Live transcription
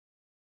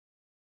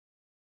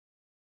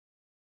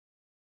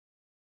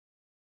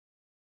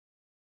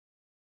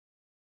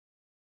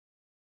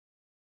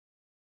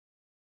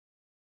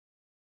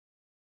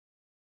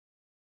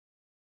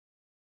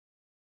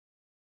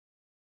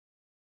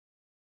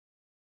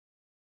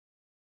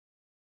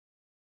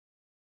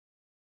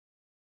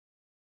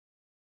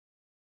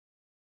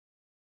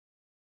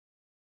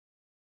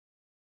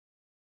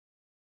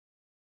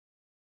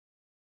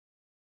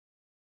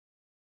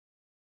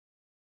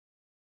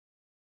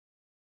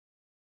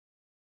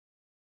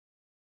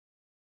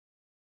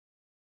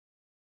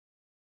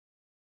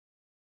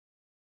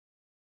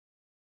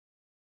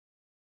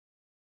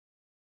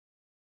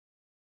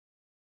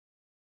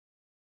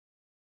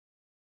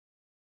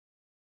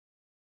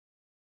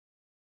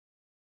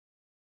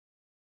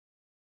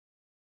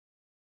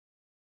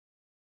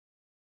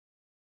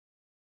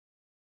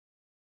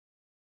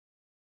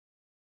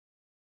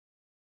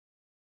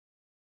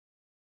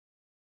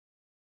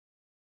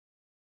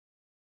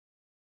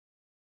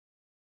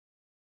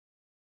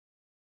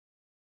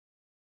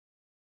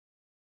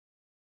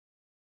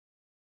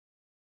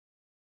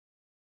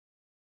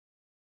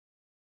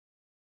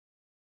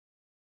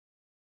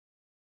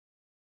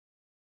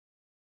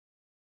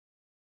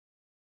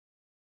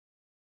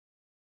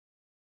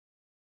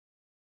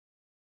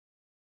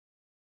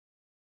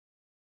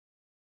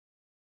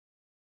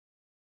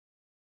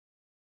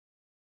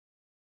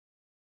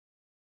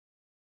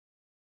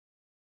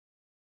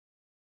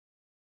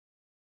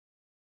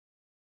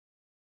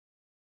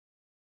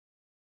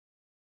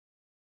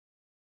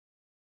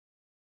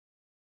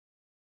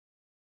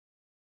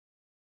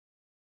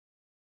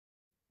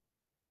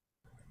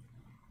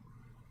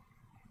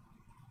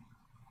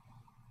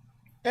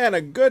And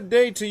a good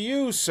day to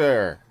you,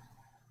 sir.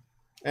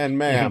 And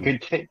ma'am.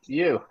 Good day to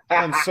you.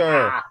 And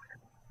sir.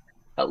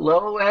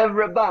 Hello,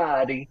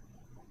 everybody.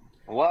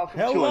 Welcome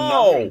to another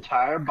Hello.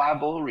 entire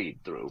Bible read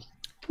through.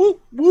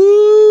 Whoop,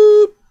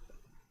 whoop.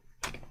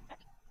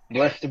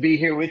 Blessed to be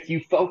here with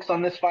you folks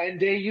on this fine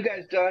day. You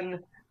guys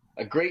done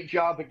a great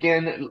job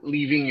again,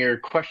 leaving your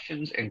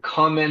questions and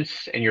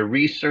comments and your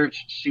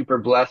research. Super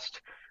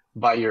blessed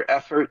by your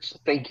efforts.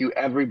 Thank you,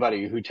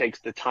 everybody who takes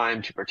the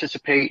time to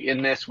participate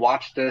in this,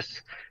 watch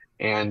this,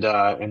 and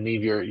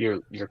leave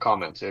your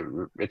comments.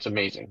 It's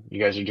amazing.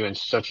 You guys are doing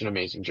such an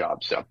amazing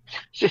job. So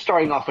just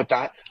starting off with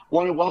that,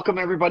 want to welcome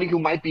everybody who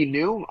might be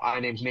new. My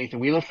name's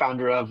Nathan Wheeler,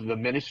 founder of the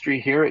ministry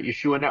here at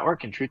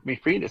YeshuaNetwork and Truth Be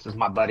Free. This is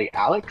my buddy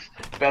Alex,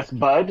 best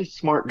bud,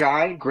 smart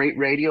guy, great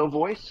radio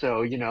voice.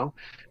 So,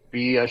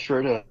 be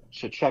sure to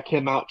check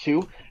him out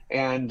too.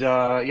 And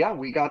yeah,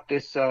 we got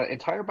this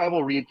entire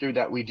Bible read through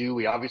that we do.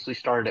 We obviously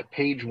started at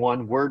page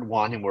 1, word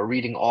 1, and we're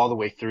reading all the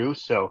way through.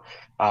 So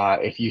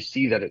if you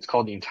see that it's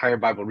called the entire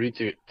Bible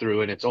read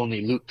through and it's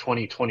only Luke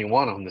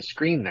 20:21 on the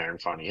screen there in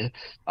front of you,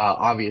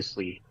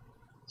 obviously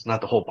it's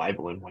not the whole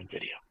Bible in one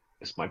video.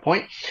 That's my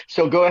point.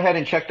 So go ahead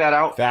and check that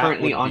out. That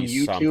Currently would on be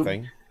YouTube.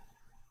 something.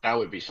 That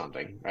would be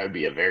something. That would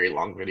be a very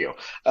long video.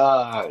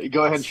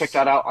 Go ahead and check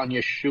that out on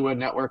Yeshua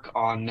Network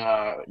on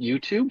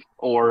YouTube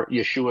or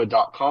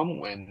Yeshua.com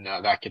when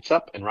that gets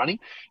up and running.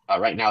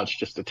 Right now, it's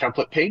just a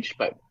template page,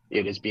 but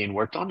it is being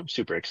worked on. I'm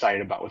super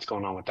excited about what's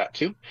going on with that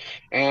too.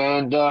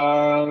 And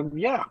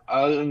yeah,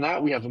 other than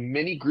that, we have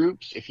many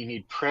groups. If you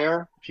need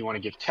prayer, if you want to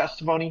give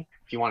testimony,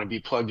 if you want to be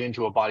plugged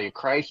into a body of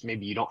Christ,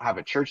 maybe you don't have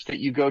a church that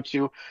you go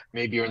to,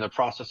 maybe you're in the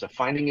process of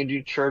finding a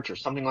new church or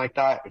something like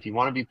that. If you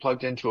want to be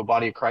plugged into a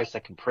body of Christ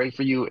that can pray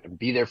for you and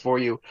be there for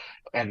you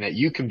and that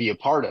you can be a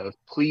part of,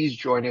 please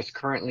join us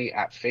currently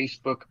at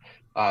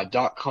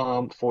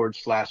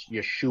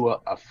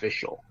facebook.com/Yeshua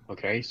official.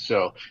 Okay,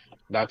 so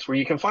that's where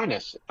you can find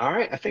us. All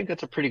right, I think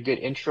that's a pretty good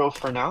intro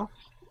for now.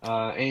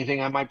 Anything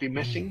I might be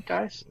missing,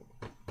 guys?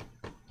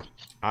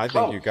 I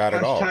think you got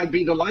it all. Hashtag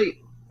be the light.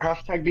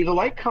 Hashtag be the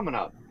light coming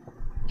up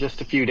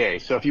just a few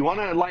days. So if you want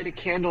to light a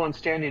candle and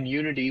stand in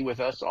unity with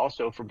us,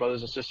 also for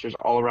brothers and sisters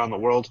all around the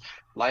world,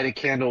 light a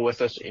candle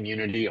with us in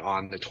unity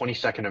on the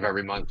 22nd of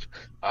every month.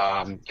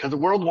 Because the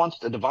world wants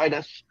to divide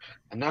us,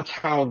 and that's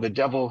how the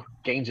devil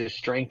gains his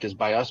strength, is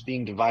by us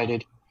being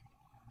divided,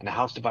 and a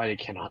house divided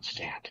cannot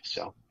stand.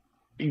 So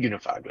be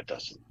unified with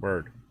us.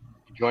 Word.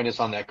 Join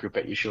us on that group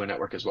at Yeshua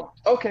Network as well.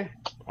 Okay.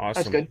 Awesome.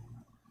 That's good.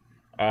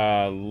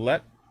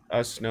 Let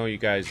us know, you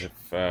guys, if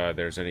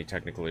there's any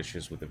technical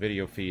issues with the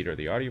video feed or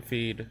the audio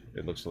feed.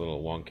 It looks a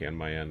little wonky on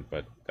my end,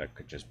 but that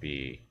could just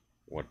be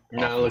what No,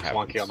 it often looks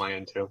happens. wonky on my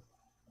end too.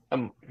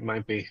 It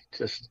might be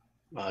just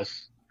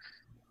us,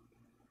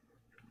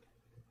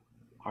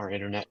 our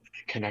internet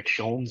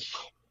connections.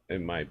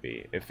 It might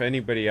be. If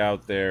anybody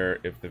out there,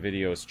 if the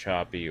video is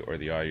choppy or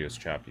the audio is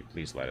choppy,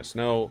 please let us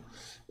know.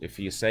 If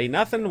you say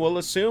nothing, we'll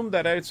assume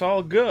that it's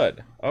all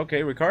good.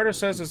 Okay, Ricardo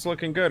says it's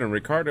looking good, and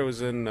Ricardo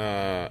is in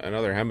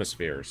another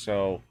hemisphere,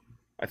 so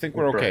I think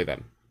we're okay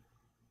then.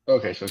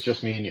 Okay, so it's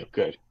just me and you.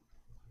 Good.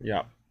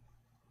 Yeah.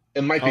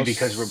 It might be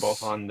because we're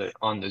both on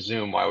the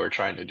Zoom while we're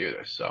trying to do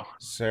this. So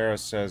Sarah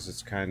says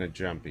it's kind of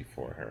jumpy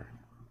for her.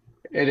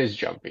 it is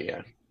jumpy,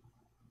 yeah.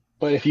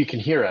 But if you can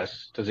hear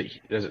us, does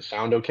it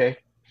sound okay?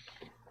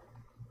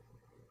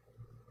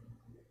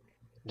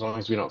 As long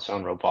as we don't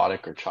sound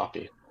robotic or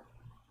choppy.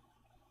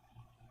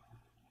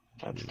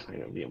 That's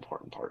kind of the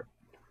important part.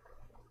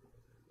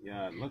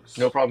 Yeah, it looks...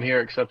 No problem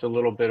here except a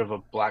little bit of a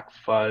black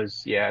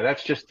fuzz. Yeah,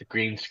 that's just the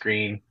green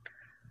screen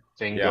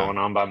thing going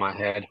on by my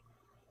head.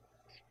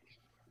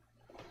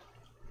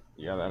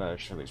 Yeah, that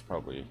actually is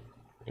probably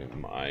in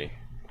my...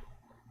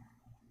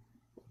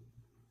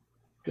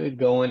 Good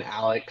going,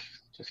 Alex.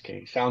 Just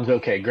kidding. Sounds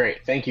okay.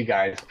 Great. Thank you,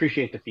 guys.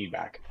 Appreciate the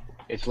feedback.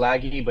 It's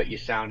laggy, but you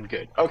sound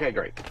good. Okay,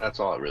 great. That's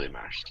all that really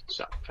matters.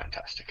 So,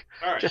 fantastic.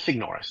 All right. Just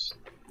ignore us.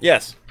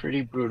 Yes.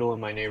 Pretty brutal in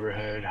my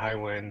neighborhood. High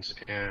winds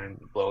and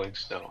blowing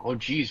snow. Oh,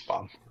 geez,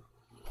 Bob.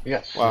 You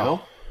got snow?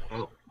 Wow.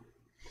 Oh.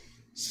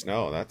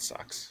 Snow, that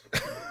sucks.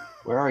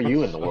 Where are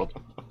you in the world?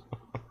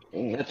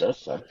 That does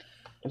suck.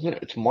 Isn't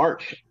it? It's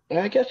March.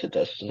 I guess it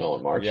does snow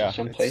in March in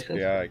some places.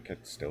 Yeah, it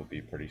could still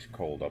be pretty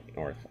cold up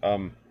north.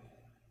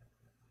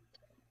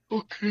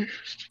 Okay.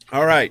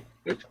 All right.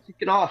 Let's kick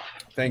it off.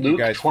 Thank Luke you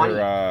guys 20.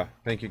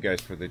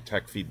 for the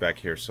tech feedback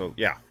here. So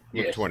yeah,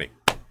 Luke Yes. 20.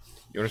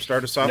 You want to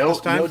start us off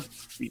this time?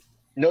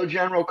 No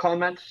general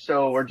comments,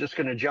 so we're just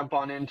going to jump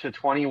on into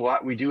 20.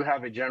 We do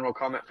have a general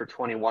comment for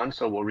 21,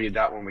 so we'll read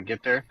that when we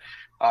get there.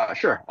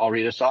 Sure, I'll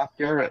read us off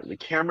here.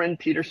 Cameron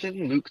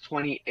Peterson, Luke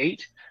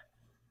 28,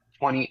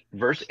 20,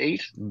 verse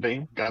 8.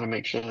 Bing, got to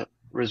make sure that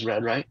was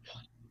read right.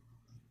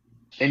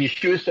 And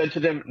Yeshua said to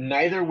them,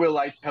 "Neither will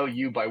I tell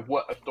you by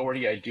what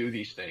authority I do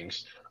these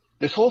things."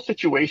 This whole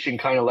situation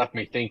kind of left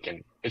me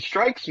thinking. It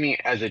strikes me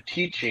as a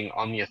teaching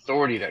on the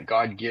authority that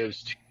God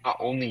gives to not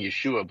only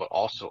Yeshua, but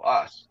also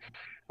us.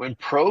 When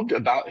probed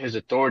about his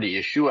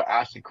authority, Yeshua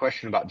asked a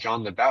question about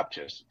John the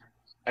Baptist.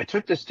 I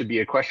took this to be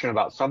a question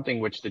about something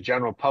which the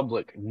general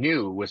public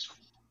knew was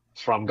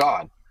from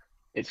God.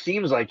 It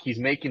seems like he's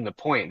making the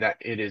point that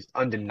it is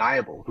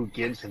undeniable who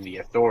gives him the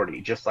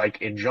authority, just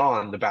like in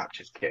John the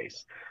Baptist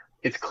case.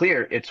 It's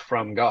clear it's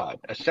from God.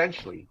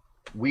 Essentially,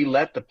 we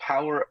let the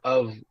power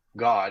of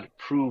God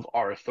prove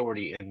our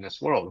authority in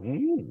this world.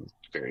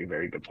 Very,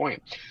 very good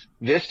point.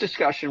 This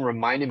discussion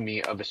reminded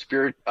me of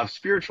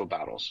spiritual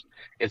battles.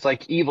 It's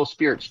like evil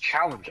spirits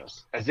challenge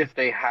us as if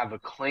they have a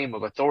claim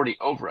of authority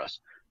over us,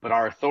 but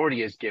our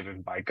authority is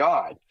given by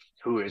God,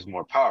 who is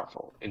more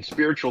powerful. In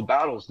spiritual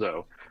battles,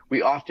 though,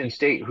 we often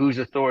state whose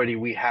authority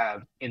we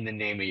have in the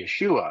name of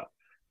Yeshua,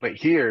 but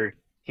here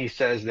he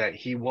says that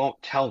he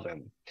won't tell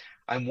them.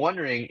 I'm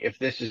wondering if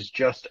this is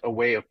just a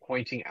way of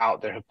pointing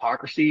out their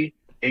hypocrisy,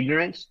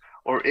 ignorance,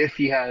 or if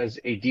he has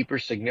a deeper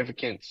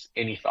significance.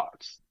 Any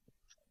thoughts?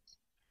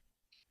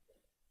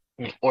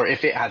 Or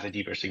if it has a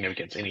deeper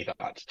significance. Any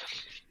thoughts?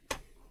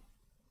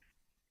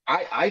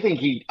 I think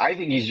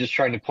he's just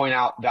trying to point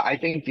out that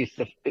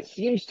it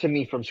seems to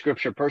me from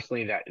scripture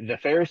personally that the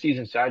Pharisees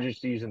and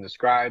Sadducees and the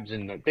scribes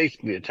and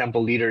basically the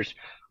temple leaders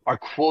are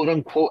quote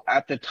unquote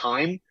at the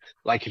time.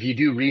 Like if you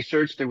do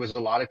research, there was a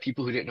lot of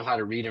people who didn't know how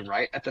to read and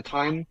write at the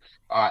time.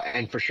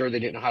 And for sure they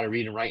didn't know how to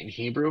read and write in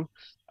Hebrew.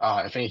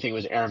 If anything, it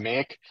was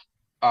Aramaic.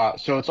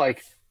 So it's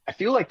like, I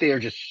feel like they are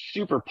just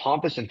super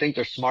pompous and think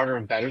they're smarter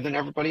and better than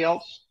everybody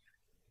else,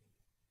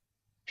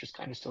 which is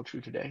kind of still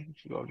true today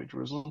if you go to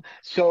Jerusalem.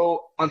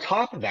 So on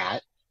top of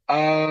that,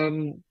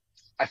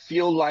 I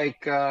feel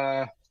like,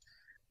 yeah,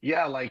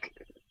 like,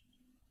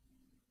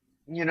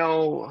 you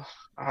know,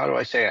 how do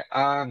I say it?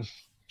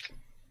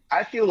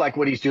 I feel like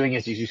what he's doing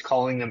is he's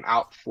calling them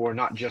out for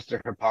not just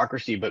their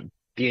hypocrisy, but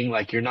being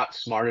like, you're not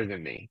smarter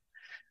than me.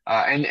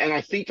 And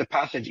I think the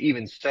passage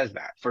even says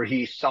that, for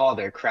he saw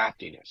their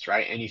craftiness,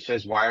 right? And he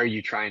says, why are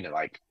you trying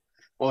to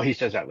well, he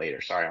says that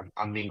later. Sorry,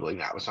 I'm mingling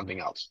that with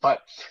something else. But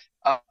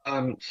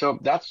so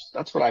that's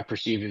what I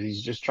perceive. Is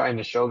he's just trying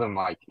to show them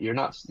like, you're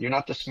not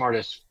the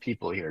smartest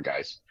people here,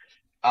 guys.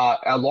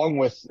 Along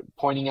with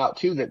pointing out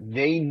too that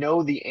they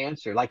know the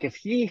answer. Like if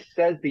he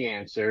says the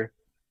answer,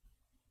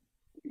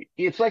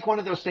 it's like one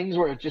of those things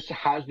where it just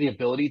has the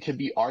ability to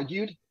be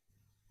argued.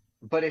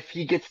 But if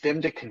he gets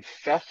them to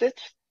confess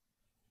it,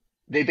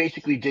 they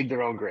basically dig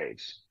their own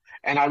graves.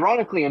 And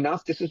ironically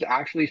enough, this is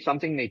actually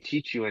something they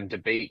teach you in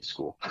debate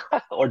school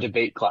or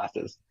debate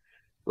classes.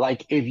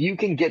 Like if you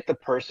can get the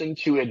person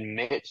to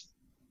admit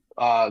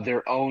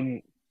their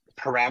own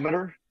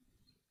parameter,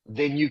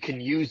 then you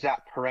can use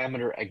that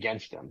parameter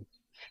against them.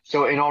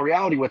 So in all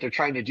reality, what they're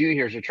trying to do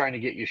here is they're trying to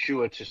get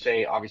Yeshua to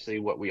say, obviously,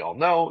 what we all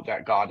know,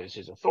 that God is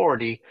his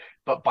authority.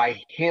 But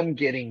by him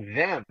getting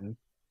them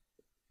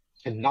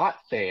to not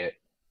say it,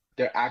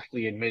 they're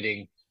actually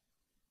admitting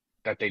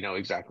that they know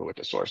exactly what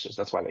the source is.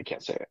 That's why they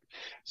can't say it.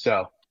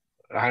 So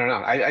I don't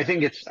know. I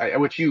think it's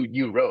what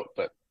you wrote,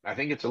 but I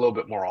think it's a little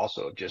bit more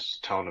also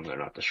just telling them they're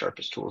not the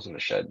sharpest tools in the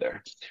shed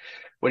there.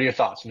 What are your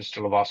thoughts, Mr.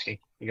 Lvovsky?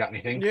 You got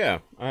anything? Yeah,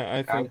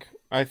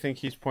 I think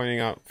he's pointing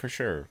out for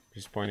sure.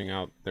 He's pointing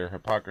out their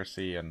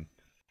hypocrisy, and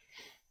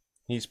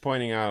he's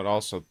pointing out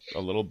also a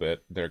little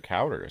bit their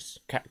cowardice.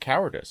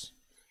 Cowardice.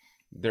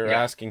 They're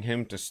asking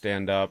him to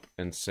stand up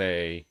and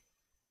say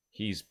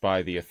he's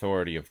by the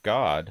authority of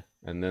God,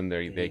 and then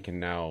they can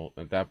now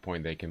at that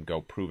point they can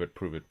go prove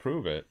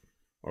it,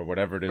 or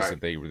whatever it is that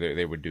they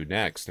would do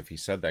next if he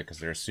said that, because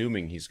they're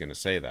assuming he's going to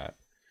say that.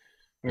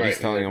 He's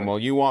telling them, well,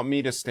 you want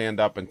me to stand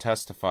up and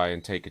testify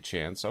and take a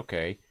chance.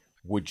 Okay.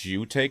 Would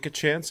you take a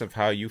chance of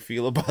how you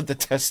feel about the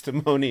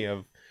testimony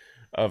of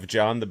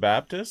John the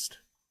Baptist?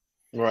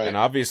 Right. And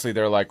obviously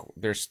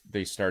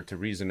they start to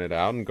reason it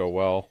out and go,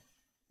 well,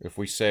 if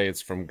we say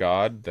it's from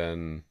God,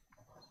 then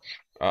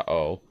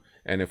uh-oh.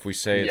 And if we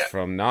say it's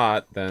from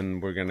not,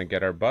 then we're going to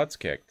get our butts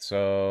kicked.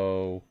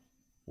 So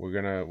we're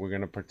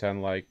going to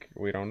pretend like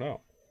we don't know.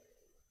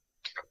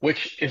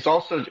 Which is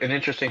also an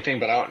interesting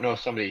thing, but I don't know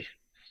if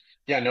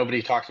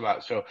nobody talks about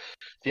it. So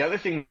the other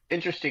thing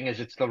interesting is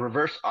it's the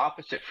reverse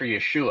opposite for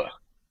Yeshua,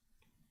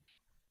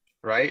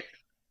 right?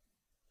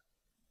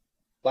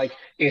 Like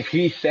if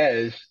he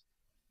says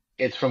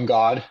it's from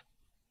God,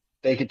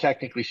 they could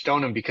technically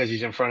stone him because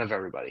he's in front of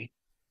everybody.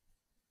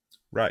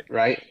 Right.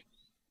 Right?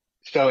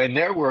 So, and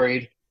they're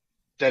worried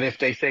that if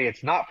they say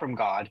it's not from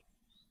God,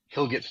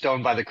 he'll get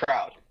stoned by the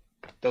crowd.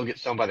 They'll get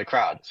stoned by the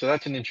crowd. So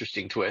that's an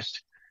interesting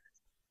twist.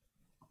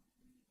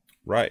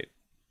 Right.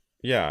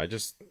 Yeah,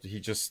 he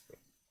just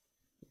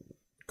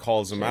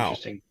calls him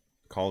out.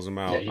 Calls him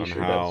out on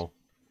how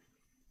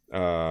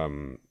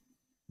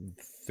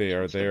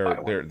they're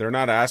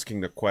not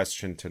asking the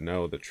question to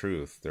know the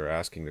truth. They're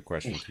asking the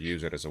question to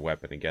use it as a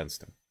weapon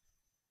against him.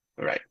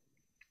 Right.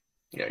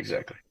 Yeah,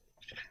 exactly.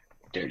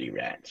 Dirty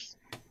rats.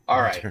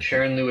 All right,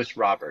 Sharon Lewis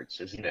Roberts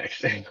is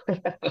next.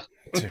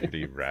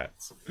 Dirty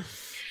rats.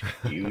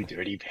 You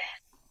dirty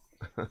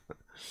bat.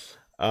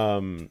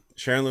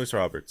 Sharon Lewis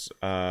Roberts,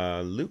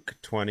 Luke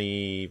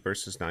 20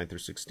 verses 9 through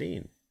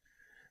 16.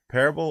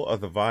 Parable of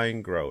the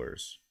vine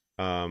growers.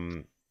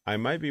 I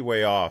might be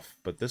way off,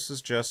 but this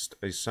is just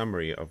a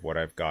summary of what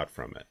I've got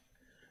from it.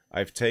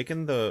 I've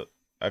taken the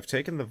I've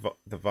taken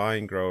the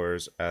vine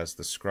growers as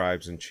the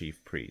scribes and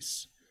chief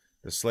priests.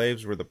 The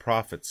slaves were the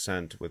prophets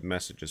sent with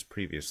messages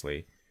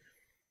previously.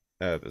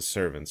 The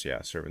servants,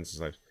 servants and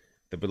slaves.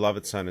 The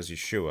beloved Son is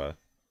Yeshua.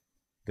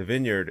 The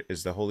vineyard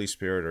is the Holy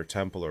Spirit or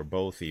temple or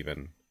both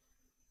even.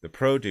 The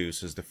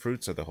produce is the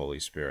fruits of the Holy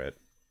Spirit.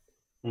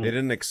 They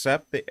didn't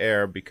accept the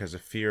heir because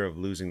of fear of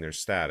losing their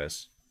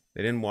status.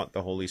 They didn't want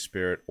the Holy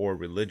Spirit or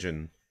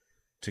religion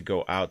to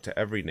go out to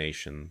every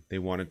nation. They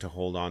wanted to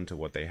hold on to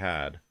what they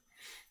had.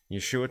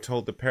 Yeshua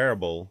told the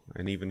parable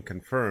and even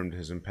confirmed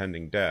his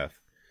impending death,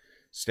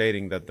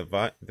 stating that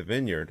the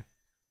vineyard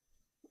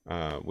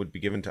would be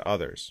given to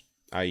others,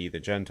 i.e. the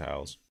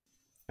Gentiles,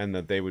 and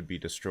that they would be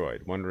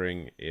destroyed,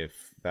 wondering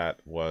if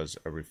that was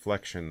a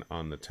reflection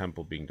on the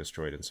temple being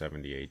destroyed in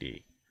 70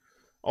 AD.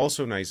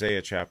 Also in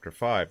Isaiah chapter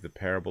 5, the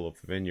parable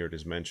of the vineyard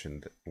is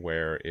mentioned,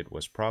 where it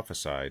was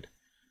prophesied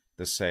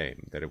the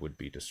same, that it would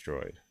be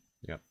destroyed.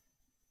 Yep.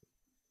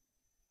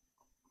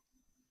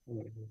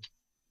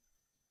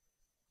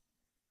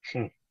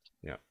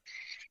 Yeah.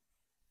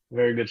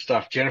 Very good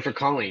stuff. Jennifer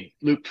Conley,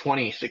 Luke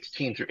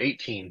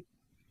 20:16-18.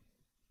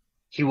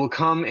 He will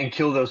come and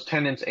kill those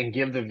tenants and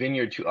give the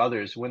vineyard to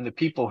others. When the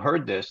people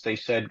heard this, they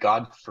said,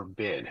 God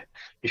forbid.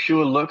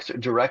 Yeshua looked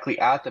directly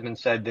at them and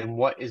said, then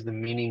what is the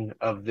meaning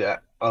of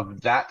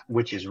that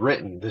which is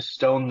written? The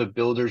stone the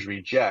builders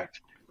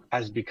reject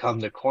has become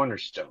the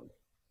cornerstone.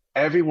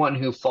 Everyone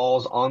who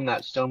falls on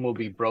that stone will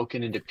be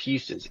broken into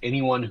pieces.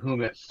 Anyone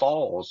whom it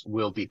falls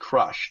will be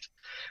crushed.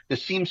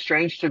 This seems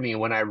strange to me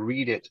when I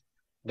read it,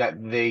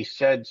 that they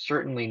said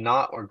certainly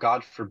not, or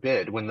God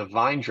forbid, when the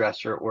vine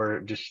dressers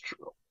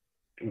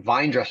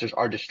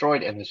are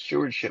destroyed and the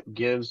stewardship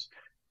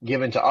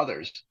given to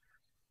others.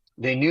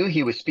 They knew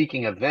he was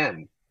speaking of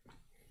them,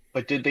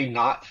 but did they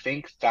not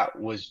think that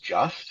was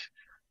just?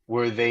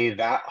 Were they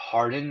that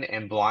hardened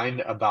and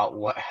blind about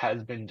what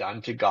has been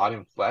done to God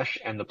in flesh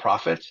and the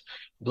prophets?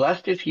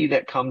 Blessed is he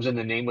that comes in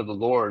the name of the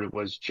Lord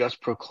was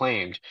just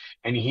proclaimed,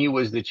 and he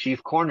was the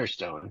chief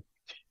cornerstone.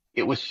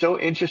 It was so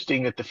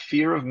interesting that the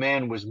fear of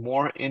man was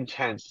more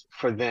intense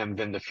for them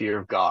than the fear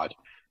of God.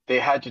 They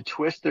had to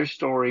twist their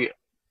story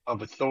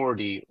of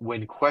authority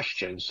when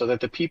questioned so that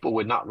the people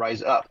would not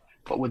rise up,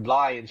 but would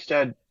lie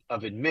instead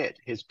of admit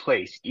his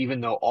place, even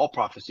though all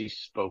prophecies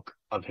spoke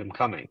of him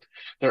coming.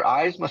 Their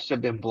eyes must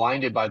have been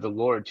blinded by the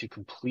Lord to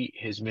complete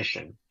his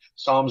mission.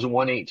 Psalms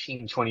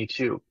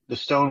 118:22. The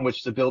stone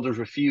which the builders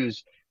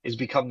refused is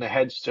become the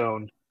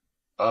headstone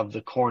of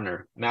the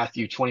corner.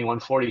 Matthew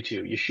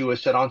 21:42. Yeshua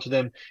said unto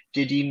them,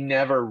 did ye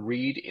never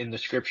read in the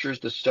scriptures,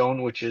 the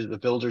stone which is the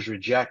builders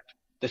reject,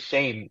 the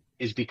same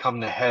is become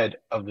the head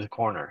of the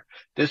corner.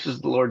 This is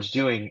the Lord's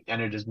doing,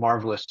 and it is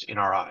marvelous in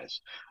our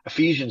eyes.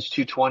 Ephesians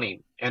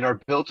 2:20, and are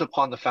built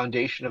upon the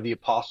foundation of the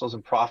apostles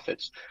and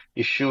prophets,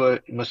 Yeshua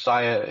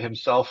Messiah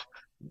himself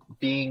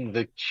being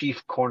the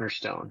chief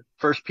cornerstone.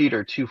 1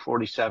 Peter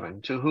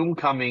 2:47, to whom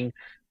coming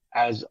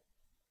as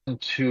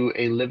to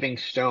a living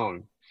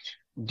stone,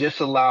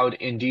 disallowed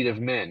indeed of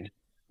men,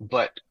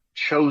 but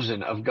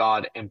chosen of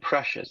God and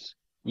precious,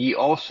 ye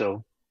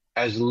also,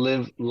 as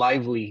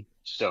lively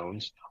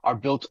stones, are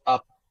built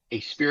up a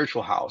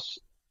spiritual house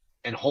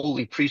and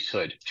holy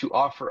priesthood to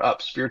offer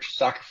up spiritual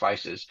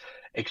sacrifices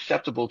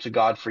acceptable to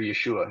God for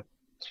Yeshua.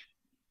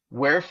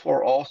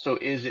 Wherefore also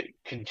is it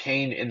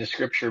contained in the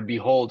scripture,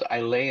 behold,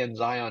 I lay in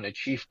Zion a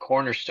chief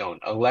cornerstone,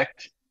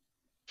 elect,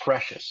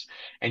 precious,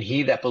 and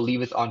he that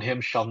believeth on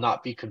him shall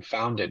not be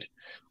confounded.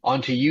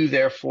 Unto you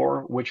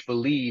therefore which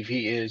believe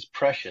he is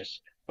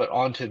precious, but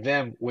unto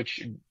them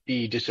which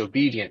be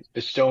disobedient,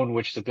 the stone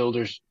which the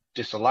builders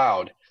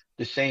disallowed,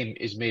 the same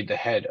is made the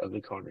head of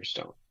the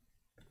cornerstone.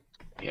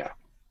 Yeah.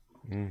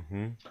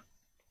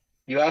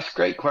 You ask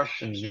great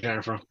questions,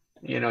 Jennifer.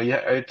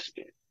 It's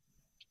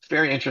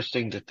very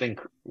interesting to think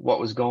what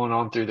was going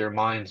on through their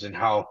minds and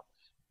how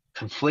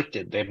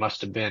conflicted they must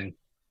have been,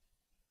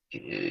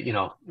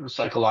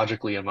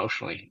 psychologically,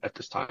 emotionally at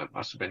this time. It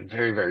must have been a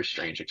very, very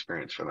strange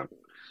experience for them.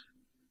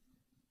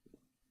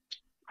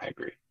 I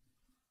agree.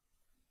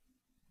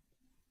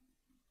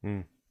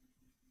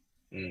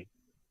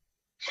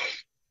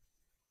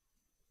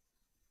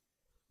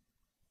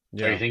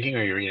 Yeah. Are you thinking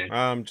or are you reading?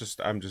 I'm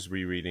just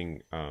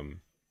rereading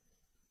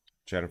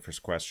Jennifer's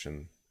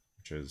question,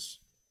 which is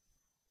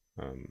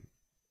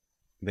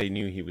they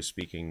knew he was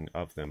speaking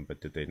of them, but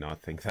did they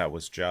not think that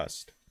was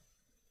just?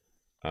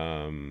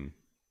 The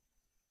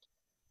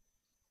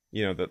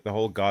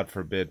whole God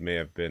forbid may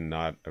have been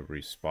not a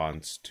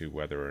response to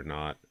whether or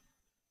not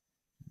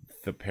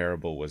the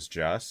parable was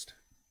just,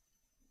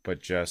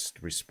 but just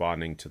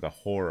responding to the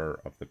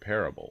horror of the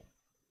parable,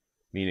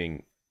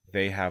 meaning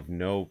they have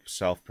no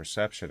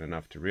self-perception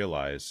enough to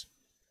realize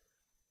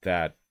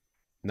that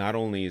not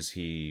only is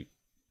he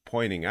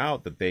pointing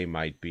out that they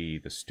might be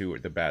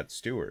the bad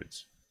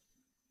stewards,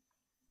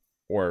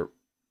 or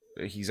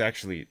he's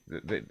actually,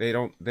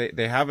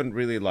 they haven't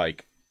really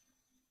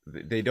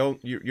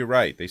you're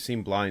right, they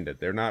seem blinded.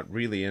 They're not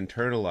really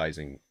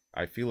internalizing.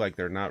 I feel like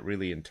they're not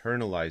really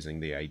internalizing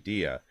the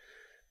idea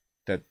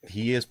that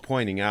he is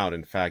pointing out,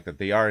 in fact, that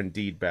they are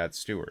indeed bad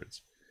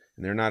stewards.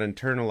 and they're not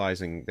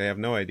internalizing. They have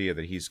no idea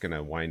that he's going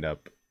to wind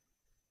up.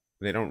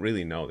 They don't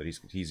really know that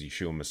he's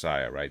Yeshua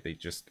Messiah, right?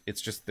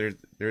 It's just they're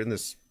in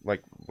this,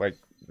 like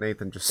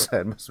Nathan just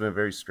said, must have been a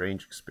very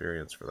strange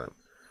experience for them.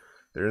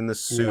 They're in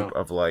this soup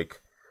of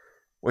like,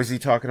 was he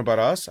talking about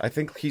us? I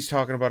think he's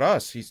talking about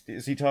us.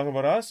 Is he talking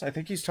about us? I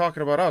think he's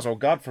talking about us. Oh,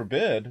 God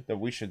forbid that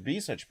we should be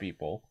such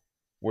people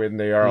when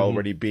they are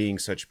already being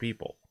such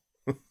people.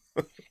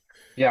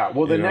 Yeah,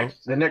 well,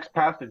 the next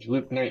passage,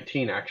 Luke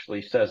 19,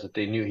 actually says that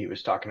they knew he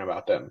was talking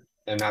about them,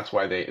 and that's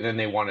why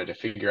they wanted to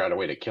figure out a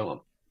way to kill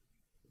him.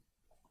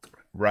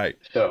 Right.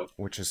 So,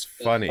 which is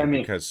funny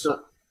because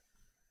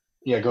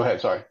yeah, go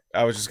ahead. Sorry.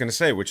 I was just going to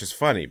say, which is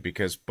funny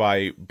because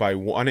by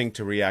wanting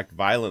to react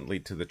violently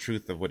to the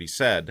truth of what he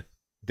said,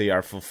 they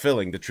are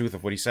fulfilling the truth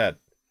of what he said.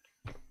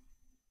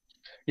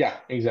 Yeah,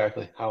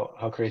 exactly.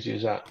 How crazy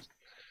is that?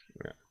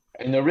 Yeah.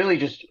 And they're really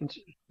just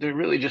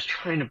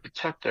trying to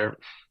protect their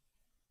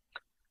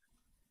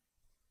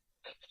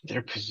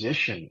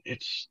position.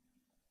 It's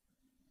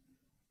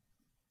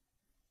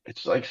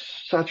like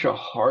such a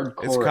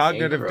hardcore It's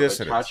cognitive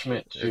dissonance.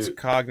 attachment to. It's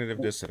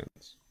cognitive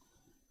dissonance.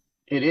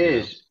 It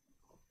is,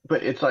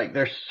 but it's like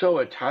they're so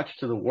attached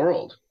to the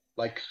world,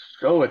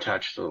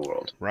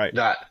 Right.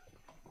 That,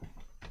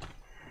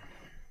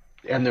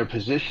 and their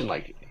position,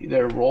 like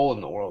their role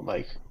in the world,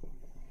 like,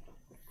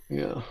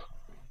 yeah.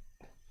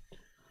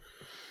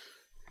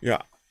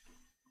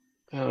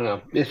 I don't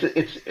know.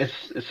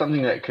 It's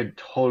something that could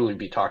totally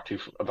be talked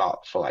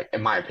about for, like,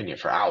 in my opinion,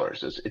 for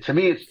hours. To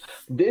me,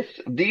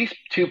 these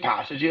two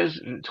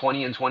passages,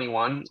 20 and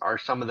 21, are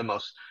some of the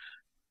most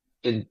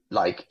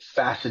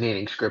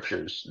fascinating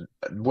scriptures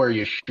where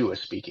Yeshua is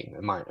speaking,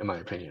 in my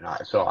opinion.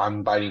 So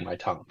I'm biting my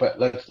tongue, but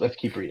let's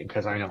keep reading,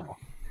 because I know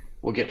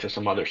we'll get to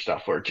some other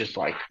stuff where just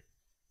like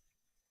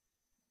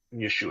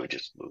Yeshua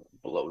just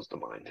blows the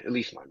mind, at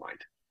least my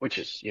mind, which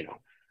is,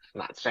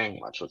 not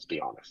saying much. Let's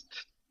be honest.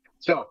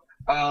 So,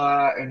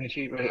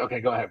 okay,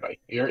 go ahead, buddy.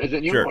 Is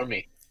it you or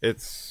me?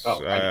 It's,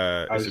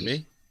 is it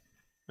me?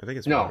 I think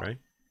it's me, right?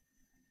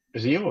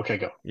 Is it you? Okay,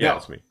 go. Yeah,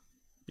 it's me.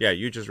 Yeah,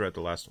 you just read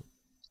the last one.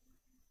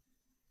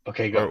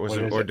 Okay, go.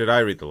 Or did I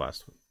read the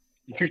last one?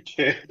 You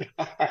did.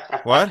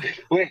 What?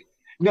 Wait,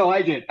 no,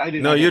 I did.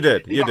 No, you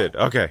did. You did.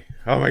 Okay.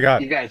 Oh my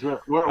God. You guys,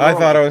 I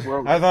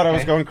thought I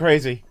was going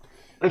crazy.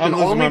 Listen, I'm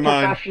losing my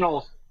mind.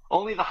 Professionals,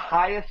 only the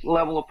highest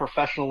level of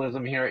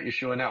professionalism here at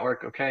Yeshua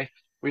Network. Okay,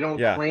 we don't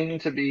claim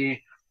to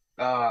be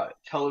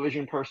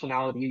television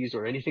personalities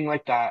or anything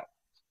like that.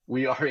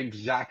 We are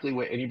exactly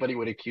what anybody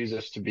would accuse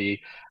us to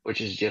be,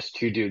 which is just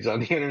two dudes on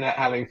the internet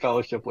having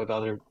fellowship with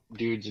other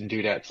dudes and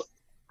dudettes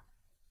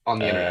on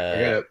the internet.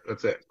 Okay,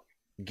 that's it.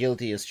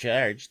 Guilty as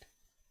charged.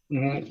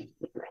 Mm-hmm.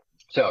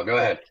 So go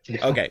ahead.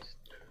 Okay.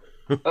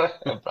 Brother,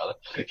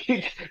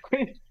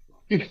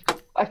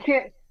 I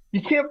can't.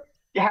 You can't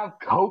have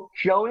Coke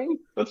showing.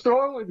 What's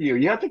wrong with you?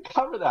 You have to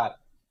cover that.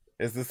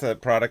 Is this a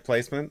product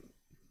placement?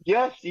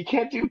 Yes, you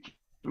can't do.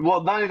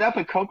 Well, not only that,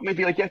 but Coke may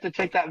be like, you have to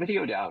take that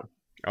video down.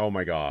 Oh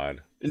my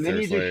God! And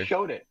Seriously? then you just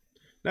showed it.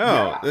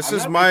 No, this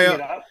is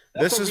my.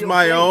 This is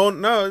my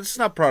own. No, it's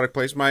not product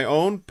place. My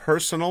own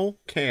personal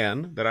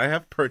can that I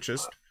have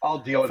purchased. I'll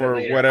deal with for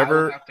it later. whatever.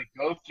 I will have to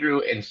go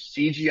through and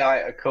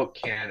CGI a Coke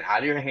can out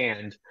of your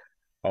hand.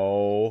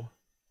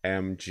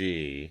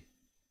 OMG.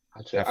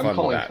 I'm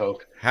calling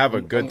Coke. Have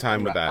a good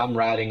time with that. I'm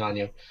ratting on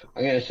you.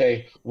 I'm going to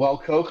say, well,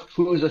 Coke,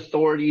 whose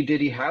authority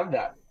did he have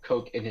that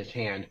Coke in his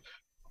hand?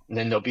 And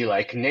then they'll be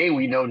like, nay,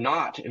 we know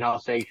not. And I'll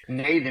say,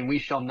 nay, then we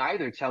shall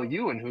neither tell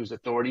you in whose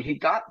authority he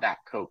got that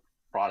Coke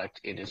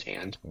product in his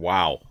hand.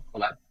 Wow.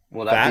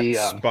 Will that be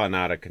spun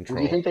out of control.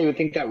 Do you think they would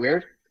think that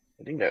weird?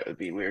 I think that would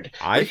be weird.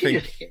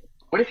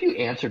 What if you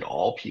answered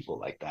all people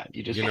like that?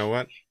 You know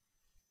what?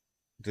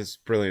 This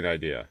brilliant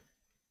idea.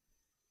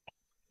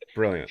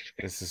 Brilliant.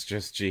 This is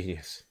just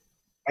genius.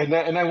 And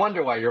I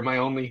wonder why you're my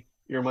only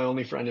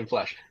friend in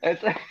flesh.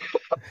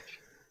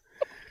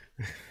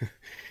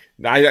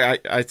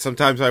 I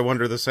sometimes I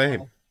wonder the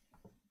same.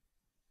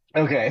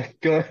 Okay,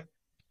 good.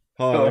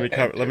 Hold on,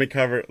 let me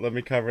cover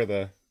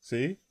the.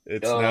 See,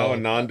 it's now a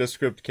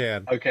nondescript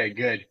can. Okay,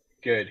 good.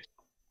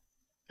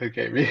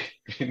 Okay,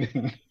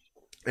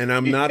 and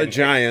I'm not a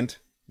giant.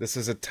 This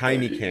is a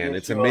tiny can.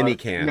 It's a mini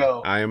can.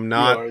 No, I am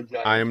not.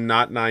 I am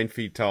not 9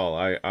 feet tall.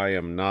 I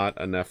am not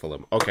a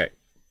Nephilim. Okay,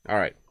 all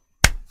right.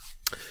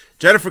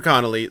 Jennifer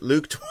Connelly,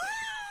 Luke.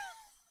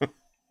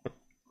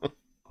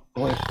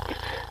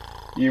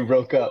 You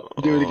broke up.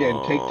 Do it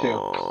again. Take 2.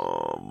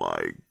 Oh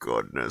my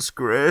goodness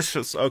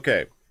gracious.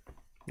 Okay.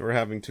 We're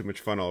having too much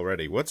fun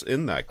already. What's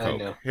in that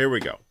Coke? Here we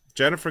go.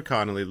 Jennifer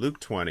Connelly, Luke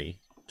 20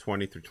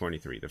 through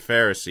 23. The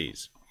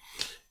Pharisees.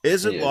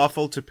 Is it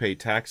lawful to pay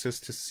taxes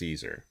to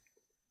Caesar?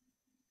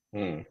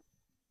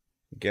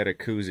 Get a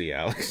koozie,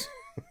 Alex.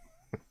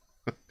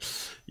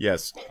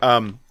 Yes.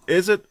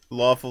 Is it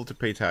lawful to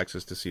pay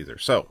taxes to Caesar?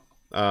 So,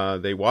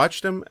 they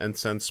watched him and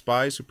sent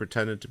spies who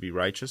pretended to be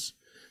righteous,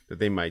 that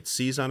they might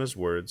seize on his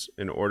words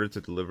in order to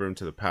deliver him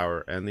to the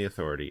power and the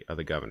authority of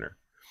the governor.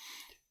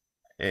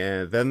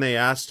 And then they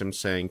asked him,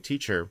 saying,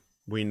 Teacher,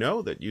 we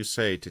know that you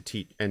say to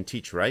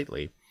teach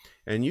rightly,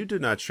 and you do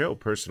not show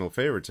personal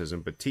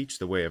favoritism, but teach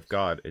the way of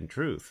God in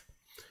truth.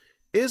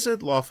 Is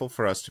it lawful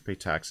for us to pay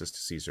taxes to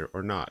Caesar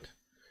or not?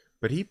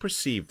 But he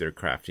perceived their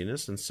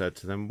craftiness and said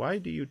to them, Why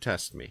do you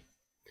test me?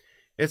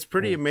 It's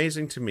pretty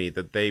amazing to me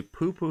that they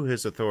poo-poo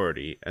his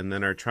authority and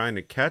then are trying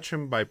to catch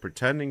him by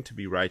pretending to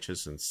be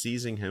righteous and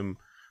seizing him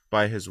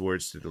by his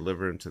words to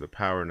deliver him to the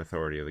power and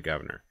authority of the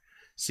governor.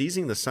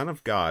 Seizing the Son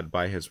of God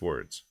by his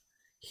words.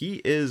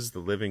 He is the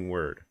living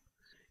word.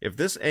 If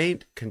this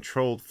ain't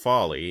controlled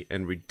folly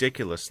and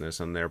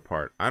ridiculousness on their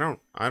part, I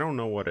don't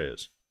know what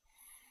is.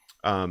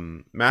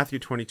 Matthew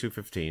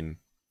 22:15.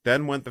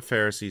 Then went the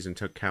Pharisees and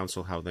took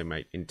counsel how they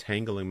might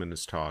entangle him in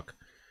his talk.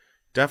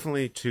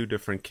 Definitely two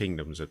different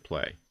kingdoms at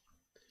play.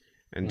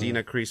 And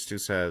Dina Christou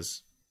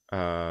says,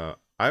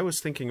 I was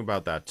thinking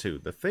about that too.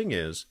 The thing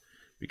is,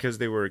 because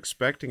they were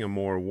expecting a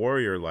more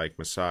warrior-like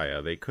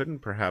Messiah, they couldn't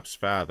perhaps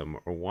fathom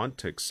or want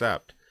to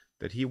accept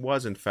that he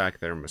was in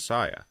fact their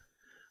Messiah.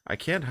 I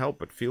can't help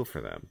but feel for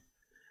them.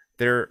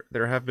 There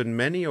have been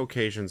many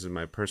occasions in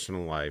my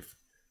personal life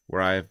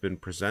where I have been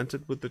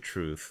presented with the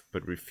truth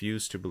but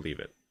refused to believe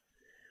it.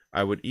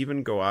 I would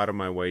even go out of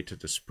my way to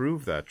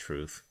disprove that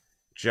truth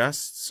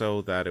just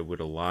so that it would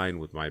align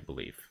with my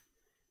belief.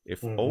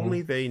 If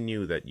only they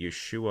knew that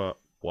Yeshua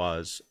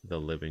was the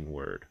living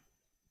word.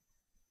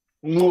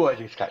 Ooh, I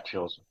just got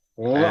chills.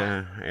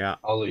 Yeah.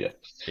 Hallelujah.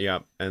 Yeah.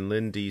 And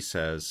Lynn D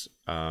says,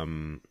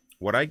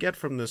 what I get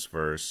from this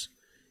verse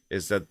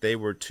is that they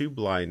were too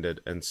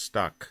blinded and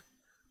stuck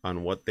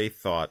on what they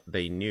thought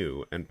they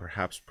knew, and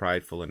perhaps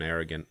prideful and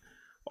arrogant,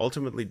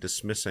 ultimately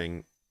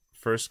dismissing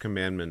first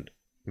commandment,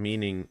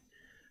 meaning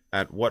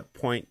at what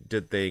point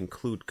did they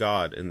include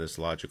God in this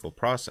logical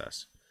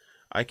process?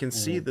 I can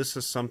see this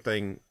as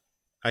something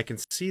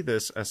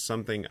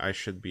I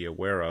should be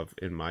aware of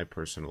in my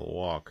personal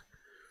walk.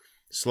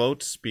 Slow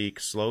to speak,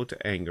 slow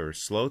to anger,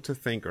 slow to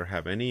think or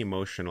have any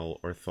emotional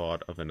or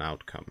thought of an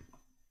outcome.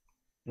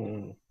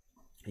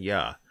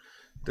 Yeah,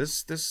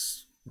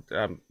 this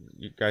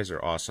you guys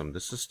are awesome.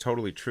 This is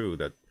totally true.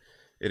 That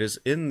it is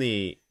in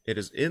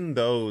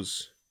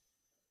those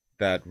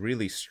that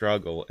really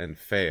struggle and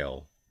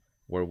fail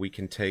where we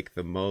can take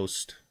the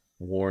most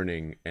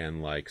warning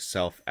and like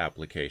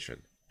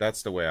self-application.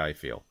 That's the way I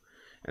feel,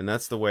 and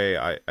that's the way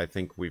I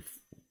think we've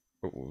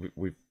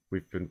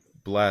been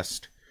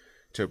blessed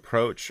to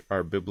approach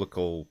our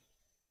biblical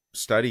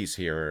studies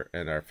here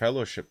and our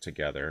fellowship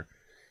together.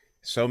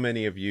 So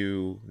many of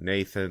you,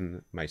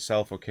 Nathan,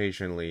 myself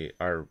occasionally,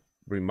 are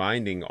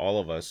reminding all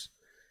of us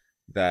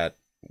that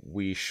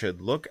we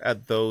should look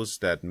at those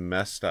that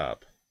messed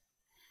up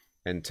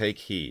and take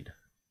heed,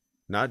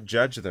 not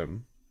judge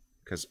them,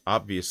 because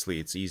obviously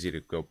it's easy to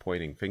go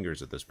pointing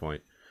fingers at this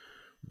point,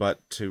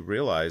 but to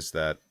realize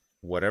that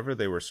whatever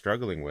they were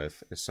struggling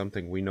with is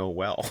something we know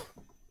well.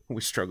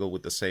 We struggle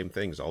with the same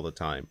things all the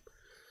time.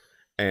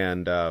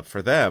 And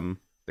for them,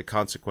 the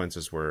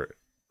consequences were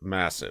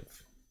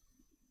massive.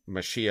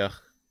 Mashiach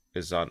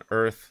is on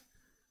earth,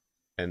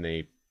 and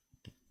they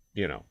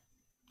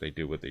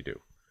do what they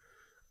do.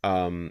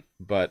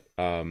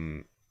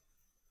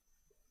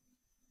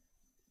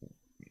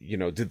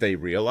 Did they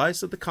realize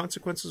that the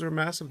consequences were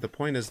massive? The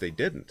point is they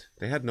didn't.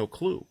 They had no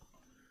clue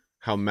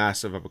how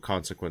massive of a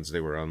consequence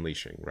they were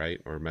unleashing, right?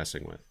 Or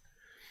messing with.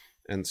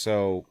 And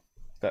so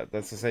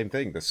that's the same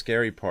thing. The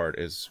scary part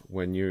is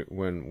when you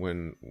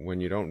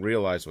don't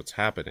realize what's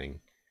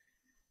happening,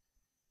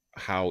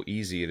 how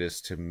easy it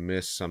is to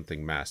miss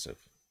something massive.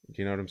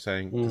 Do you know what I'm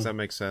saying? Does that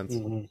make sense?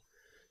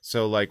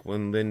 So like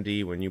when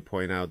Lindy, when you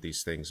point out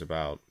these things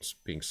about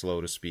being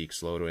slow to speak,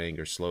 slow to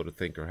anger, slow to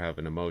think or have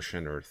an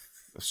emotion, or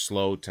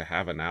slow to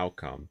have an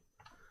outcome,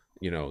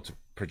 to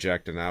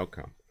project an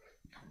outcome.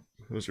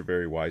 Those are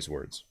very wise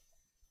words.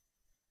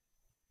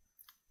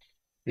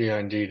 Yeah,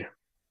 indeed.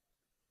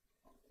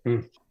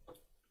 I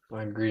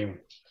agree.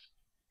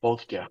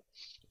 Both, yeah.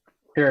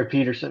 Sarah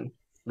Peterson,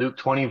 Luke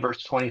 20,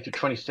 verse 20 through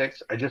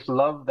 26. I just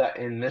love that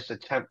in this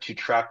attempt to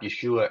trap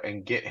Yeshua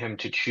and get him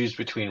to choose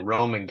between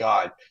Rome and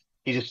God,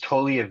 he just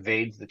totally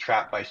evades the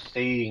trap by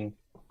stating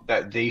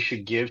that they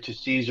should give to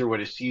Caesar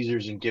what is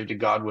Caesar's and give to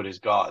God what is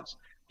God's.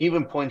 He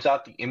even points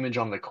out the image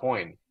on the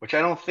coin, which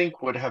I don't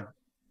think would have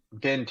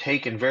been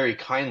taken very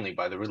kindly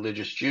by the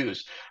religious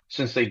Jews,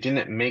 since they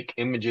didn't make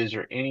images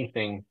or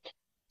anything,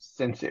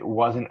 since it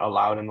wasn't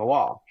allowed in the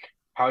law.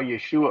 How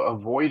Yeshua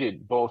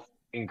avoided both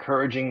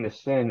encouraging the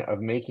sin of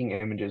making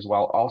images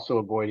while also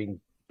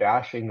avoiding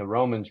bashing the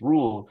Romans'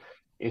 rule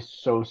is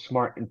so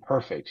smart and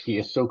perfect. He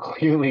is so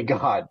clearly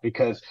God,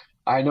 because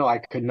I know I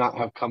could not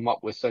have come up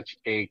with such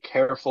a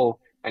careful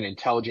and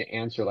intelligent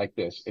answer like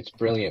this. It's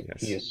brilliant.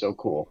 Yes. He is so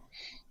cool.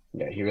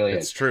 Yeah, he really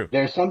is. It's true.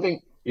 There's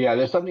something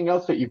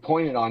else that you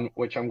pointed on,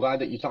 which I'm glad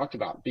that you talked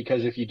about,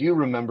 because if you do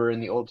remember in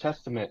the Old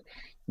Testament,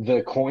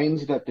 the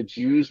coins that the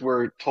Jews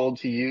were told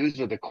to use,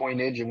 or the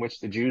coinage in which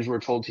the Jews were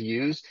told to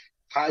use,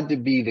 had to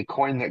be the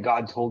coin that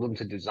God told them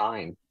to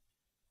design.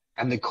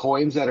 And the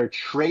coins that are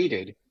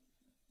traded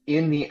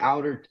in the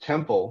outer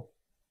temple,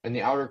 in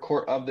the outer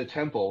court of the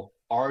temple,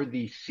 are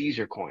the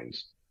Caesar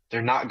coins.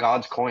 They're not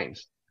God's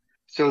coins.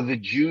 So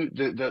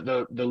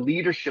the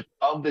leadership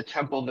of the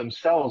temple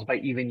themselves, by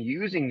even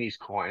using these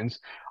coins,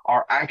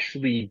 are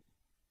actually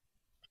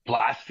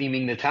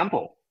blaspheming the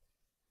temple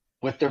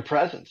with their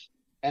presence.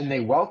 And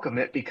they welcome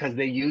it because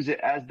they use it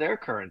as their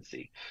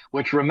currency,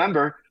 which,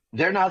 remember,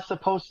 they're not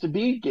supposed to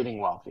be getting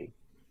wealthy.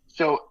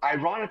 So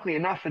ironically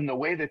enough, in the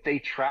way that they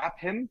trap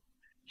him,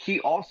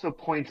 he also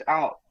points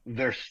out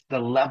the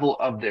level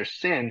of their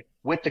sin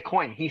with the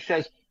coin. He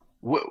says,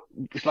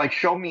 it's like,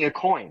 show me a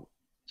coin,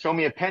 show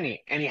me a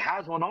penny. And he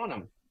has one on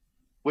him,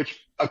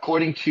 which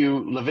according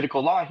to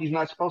Levitical law, he's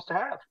not supposed to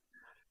have.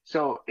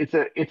 So it's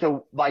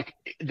a like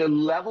the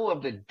level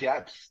of the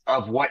depths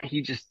of what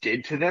he just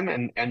did to them,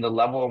 and the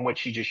level in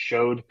which he just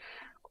showed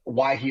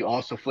why he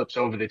also flips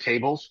over the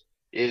tables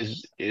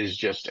is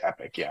just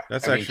epic. Yeah.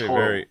 That's I mean, actually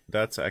total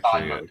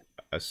God mode.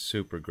 a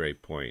super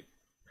great point.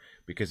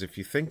 Because if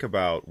you think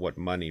about what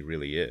money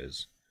really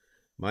is,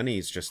 money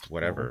is just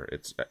whatever.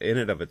 It's in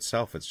and of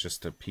itself, it's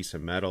just a piece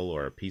of metal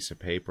or a piece of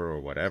paper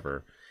or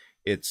whatever.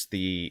 It's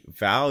the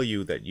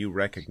value that you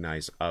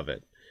recognize of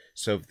it.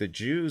 So if the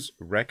Jews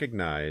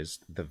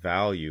recognized the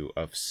value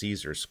of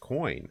Caesar's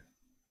coin,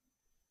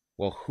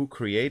 well, who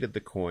created the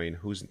coin?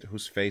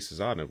 Whose face is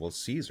on it? Well,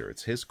 Caesar.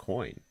 It's his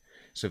coin.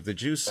 So if the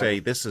Jews say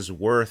this is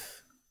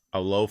worth a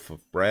loaf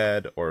of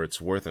bread or it's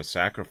worth a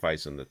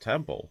sacrifice in the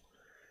temple,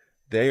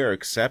 they are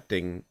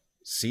accepting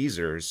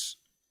Caesar's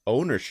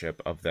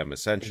ownership of them,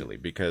 essentially,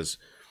 because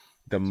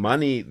the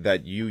money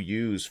that you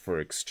use for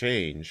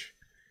exchange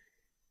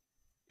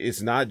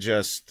is not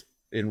just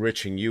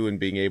enriching you and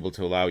being able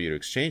to allow you to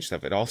exchange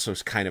stuff. It also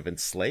is kind of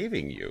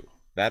enslaving you.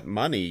 That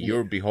money,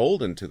 you're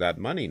beholden to that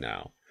money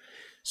now.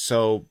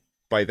 So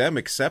by them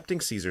accepting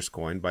Caesar's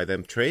coin, by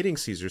them trading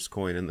Caesar's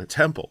coin in the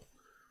temple,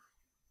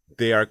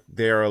 they are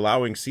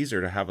allowing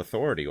Caesar to have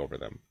authority over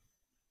them.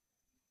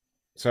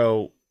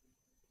 So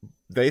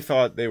they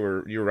thought they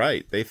were, you're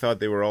right, they thought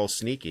they were all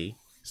sneaky.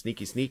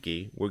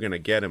 We're going to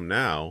get him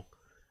now.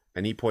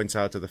 And he points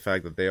out to the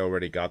fact that they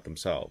already got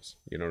themselves.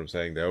 You know what I'm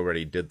saying? They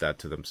already did that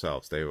to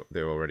themselves.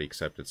 They already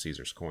accepted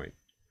Caesar's coin.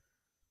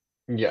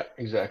 Yeah,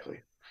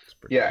 exactly.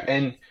 Yeah, deep.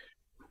 And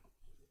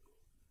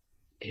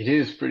it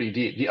is pretty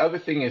deep. The other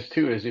thing is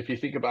too, is if you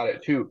think about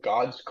it too,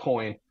 God's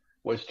coin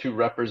was to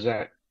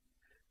represent.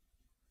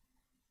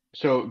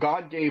 So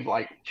God gave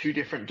like two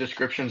different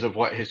descriptions of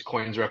what his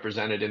coins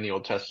represented in the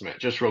Old Testament.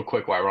 Just real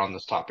quick while we're on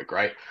this topic,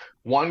 right?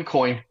 One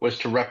coin was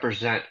to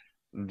represent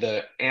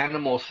the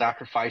animal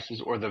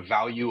sacrifices or the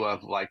value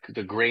of like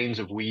the grains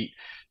of wheat,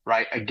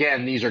 right?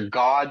 Again, these are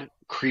God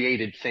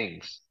created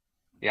things.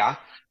 Yeah.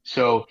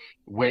 So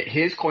what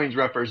his coins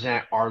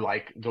represent are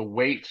like the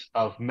weights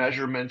of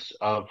measurements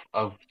of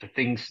the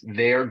things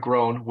they're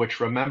grown,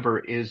 which remember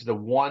is the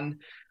one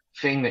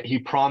thing that he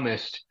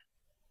promised.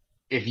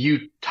 If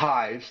you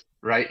tithe,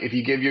 right? If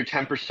you give your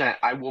 10%,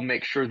 I will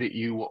make sure that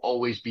you will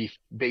always be,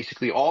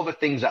 basically all the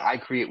things that I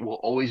create will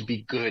always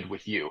be good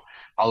with you.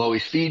 I'll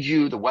always feed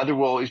you. The weather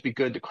will always be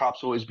good. The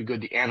crops will always be good.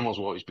 The animals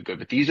will always be good.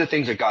 But these are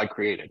things that God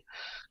created.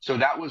 So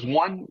that was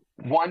one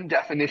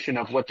definition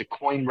of what the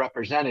coin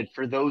represented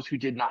for those who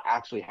did not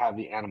actually have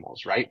the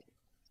animals, right?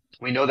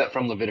 We know that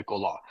from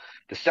Levitical law.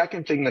 The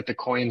second thing that the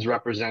coins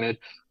represented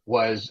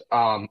was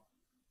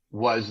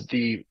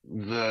the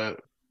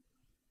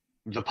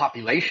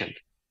population,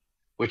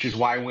 which is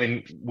why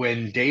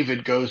when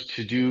David goes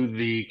to do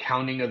the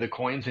counting of the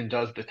coins and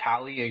does the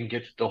tally and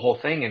gets the whole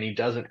thing, and he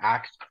doesn't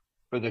ask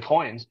for the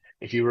coins,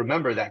 if you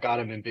remember, that got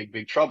him in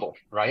big trouble,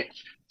 right?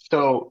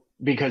 So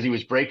because he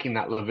was breaking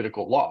that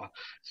Levitical law.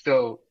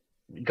 So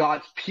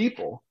God's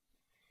people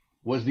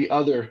was the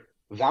other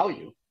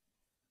value.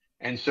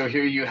 And so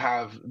here you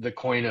have the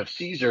coin of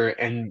Caesar,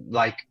 and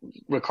like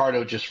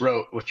Ricardo just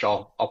wrote, which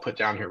I'll put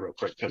down here real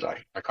quick because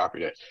I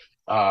copied it.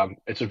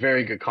 It's a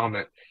very good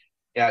comment.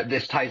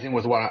 This ties in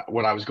with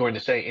what I was going to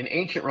say. In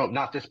ancient Rome,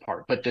 not this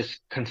part, but this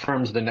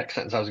confirms the next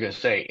sentence I was going to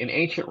say. In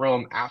ancient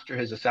Rome, after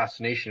his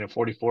assassination in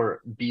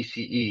 44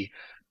 BCE,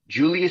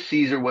 Julius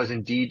Caesar was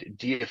indeed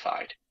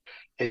deified.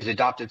 His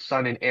adopted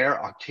son and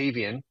heir,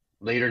 Octavian,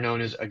 later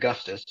known as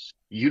Augustus,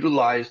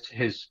 utilized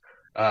his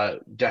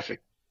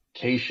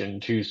deification,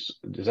 excuse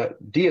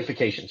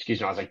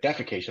me, I was like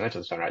defecation, that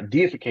doesn't sound right.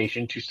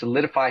 Deification to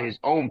solidify his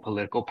own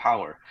political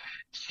power.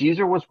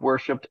 Caesar was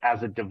worshipped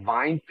as a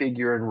divine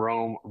figure in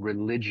Rome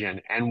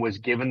religion and was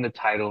given the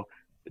title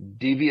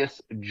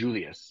Divius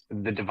Julius,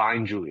 the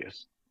divine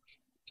Julius.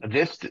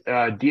 This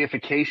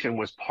deification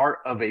was part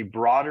of a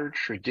broader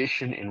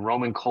tradition in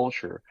Roman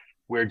culture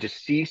where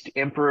deceased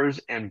emperors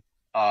and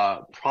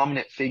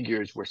prominent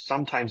figures were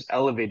sometimes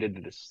elevated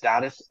to the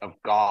status of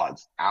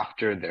gods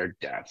after their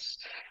deaths.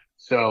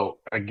 So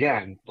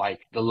again,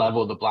 like the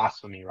level of the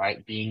blasphemy,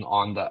 right? Being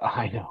on the,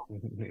 I know,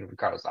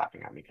 Ricardo's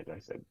laughing at me because I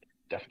said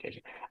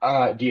defecation,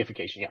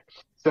 deification. Yeah.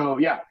 So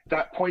yeah,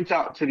 that points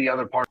out to the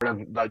other part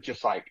of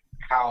just like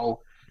how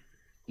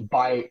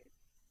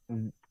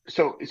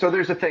so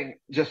there's a thing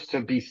just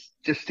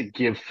to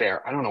give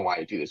fair. I don't know why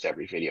I do this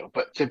every video,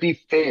 but to be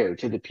fair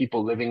to the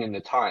people living in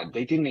the time,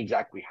 they didn't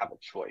exactly have a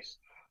choice.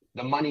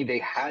 The money they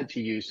had to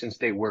use since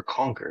they were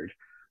conquered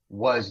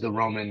was the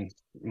Roman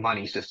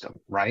money system,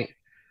 right?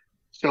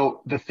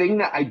 So the thing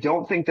that I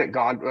don't think that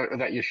God or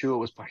that Yeshua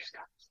was,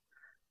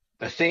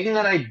 the thing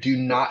that I do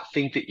not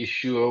think that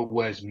Yeshua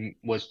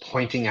was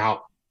pointing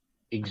out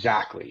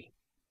exactly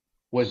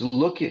was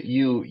look at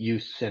you, you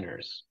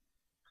sinners.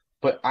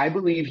 But I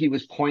believe he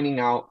was pointing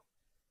out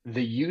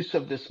the use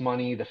of this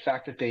money, the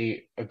fact that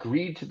they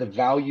agreed to the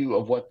value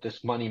of what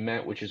this money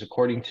meant, which is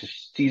according to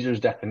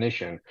Caesar's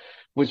definition,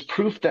 was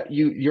proof that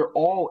you're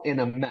all in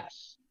a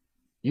mess.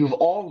 You've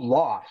all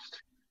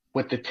lost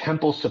what the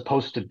temple's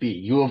supposed to be.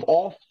 You have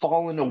all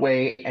fallen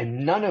away,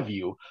 and none of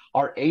you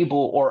are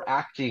able or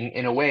acting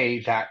in a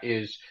way that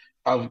is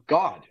of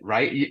God,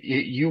 right?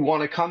 You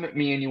want to come at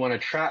me and you want to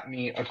trap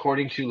me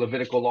according to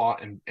Levitical law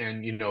and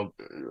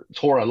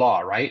Torah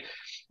law, right?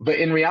 But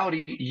in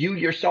reality, you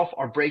yourself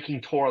are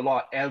breaking Torah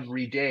law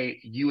every day.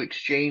 You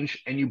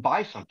exchange and you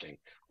buy something,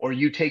 or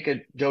you take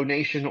a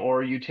donation,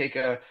 or you take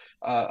an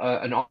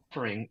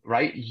offering,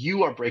 right?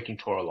 You are breaking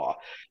Torah law.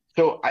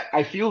 So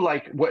I feel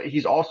like what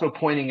he's also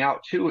pointing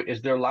out too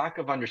is their lack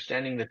of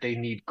understanding that they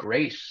need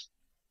grace,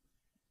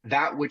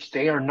 that which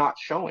they are not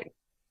showing,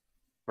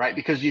 right?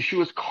 Because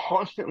Yeshua is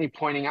constantly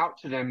pointing out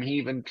to them. He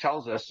even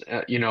tells us,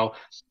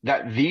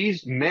 that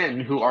these men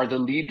who are the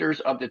leaders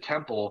of the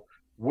temple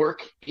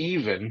work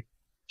even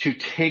to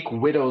take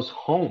widows'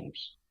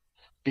 homes,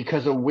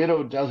 because a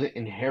widow doesn't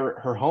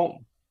inherit her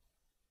home.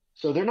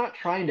 So they're not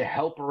trying to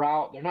help her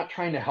out. They're not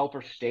trying to help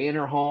her stay in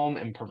her home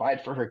and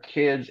provide for her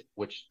kids,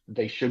 which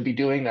they should be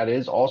doing. That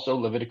is also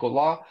Levitical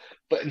law.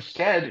 But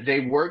instead,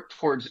 they work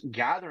towards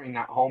gathering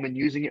that home and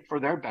using it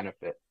for their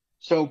benefit.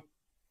 So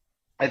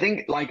I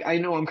think, like, I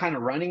know I'm kind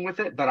of running with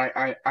it, but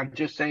I'm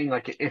just saying,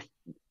 like, if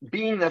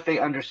being that they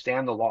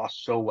understand the law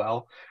so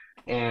well,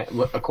 and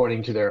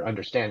according to their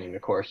understanding,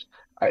 of course,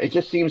 it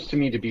just seems to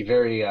me to be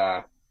very,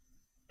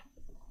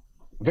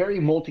 very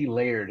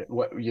multi-layered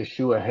what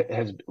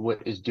Yeshua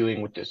what is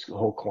doing with this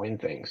whole coin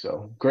thing.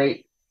 So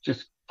great,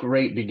 just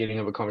great beginning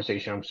of a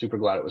conversation. I'm super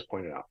glad it was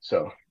pointed out.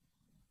 So,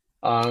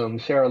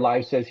 Sarah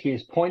Live says he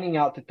is pointing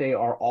out that they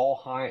are all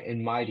high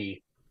and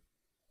mighty,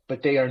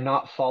 but they are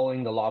not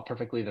following the law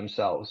perfectly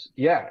themselves.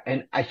 Yeah.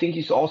 And I think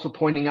he's also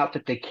pointing out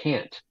that they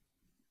can't.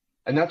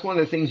 And that's one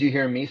of the things you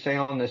hear me say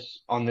on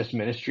this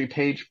ministry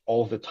page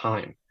all the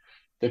time.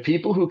 The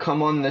people who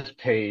come on this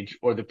page,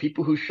 or the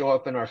people who show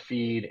up in our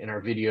feed, in our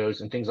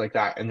videos and things like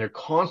that, and they're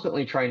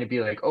constantly trying to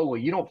be like, oh,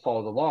 well, you don't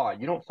follow the law.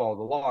 You don't follow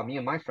the law. Me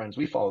and my friends,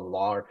 we follow the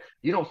law. Or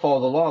you don't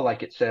follow the law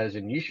like it says,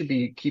 and you should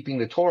be keeping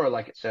the Torah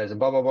like it says, and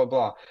blah, blah, blah,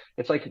 blah.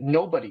 It's like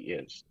nobody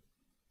is.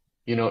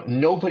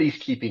 Nobody's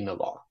keeping the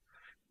law.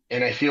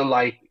 And I feel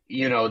like,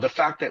 the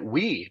fact that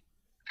we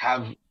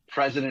have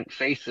president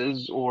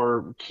faces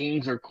or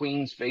kings or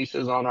queens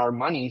faces on our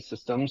money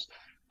systems,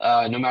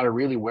 no matter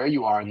really where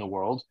you are in the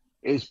world,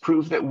 is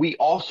proof that we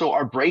also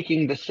are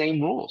breaking the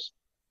same rules,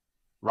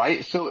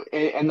 right? So,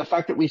 and the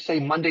fact that we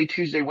say Monday,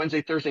 Tuesday,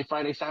 Wednesday, Thursday,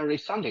 Friday, Saturday,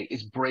 Sunday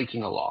is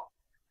breaking a law,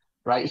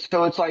 right?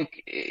 So it's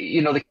like,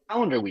 the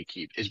calendar we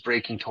keep is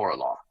breaking Torah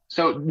law.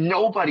 So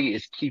nobody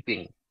is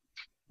keeping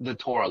the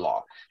Torah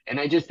law. And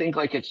I just think,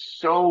 like, it's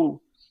so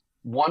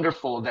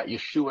wonderful that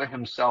Yeshua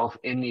himself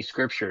in these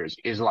scriptures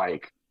is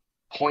like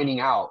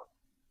pointing out,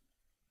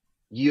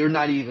 you're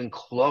not even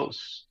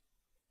close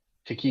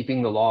to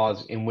keeping the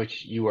laws in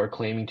which you are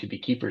claiming to be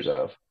keepers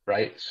of,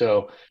 right?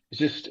 So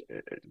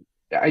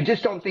I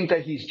just don't think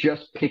that he's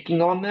just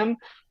picking on them.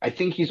 I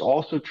think he's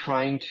also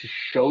trying to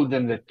show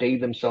them that they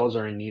themselves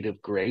are in need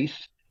of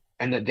grace,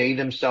 and that they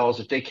themselves,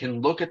 if they can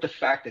look at the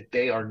fact that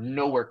they are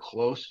nowhere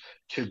close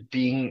to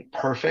being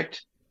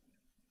perfect.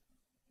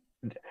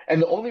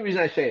 And the only reason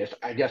I say this,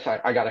 I guess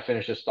I got to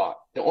finish this thought.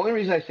 The only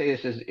reason I say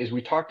this is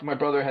my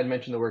brother had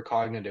mentioned the word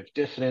cognitive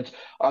dissonance.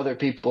 Other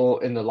people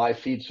in the live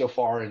feed so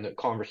far in the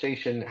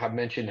conversation have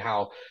mentioned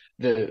how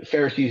the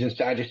Pharisees and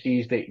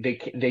Sadducees,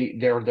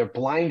 they're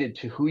blinded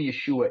to who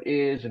Yeshua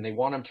is, and they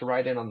want him to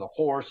ride in on the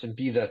horse and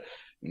be the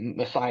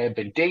Messiah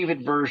ben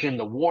David version,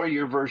 the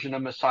warrior version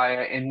of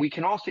Messiah. And we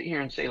can all sit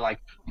here and say, like,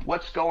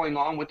 what's going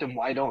on with them?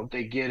 Why don't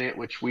they get it?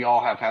 Which we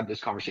all have had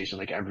this conversation,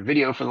 like every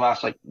video for the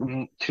last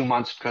 2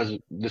 months, because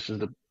this is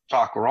the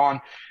talk we're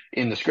on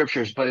in the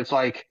scriptures. But it's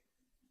like,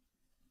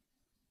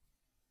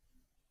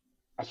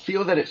 I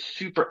feel that it's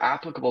super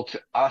applicable to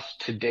us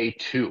today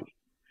too.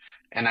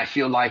 And I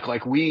feel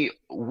like we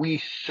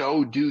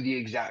so do the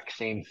exact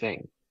same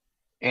thing.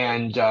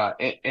 And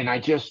I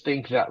just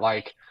think that,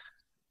 like,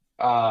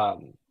 I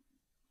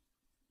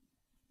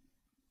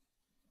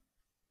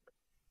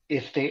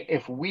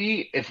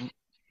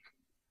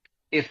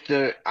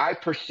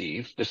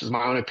perceive, this is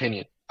my own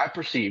opinion, I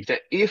perceive that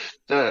if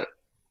the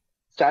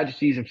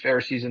Sadducees and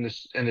Pharisees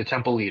and the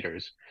temple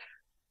leaders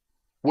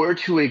were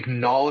to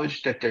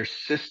acknowledge that their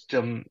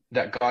system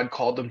that God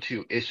called them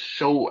to is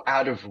so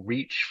out of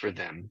reach for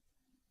them,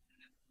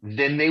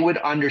 then they would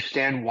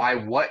understand why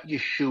what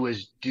Yeshua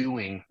is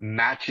doing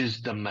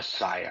matches the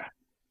Messiah.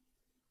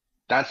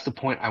 That's the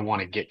point I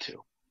want to get to.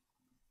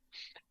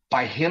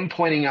 By him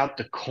pointing out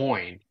the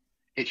coin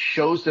it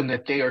shows them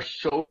that they are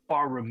so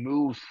far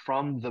removed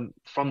from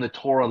the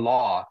Torah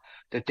law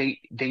that they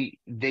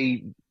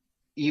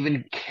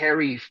even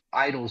carry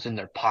idols in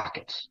their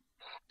pockets.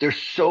 They're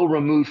so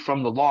removed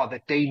from the law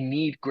that they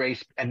need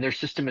grace, and their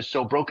system is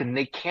so broken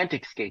they can't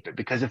escape it,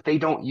 because if they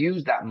don't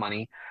use that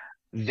money,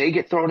 they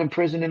get thrown in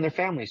prison and their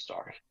families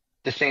starve.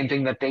 The same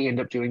thing that they end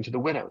up doing to the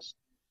widows.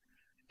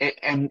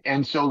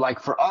 And so, like,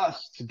 for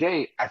us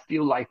today, I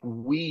feel like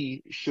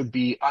we should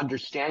be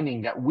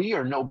understanding that we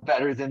are no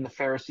better than the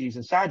Pharisees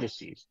and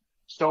Sadducees.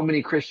 So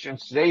many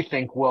Christians today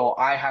think, well,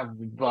 I have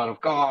the blood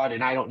of God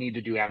and I don't need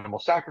to do animal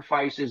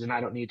sacrifices and I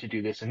don't need to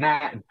do this and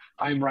that, and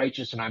I'm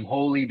righteous and I'm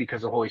holy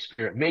because the Holy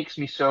Spirit makes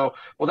me so.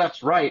 Well,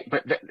 that's right,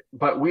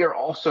 but we are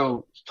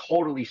also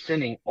totally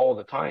sinning all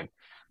the time.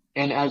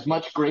 And as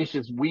much grace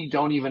as we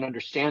don't even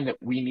understand that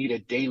we need a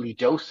daily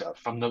dose of,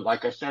 from the,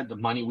 like I said, the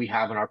money we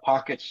have in our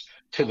pockets,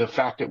 to the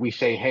fact that we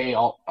say, hey,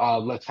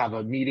 let's have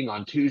a meeting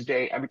on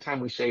Tuesday. Every time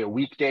we say a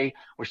weekday,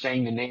 we're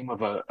saying the name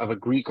of a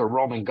Greek or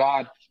Roman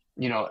god.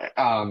 You know,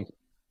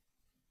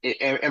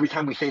 every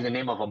time we say the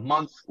name of a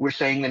month, we're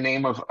saying the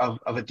name of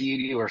a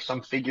deity or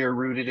some figure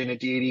rooted in a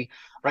deity,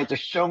 right?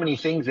 There's so many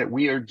things that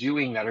we are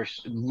doing that are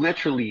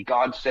literally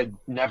God said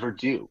never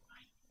do.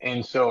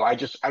 And so I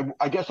guess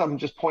I'm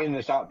just pointing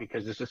this out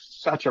because this is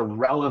such a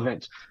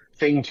relevant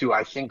thing to,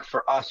 I think,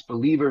 for us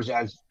believers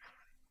as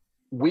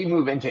we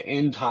move into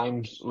end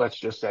times. Let's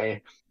just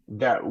say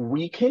that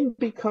we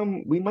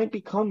might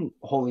become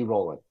holy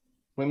rolling.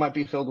 We might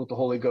be filled with the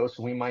Holy Ghost,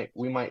 and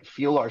we might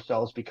feel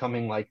ourselves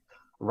becoming like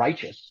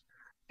righteous.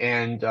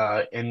 And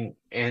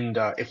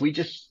if we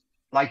just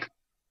like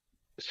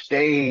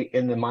stay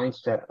in the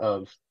mindset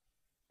of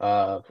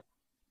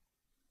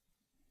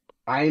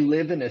I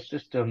live in a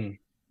system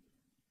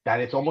that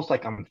it's almost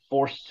like I'm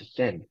forced to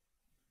sin.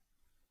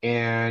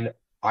 And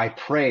I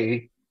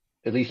pray,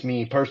 at least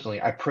me personally,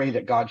 I pray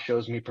that God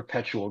shows me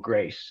perpetual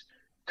grace,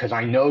 because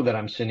I know that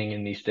I'm sinning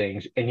in these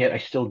things, and yet I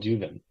still do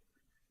them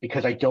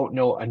because I don't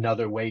know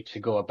another way to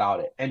go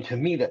about it. And to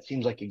me, that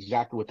seems like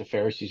exactly what the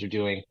Pharisees are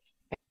doing.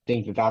 I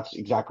think that that's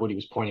exactly what he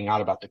was pointing out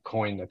about the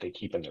coin that they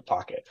keep in their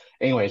pocket.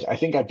 Anyways, I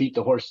think I beat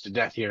the horse to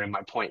death here in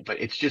my point, but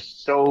it's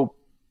just so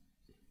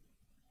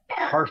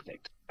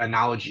perfect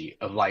analogy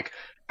of like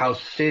how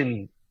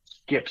sin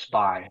skips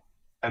by,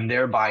 and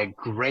thereby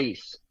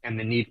grace and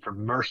the need for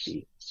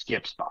mercy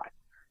skips by.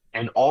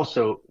 And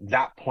also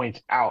that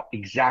points out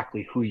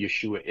exactly who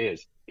Yeshua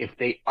is. If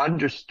they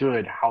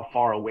understood how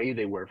far away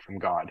they were from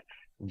God,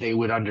 they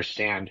would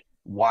understand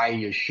why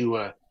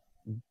Yeshua,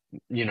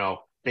 you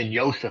know, Ben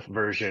Yosef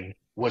version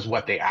was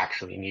what they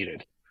actually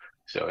needed.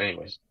 So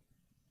anyways,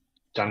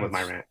 done with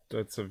my rant.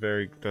 That's a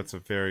very,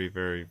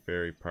 very,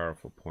 very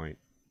powerful point.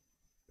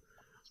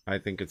 I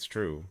think it's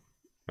true.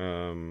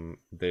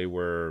 They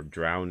were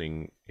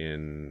drowning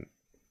in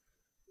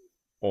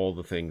all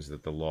the things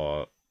that the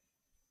law,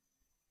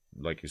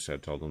 like you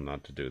said, told them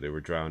not to do. They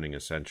were drowning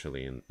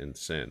essentially in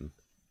sin.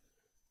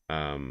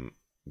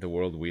 The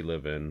world we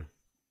live in,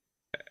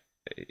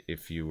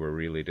 if you were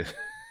really to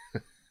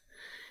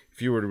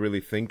if you were to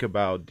really think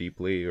about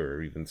deeply,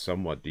 or even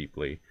somewhat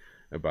deeply,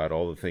 about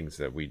all the things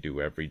that we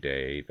do every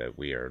day, that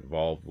we are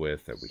involved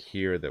with, that we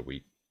hear, that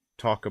we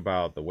talk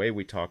about, the way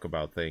we talk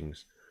about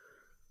things,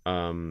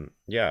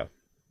 yeah,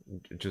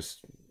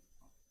 just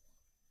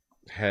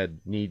head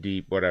knee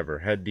deep, whatever,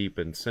 head deep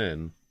in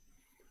sin.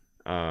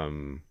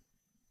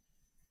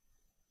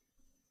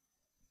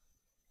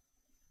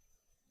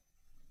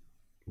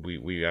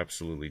 We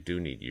absolutely do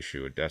need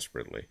Yeshua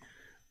desperately.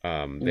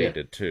 They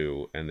did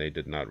too, and they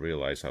did not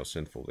realize how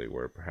sinful they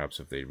were. Perhaps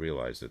if they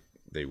realized it,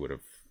 they would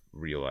have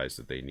realized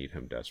that they need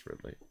him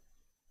desperately.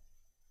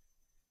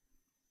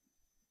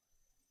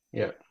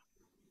 Yeah.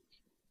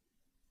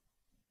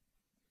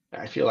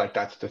 I feel like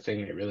that's the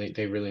thing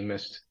they really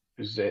missed,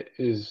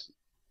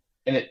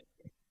 and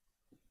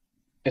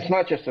it's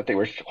not just that they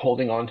were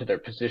holding on to their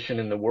position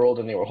in the world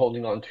and they were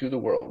holding on to the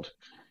world.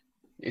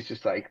 It's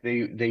just like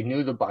they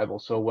knew the Bible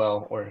so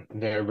well, or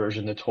their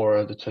version, the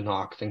Torah, the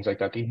Tanakh, things like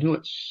that. They knew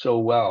it so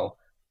well,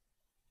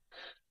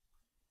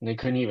 and they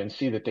couldn't even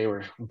see that they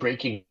were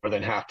breaking more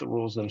than half the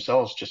rules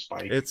themselves just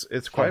by it's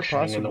quite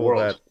functioning in the possible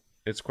world. that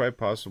it's quite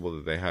possible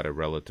that they had a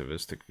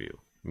relativistic view,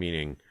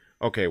 meaning,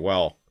 okay,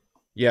 well,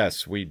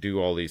 yes, we do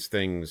all these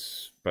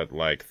things, but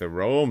like the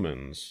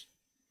Romans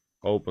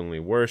openly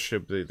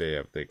worship,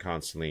 they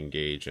constantly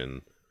engage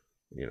in,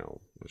 you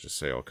know, let's just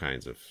say all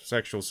kinds of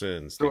sexual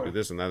sins, they do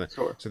this and that.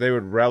 Sure. So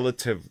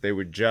they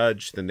would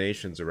judge the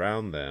nations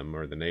around them,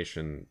 or the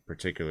nation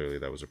particularly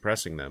that was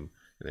oppressing them,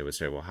 and they would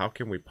say, well, how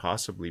can we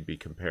possibly be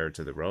compared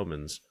to the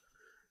Romans?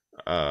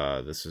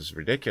 This is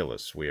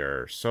ridiculous. We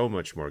are so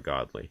much more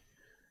godly.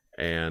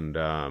 And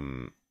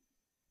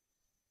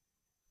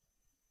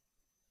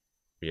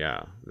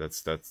yeah,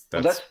 that's the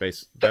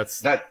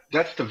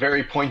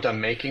very point I'm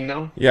making,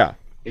 though. Yeah,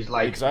 is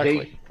like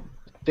exactly.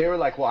 They were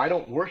like, well, I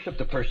don't worship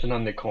the person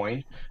on the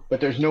coin,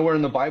 but there's nowhere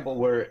in the Bible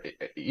where,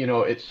 you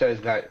know, it says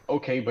that,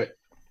 okay, but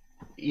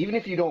even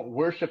if you don't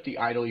worship the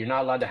idol, you're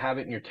not allowed to have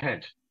it in your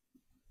tent,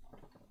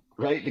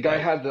 right? The guy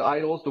Right. had the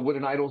idols, the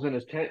wooden idols in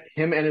his tent.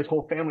 Him and his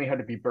whole family had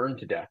to be burned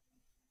to death.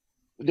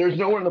 There's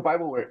nowhere in the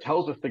Bible where it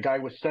tells us the guy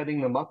was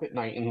setting them up at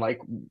night and like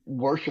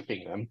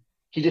worshiping them.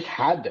 He just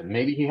had them.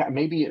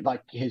 Maybe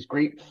like his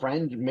great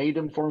friend made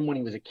them for him when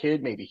he was a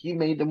kid. Maybe he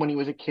made them when he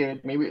was a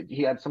kid. Maybe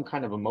he had some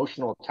kind of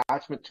emotional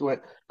attachment to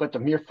it. But the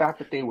mere fact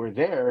that they were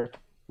there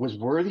was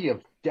worthy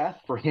of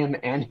death for him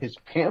and his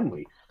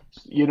family.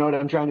 You know what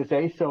I'm trying to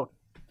say? So,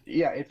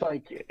 yeah, it's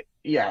like,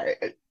 yeah,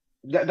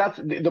 that's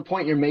the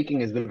point you're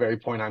making is the very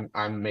point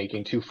I'm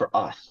making too for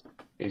us.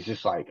 It's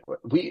just like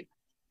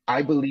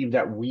I believe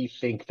that we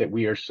think that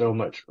we are so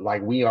much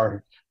like we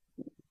are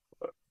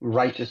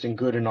righteous and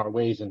good in our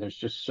ways, and there's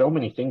just so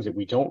many things that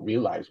we don't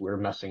realize we're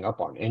messing up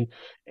on.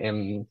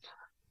 And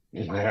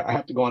I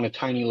have to go on a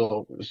tiny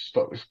little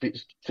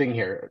thing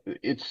here.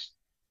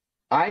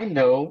 I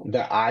know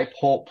that I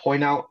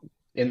point out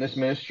in this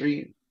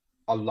ministry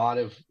a lot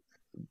of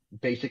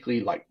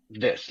basically like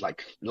this,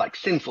 like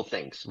sinful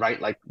things,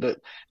 right? Like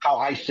how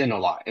I sin a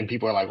lot, and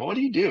people are like, well, "What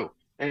do you do?"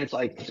 And it's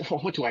like, well,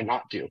 "What do I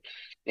not do?"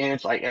 And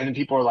it's like, and then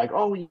people are like,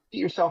 "Oh, you beat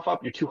yourself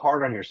up. You're too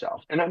hard on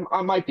yourself." And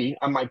I might be.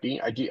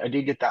 I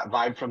did get that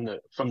vibe from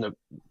the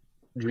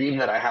dream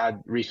that I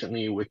had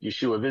recently with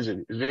Yeshua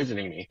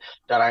visiting me,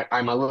 that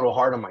I'm a little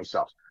hard on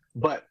myself.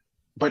 But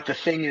the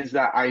thing is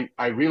that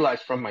I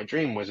realized from my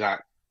dream was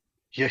that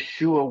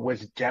Yeshua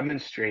was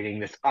demonstrating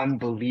this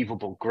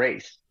unbelievable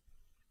grace,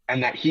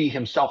 and that he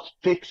himself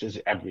fixes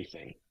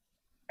everything.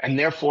 And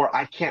therefore,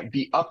 I can't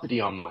be uppity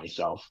on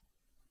myself.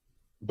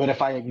 But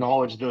if I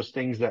acknowledge those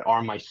things that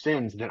are my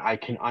sins, then I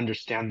can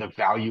understand the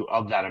value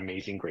of that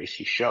amazing grace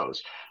he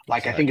shows.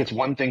 Like, I think Exactly. it's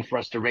one thing for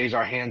us to raise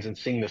our hands and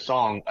sing the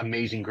song,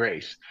 Amazing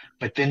Grace.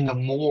 But then the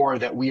more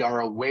that we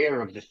are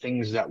aware of the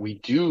things that we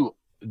do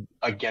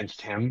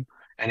against him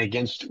and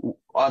against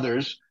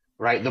others,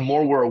 right? The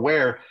more we're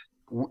aware,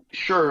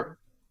 sure,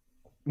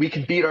 we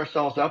can beat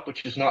ourselves up,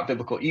 which is not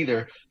biblical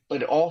either,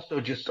 but also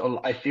just,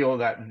 I feel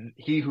that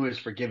he who is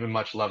forgiven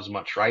much loves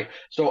much, right?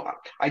 So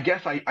I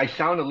guess I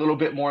sound a little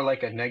bit more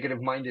like a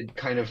negative minded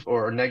kind of,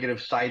 or a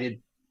negative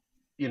sided,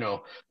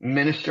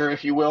 minister,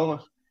 if you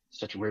will.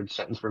 Such a weird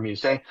sentence for me to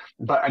say,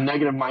 but a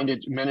negative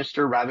minded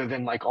minister rather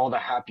than like all the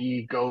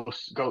happy go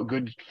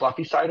good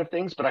fluffy side of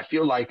things. But I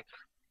feel like,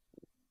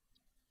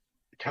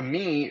 to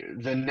me,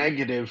 the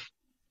negative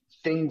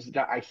things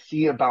that I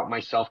see about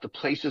myself, the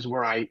places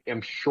where I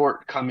am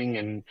shortcoming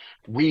and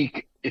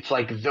weak, it's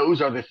like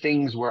those are the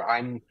things where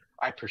I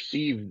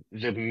perceive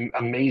the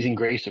amazing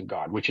grace of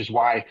God, which is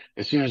why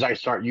as soon as I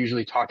start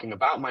usually talking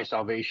about my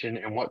salvation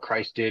and what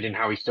Christ did and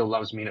how he still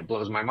loves me and it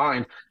blows my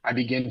mind, I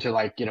begin to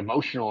like get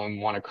emotional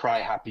and want to cry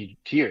happy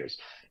tears.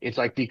 It's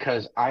like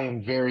because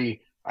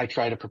I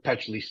try to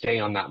perpetually stay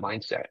on that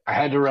mindset. I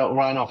had to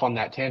run off on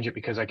that tangent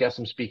because I guess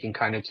I'm speaking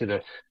kind of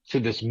to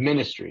this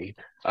ministry,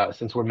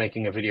 since we're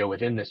making a video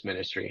within this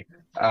ministry,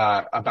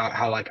 about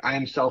how like I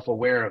am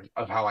self-aware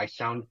of how I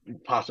sound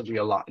possibly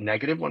a lot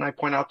negative when I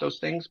point out those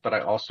things, but I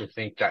also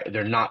think that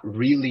they're not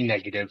really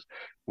negative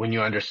when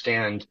you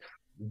understand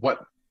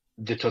what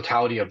the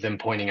totality of them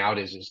pointing out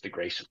is the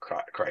grace of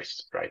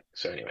Christ, right?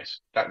 So anyways,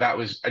 that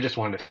was, I just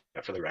wanted to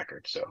that for the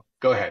record. So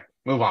go ahead,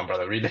 move on,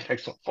 brother. Read the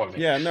next one for me.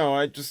 Yeah,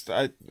 no, this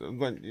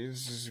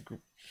is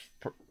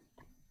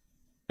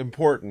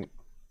important,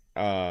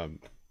 um,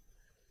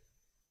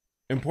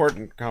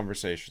 important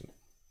conversation,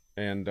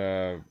 and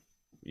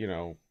you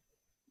know,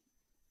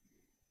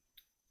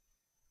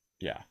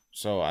 yeah.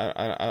 So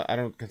I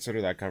don't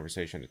consider that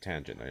conversation a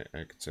tangent.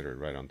 I consider it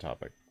right on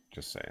topic.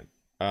 Just saying.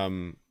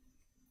 Um,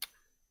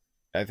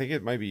 I think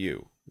it might be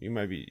you. You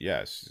might be,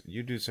 yes.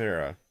 You do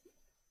Sarah.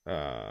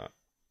 Uh,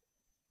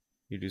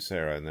 you do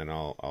Sarah, and then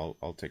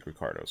I'll take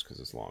Ricardo's because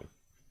it's long.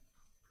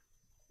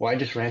 Well, I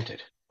just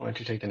ranted. Why don't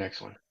you take the next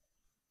one?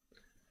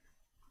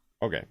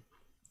 Okay.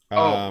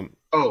 Oh,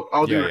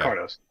 I'll do Yeah, yeah.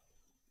 Ricardo's.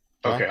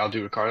 Huh? Okay, I'll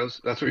do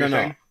Ricardo's. That's what No, you're no.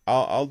 saying?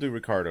 I'll do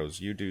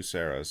Ricardo's. You do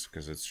Sarah's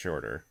because it's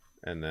shorter,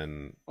 Oh, and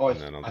then I'll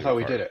I do thought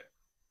we did Ricardo. it.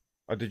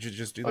 Oh, did you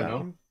just do Oh, that no?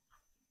 one?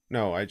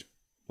 No,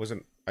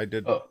 wasn't.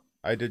 Oh,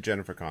 I did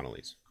Jennifer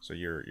Connelly's. So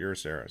you're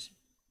Sarah's.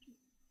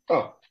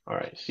 oh, all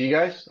right. See you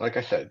guys? Like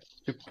I said,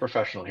 super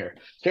professional here.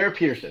 Sarah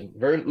Peterson,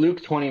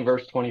 Luke 20,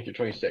 verse 20 through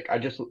 26.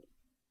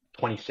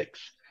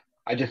 26.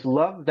 I just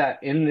love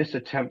that in this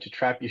attempt to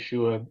trap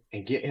Yeshua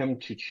and get him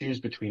to choose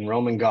between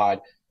Rome and God,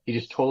 he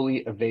just totally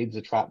evades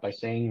the trap by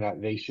saying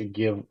that they should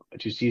give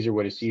to Caesar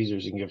what is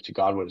Caesar's and give to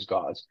God what is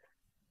God's.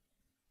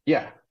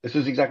 Yeah, this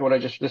is exactly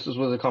what this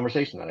was a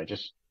conversation that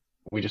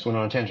we just went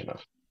on a tangent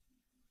of.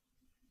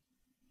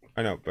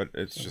 I know, but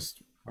it's So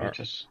just. I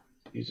just,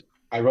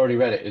 I've already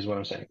read it, is what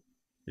I'm saying.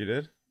 You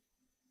did?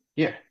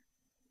 Yeah,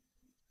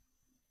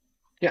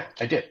 yeah,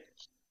 I did.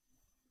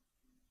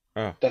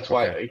 Oh, That's okay.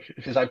 why,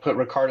 because I put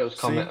Ricardo's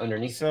comment See,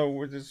 underneath it. so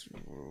we're just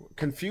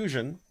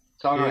confusion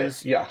So, all right,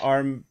 is yeah,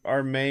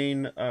 our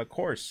main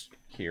course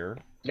here.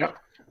 yep.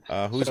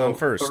 Who's on So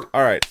first?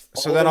 All right.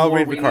 So all then the I'll more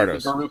read we need the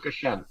Ricardo's. Baruch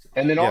Hashem,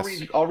 and then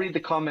Yes. I'll read the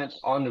comments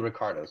on the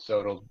Ricardo's, so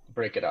it'll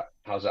break it up.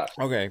 How's that?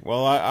 Okay.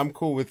 Well, I'm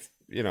cool with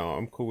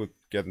I'm cool with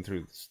getting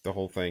through the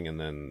whole thing and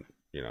then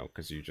you know,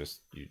 because you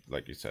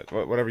like you said,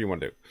 whatever you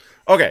want to do.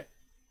 Okay,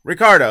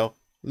 Ricardo,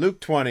 Luke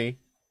 20.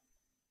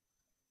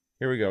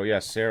 Here we go.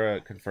 Yes, Sarah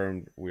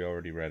confirmed we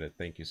already read it.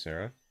 Thank you,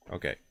 Sarah.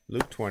 Okay,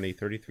 Luke 20,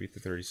 33 to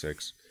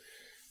 36.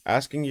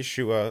 Asking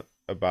Yeshua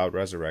about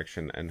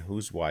resurrection and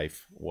whose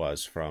wife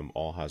was from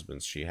all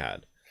husbands she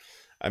had.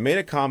 I made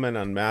a comment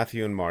on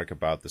Matthew and Mark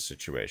about the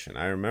situation.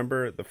 I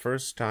remember the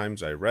first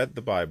times I read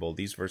the Bible,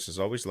 these verses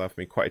always left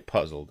me quite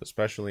puzzled,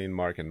 especially in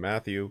Mark and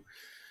Matthew,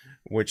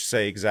 which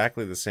say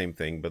exactly the same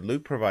thing, but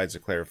Luke provides a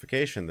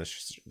clarification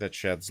that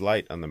sheds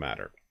light on the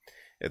matter.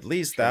 At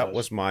least that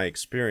was my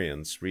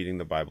experience reading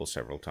the Bible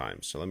several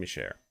times, so let me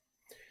share.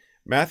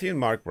 Matthew and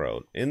Mark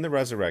wrote, "In the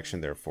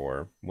resurrection,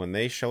 therefore, when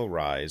they shall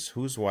rise,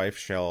 whose wife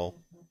shall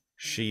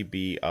she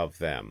be of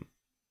them?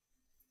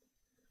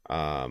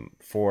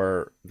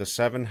 For the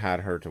 7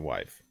 had her to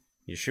wife.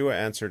 Yeshua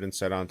answered and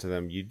said unto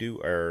them, You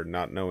do err,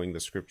 not knowing the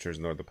Scriptures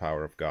nor the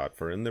power of God.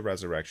 For in the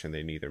resurrection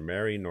they neither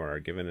marry nor are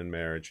given in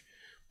marriage,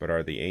 but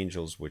are the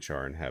angels which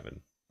are in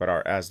heaven. But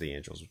are as the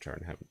angels which are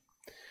in heaven."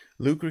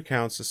 Luke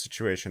recounts the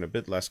situation a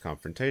bit less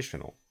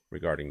confrontational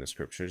regarding the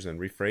Scriptures and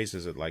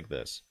rephrases it like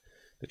this.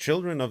 The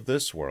children of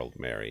this world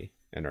marry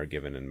and are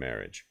given in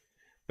marriage,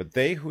 but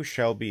they who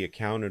shall be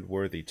accounted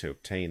worthy to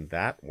obtain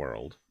that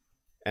world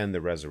and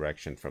the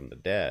resurrection from the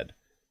dead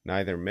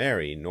neither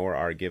marry nor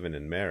are given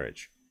in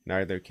marriage,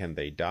 neither can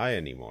they die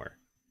any more,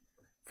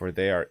 for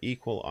they are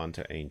equal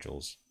unto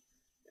angels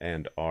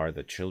and are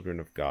the children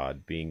of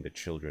God, being the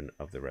children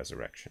of the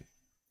resurrection.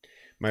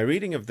 My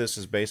reading of this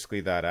is basically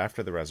that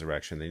after the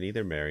resurrection they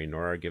neither marry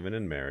nor are given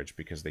in marriage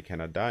because they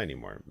cannot die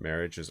anymore.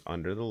 Marriage is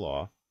under the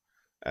law,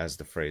 as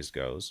the phrase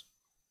goes,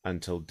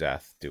 until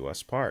death do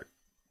us part.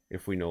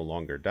 If we no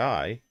longer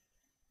die,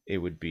 it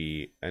would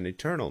be an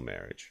eternal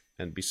marriage.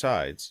 And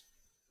besides,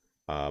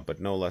 but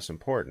no less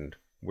important,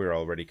 we're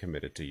already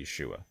committed to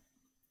Yeshua.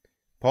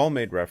 Paul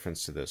made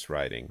reference to this,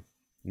 writing,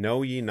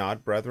 Know ye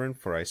not, brethren,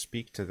 for I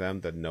speak to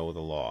them that know the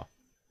law,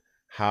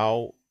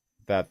 how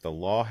that the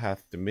law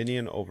hath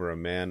dominion over a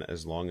man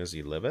as long as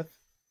he liveth?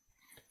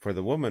 For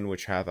the woman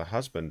which hath a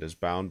husband is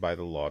bound by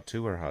the law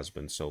to her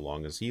husband so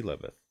long as he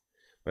liveth.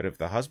 But if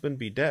the husband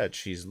be dead,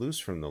 she is loose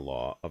from the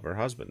law of her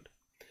husband.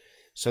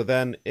 So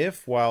then,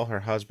 if while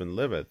her husband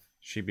liveth,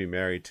 she be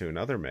married to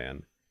another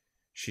man,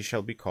 she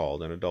shall be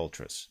called an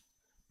adulteress.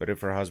 But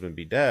if her husband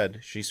be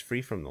dead, she's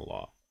free from the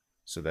law,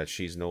 so that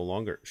she's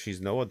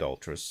no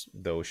adulteress,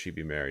 though she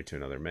be married to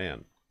another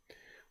man.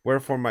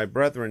 Wherefore, my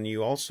brethren,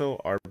 you also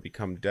are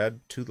become dead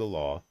to the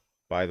law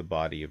by the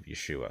body of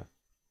Yeshua,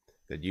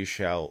 that you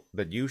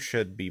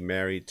should be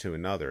married to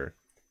another,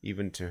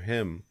 even to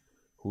him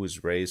who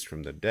is raised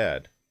from the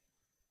dead,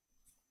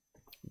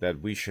 that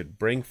we should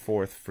bring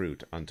forth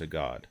fruit unto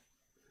God.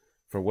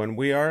 For when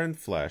we are in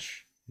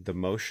flesh, the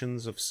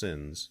motions of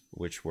sins,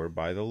 which were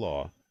by the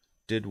law,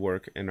 did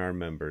work in our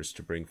members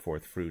to bring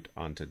forth fruit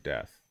unto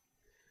death.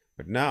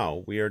 But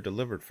now we are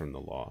delivered from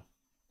the law,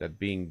 that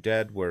being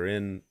dead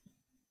wherein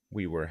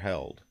we were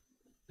held,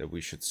 that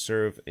we should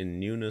serve in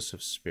newness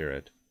of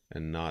spirit,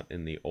 and not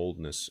in the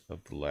oldness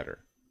of the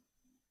letter.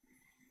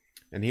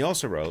 And he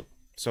also wrote,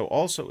 So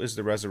also is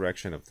the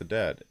resurrection of the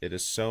dead. It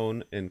is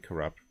sown in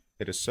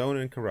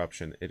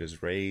corruption, it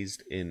is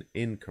raised in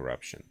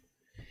incorruption.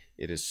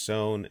 It is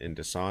sown in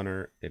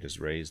dishonor, it is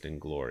raised in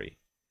glory.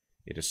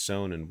 It is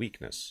sown in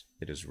weakness,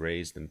 it is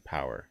raised in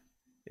power.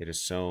 It is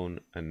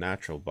sown a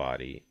natural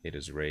body, it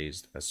is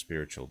raised a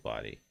spiritual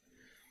body.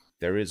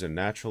 There is a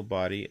natural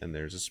body and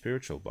there is a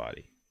spiritual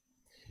body.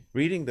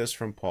 Reading this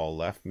from Paul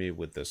left me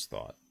with this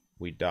thought.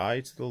 We die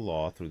to the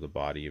law through the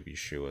body of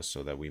Yeshua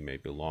so that we may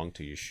belong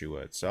to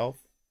Yeshua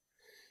itself,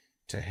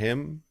 to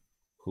him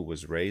who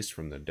was raised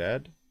from the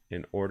dead,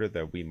 in order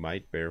that we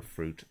might bear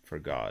fruit for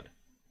God.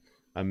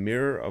 A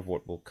mirror of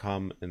what will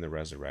come in the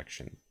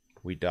resurrection.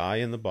 We die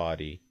in the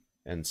body,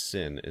 and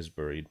sin is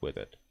buried with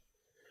it.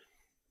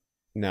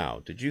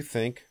 Now, did you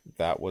think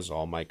that was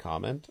all my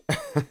comment?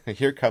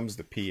 Here comes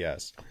the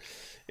PS.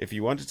 If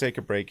you want to take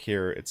a break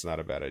here, it's not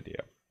a bad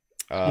idea.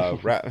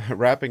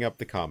 Wrapping up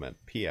the comment.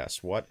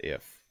 PS, what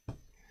if?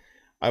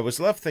 I was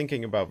left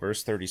thinking about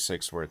verse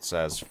 36 where it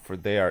says, For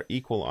they are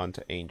equal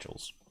unto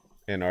angels,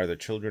 and are the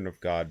children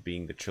of God,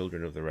 being the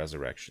children of the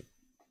resurrection.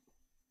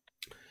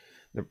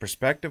 The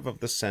perspective of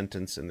the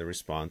sentence in the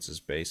response is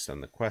based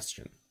on the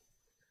question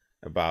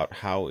about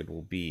how it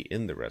will be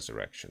in the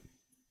resurrection.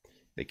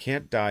 They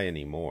can't die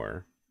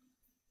anymore.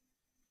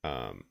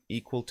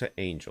 Equal to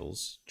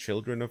angels,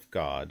 children of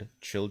God,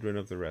 children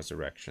of the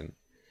resurrection.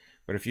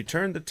 But if you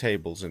turn the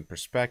tables in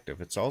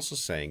perspective, it's also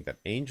saying that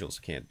angels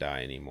can't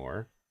die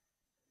anymore,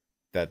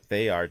 that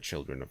they are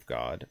children of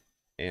God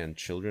and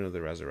children of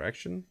the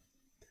resurrection.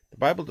 The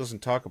Bible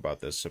doesn't talk about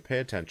this, so pay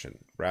attention.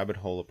 Rabbit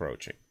hole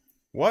approaching.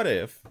 What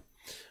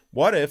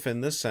if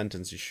in this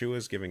sentence Yeshua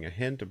is giving a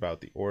hint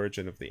about the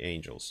origin of the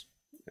angels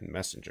and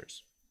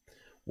messengers?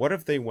 What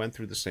if they went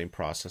through the same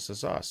process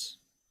as us?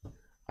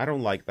 I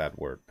don't like that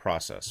word,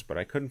 process, but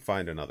I couldn't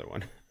find another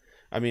one.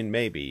 I mean,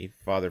 maybe,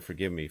 Father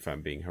forgive me if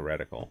I'm being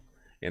heretical,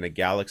 in a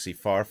galaxy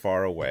far,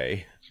 far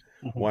away,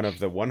 Mhm. one of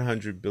the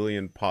 100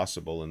 billion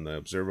possible in the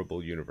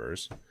observable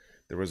universe,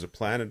 there was a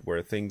planet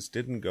where things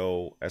didn't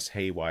go as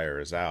haywire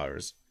as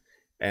ours,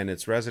 and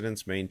its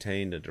residents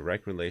maintained a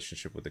direct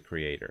relationship with the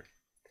Creator.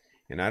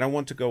 And I don't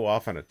want to go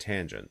off on a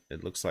tangent.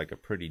 It looks like a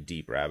pretty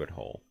deep rabbit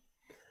hole.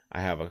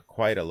 I have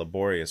quite a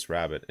laborious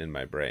rabbit in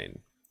my brain.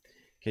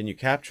 Can you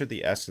capture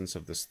the essence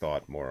of this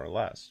thought more or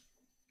less?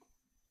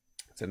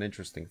 It's an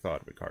interesting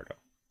thought, Ricardo.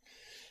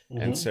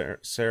 And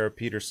Mhm. Sarah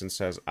Peterson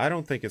says, I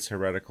don't think it's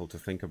heretical to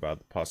think about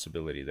the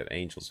possibility that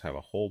angels have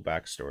a whole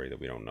backstory that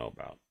we don't know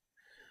about.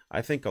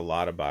 I think a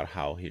lot about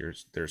how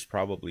there's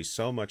probably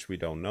so much we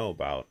don't know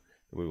about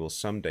that we will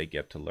someday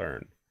get to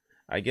learn.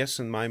 I guess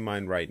in my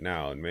mind right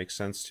now, it makes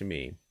sense to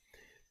me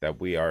that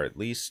we are at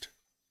least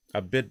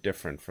a bit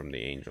different from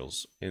the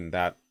angels in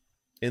that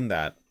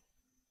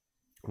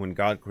when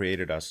God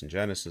created us in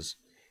Genesis,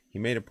 he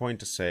made a point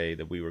to say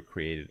that we were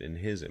created in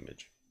his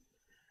image.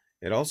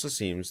 It also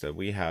seems that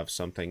we have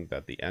something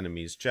that the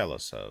enemy's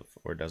jealous of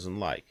or doesn't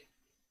like,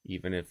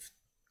 even if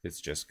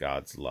it's just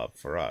God's love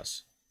for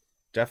us.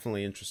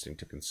 Definitely interesting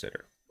to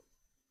consider.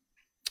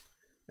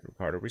 And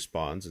Ricardo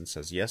responds and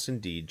says, yes,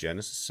 indeed,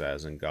 Genesis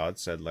says, and God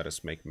said, let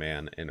us make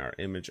man in our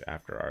image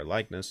after our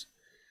likeness.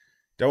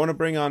 Don't want to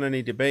bring on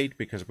any debate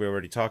because we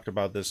already talked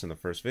about this in the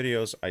first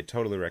videos. I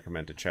totally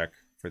recommend to check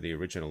for the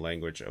original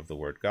language of the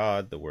word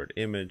God, the word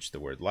image, the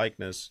word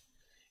likeness.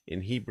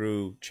 In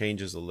Hebrew,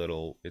 changes a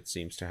little. It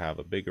seems to have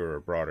a bigger or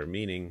broader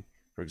meaning.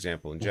 For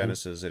example, in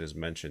Genesis, it is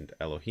mentioned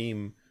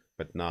Elohim,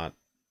 but not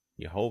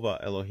Jehovah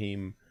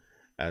Elohim,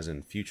 as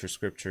in future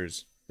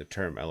scriptures. The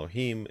term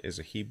Elohim is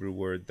a Hebrew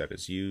word that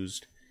is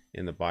used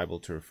in the Bible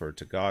to refer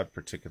to God,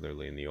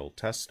 particularly in the Old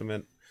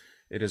Testament.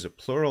 It is a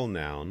plural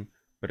noun,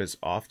 but is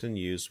often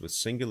used with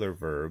singular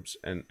verbs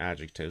and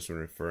adjectives when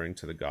referring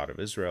to the God of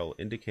Israel,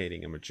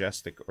 indicating a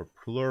majestic or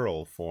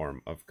plural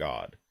form of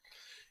God.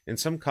 In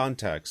some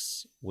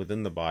contexts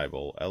within the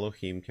Bible,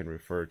 Elohim can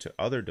refer to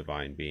other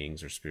divine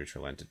beings or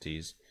spiritual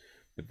entities,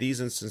 but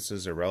these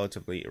instances are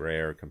relatively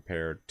rare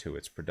compared to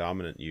its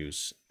predominant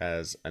use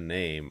as a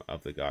name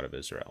of the God of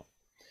Israel.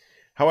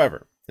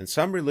 However, in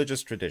some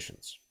religious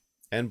traditions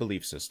and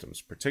belief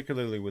systems,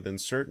 particularly within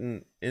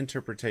certain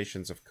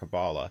interpretations of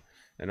Kabbalah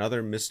and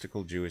other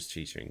mystical Jewish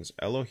teachings,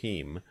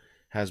 Elohim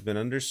has been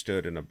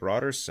understood in a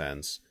broader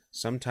sense,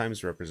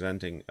 sometimes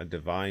representing a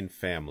divine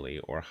family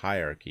or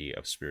hierarchy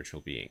of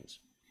spiritual beings.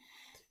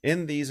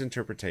 In these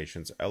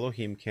interpretations,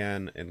 Elohim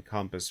can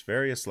encompass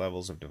various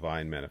levels of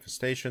divine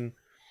manifestation.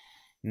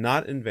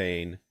 Not in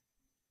vain,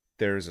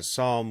 there is a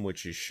psalm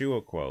which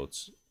Yeshua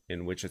quotes,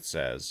 in which it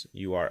says,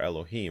 "You are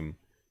Elohim,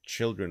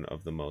 children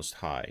of the Most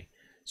High."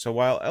 So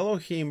while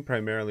Elohim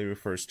primarily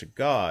refers to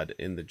God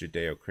in the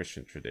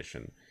Judeo-Christian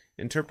tradition,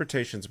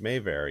 interpretations may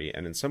vary,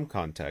 and in some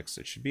contexts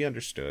it should be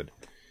understood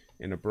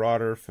in a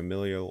broader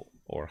familial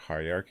or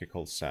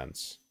hierarchical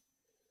sense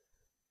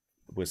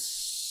with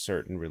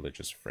certain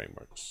religious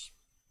frameworks.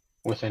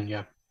 Within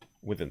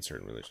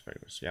certain religious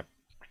frameworks, yep.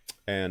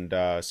 And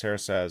Sarah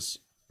says,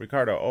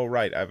 Ricardo, oh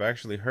right, I've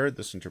actually heard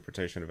this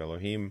interpretation of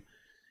Elohim.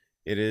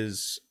 It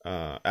is,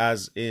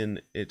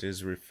 it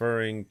is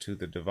referring to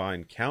the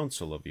divine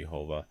counsel of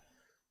Jehovah,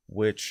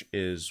 which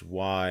is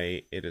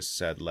why it is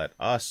said, let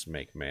us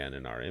make man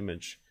in our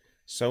image.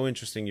 So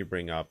interesting you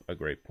bring up a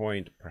great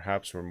point.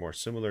 Perhaps we're more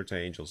similar to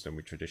angels than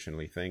we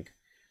traditionally think.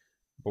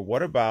 But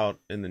what about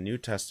in the New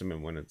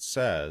Testament when it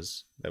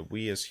says that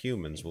we as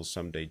humans will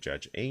someday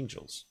judge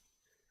angels?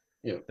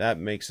 Yeah. That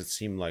makes it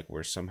seem like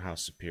we're somehow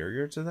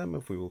superior to them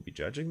if we will be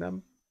judging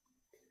them.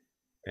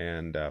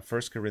 And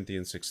 1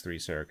 Corinthians 6:3,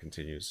 Sarah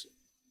continues,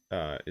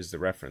 is the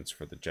reference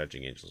for the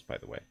judging angels, by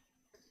the way.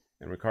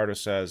 And Ricardo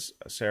says,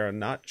 Sarah,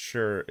 not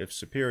sure if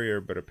superior,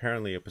 but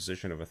apparently a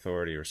position of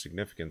authority or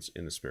significance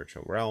in the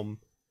spiritual realm.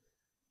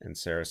 And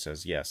Sarah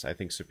says, yes, I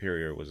think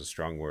superior was a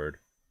strong word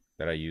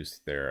that I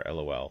used there,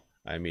 LOL.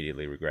 I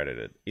immediately regretted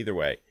it. Either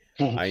way,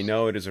 I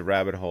know it is a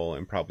rabbit hole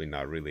and probably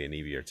not really an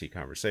EBRT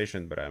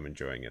conversation, but I'm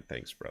enjoying it.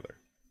 Thanks, brother.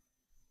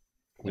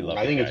 We love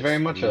I you think it's very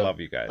guys. much We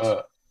love you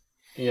guys.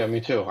 yeah,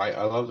 me too.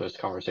 I love this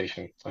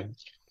conversation.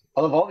 I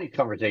love all these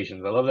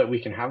conversations. I love that we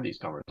can have these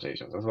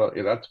conversations.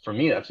 That's for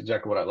me, that's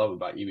exactly what I love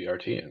about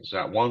EBRT is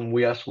that one,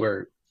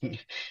 we're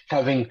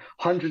having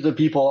hundreds of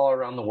people all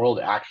around the world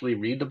actually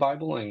read the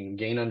Bible and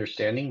gain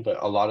understanding,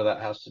 but a lot of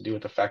that has to do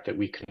with the fact that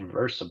we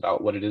converse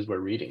about what it is we're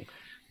reading.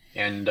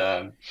 And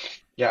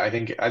yeah, I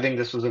think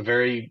this was a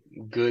very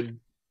good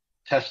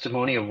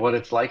testimony of what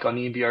it's like on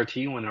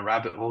EBRT when a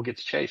rabbit hole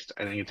gets chased.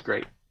 I think it's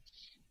great.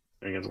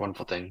 I think it's a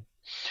wonderful thing.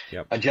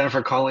 Yep.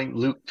 Jennifer calling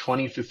Luke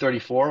 20 through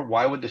 34.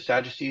 Why would the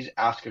Sadducees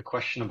ask a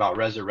question about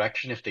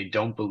resurrection if they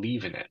don't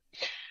believe in it?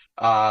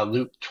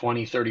 Luke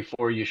 20:34,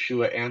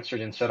 Yeshua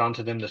answered and said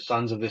unto them, the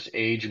sons of this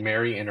age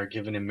marry and are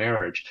given in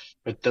marriage,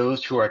 but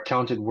those who are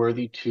counted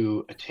worthy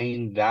to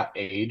attain that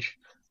age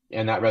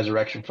and that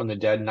resurrection from the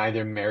dead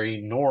neither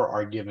marry nor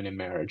are given in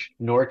marriage,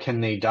 nor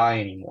can they die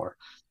anymore.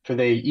 For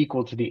they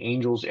equal to the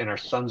angels and are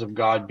sons of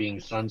God,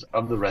 being sons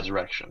of the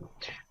resurrection.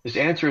 This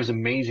answer is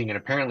amazing, and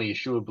apparently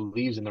Yeshua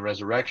believes in the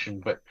resurrection,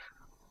 but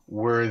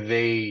were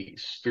they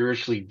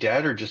spiritually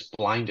dead or just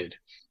blinded?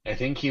 I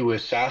think he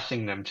was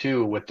sassing them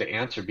too with the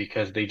answer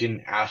because they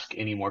didn't ask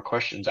any more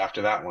questions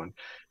after that one.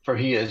 For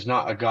he is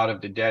not a God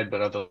of the dead,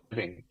 but of the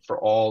living, for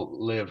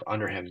all live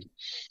under him.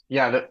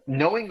 Yeah,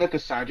 knowing that the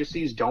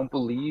Sadducees don't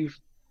believe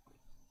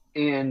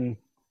in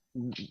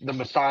the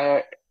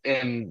Messiah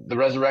and the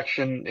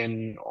resurrection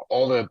and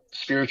all the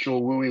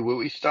spiritual wooey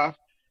wooey stuff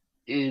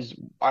is,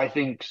 I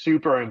think,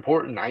 super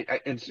important.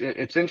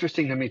 It's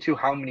interesting to me too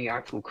how many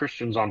actual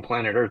Christians on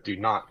planet Earth do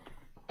not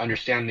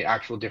understand the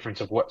actual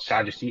difference of what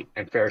Sadducee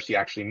and Pharisee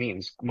actually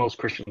means. Most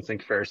Christians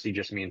think Pharisee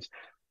just means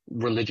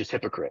religious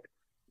hypocrite.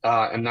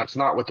 And that's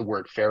not what the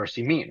word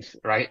Pharisee means,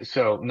 right?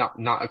 So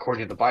not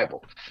according to the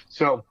Bible.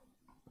 So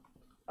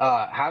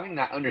having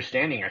that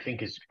understanding, I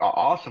think, is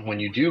awesome when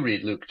you do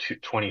read Luke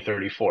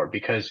 20:34,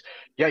 because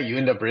yeah, you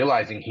end up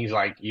realizing he's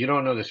like, you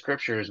don't know the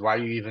scriptures. Why are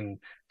you even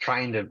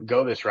trying to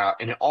go this route?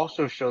 And it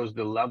also shows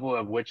the level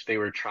of which they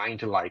were trying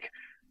to like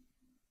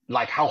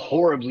how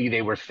horribly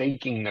they were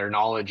faking their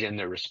knowledge and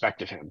their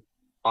respect of him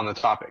on the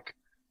topic.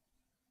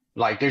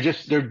 Like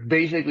they're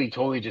basically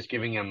totally just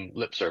giving him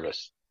lip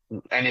service.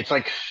 And it's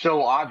like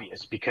so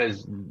obvious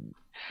because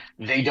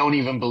they don't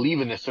even believe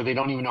in this, so they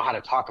don't even know how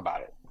to talk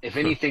about it. If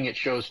anything, it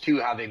shows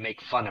too how they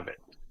make fun of it.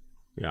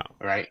 Yeah.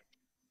 Right.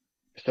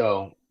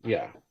 So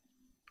yeah,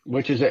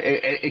 which is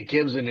it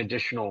gives an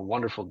additional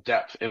wonderful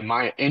depth in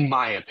my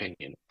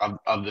opinion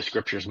of the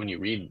scriptures when you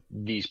read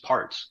these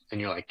parts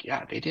and you're like,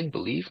 yeah, they didn't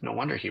believe. No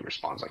wonder he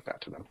responds like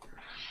that to them.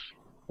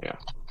 Yeah.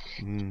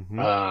 Mm-hmm.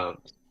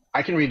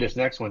 I can read this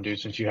next one, dude,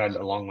 since you had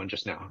a long one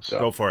just now. So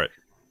go for it.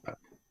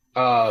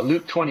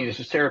 Luke 20,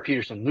 this is Sarah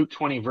Peterson, Luke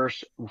 20,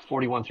 verse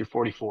 41 through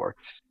 44.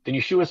 Then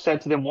Yeshua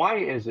said to them, why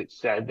is it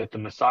said that the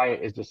Messiah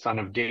is the son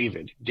of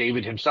David?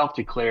 David himself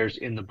declares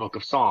in the book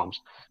of Psalms,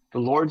 the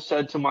Lord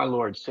said to my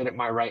Lord, sit at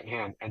my right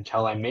hand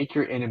until I make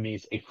your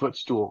enemies a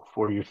footstool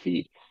for your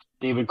feet.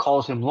 David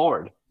calls him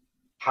Lord.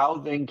 How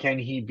then can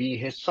he be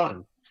his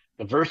son?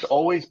 The verse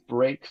always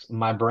breaks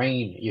my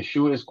brain.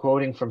 Yeshua is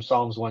quoting from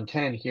Psalms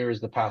 110. Here is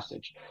the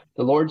passage.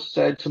 The Lord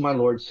said to my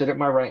Lord, sit at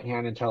my right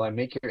hand until I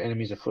make your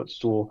enemies a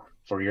footstool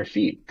for your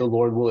feet. The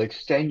Lord will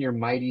extend your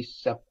mighty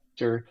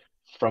scepter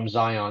from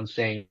Zion,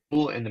 saying,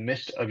 rule in the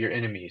midst of your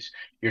enemies.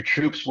 Your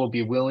troops will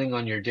be willing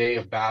on your day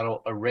of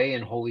battle, array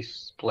in holy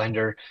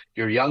splendor.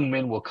 Your young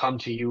men will come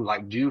to you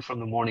like dew from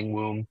the morning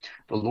womb.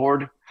 The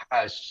Lord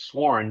has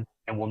sworn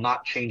and will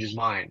not change his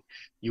mind.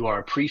 You are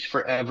a priest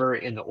forever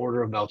in the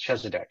order of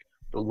Melchizedek.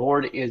 The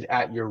Lord is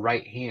at your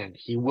right hand.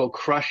 He will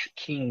crush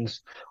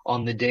kings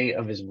on the day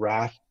of his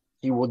wrath.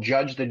 He will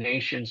judge the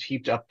nations,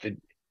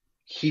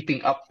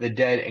 heaping up the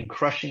dead and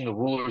crushing the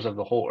rulers of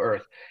the whole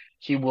earth.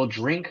 He will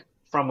drink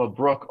from a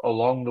brook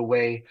along the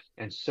way,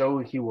 and so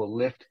he will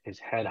lift his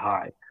head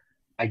high.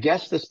 I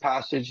guess this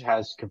passage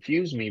has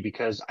confused me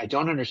because I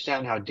don't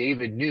understand how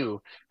David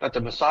knew that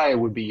the Messiah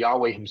would be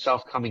Yahweh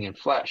himself coming in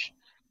flesh.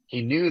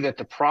 He knew that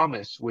the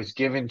promise was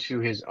given to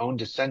his own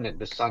descendant,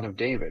 the son of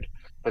David.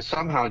 But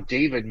somehow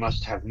David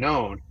must have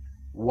known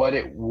that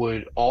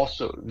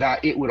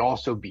it would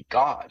also be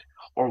God.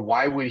 Or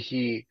why would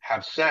he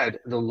have said,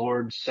 the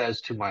Lord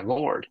says to my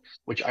Lord,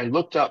 which I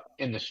looked up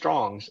in the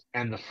Strongs,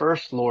 and the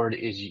first Lord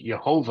is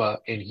Jehovah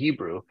in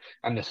Hebrew,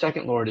 and the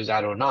second Lord is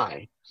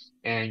Adonai,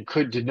 and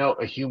could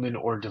denote a human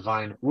or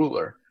divine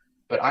ruler.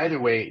 But either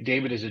way,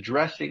 David is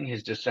addressing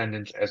his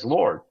descendants as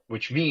Lord,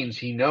 which means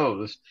he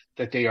knows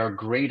that they are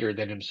greater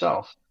than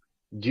himself.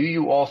 Do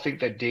you all think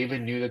that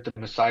David knew that the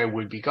Messiah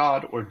would be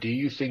God, or do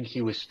you think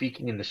he was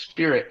speaking in the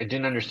Spirit and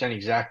didn't understand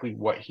exactly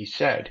what he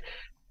said?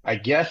 I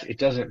guess it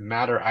doesn't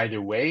matter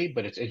either way,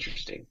 but it's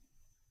interesting.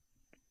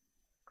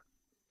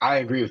 I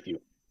agree with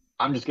you.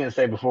 I'm just going to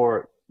say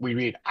before we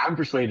read, I'm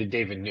persuaded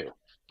David knew,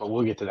 but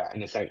we'll get to that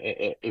in a second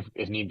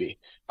if need be.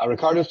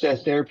 Ricardo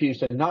says, therapy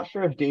said, not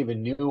sure if David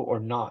knew or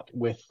not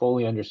with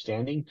fully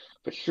understanding,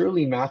 but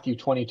surely Matthew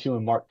 22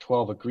 and Mark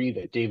 12 agree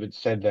that David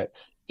said that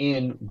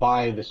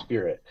by the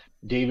Spirit.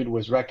 David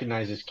was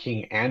recognized as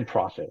king and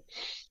prophet.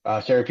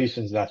 Sarah P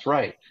says, that's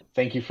right.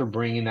 Thank you for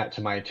bringing that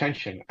to my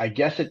attention. I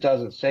guess it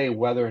doesn't say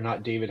whether or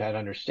not David had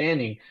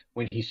understanding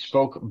when he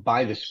spoke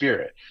by the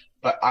Spirit.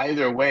 But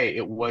either way,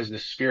 it was the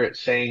Spirit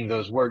saying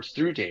those words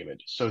through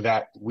David so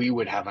that we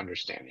would have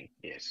understanding.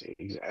 Yes,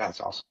 that's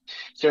awesome.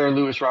 Sarah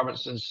Lewis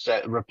Robertson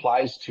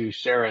replies to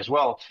Sarah as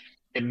well.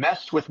 It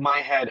messed with my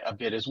head a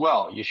bit as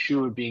well,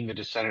 Yeshua being the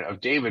descendant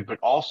of David, but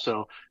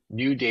also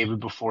knew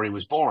David before he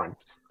was born.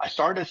 I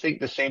started to think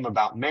the same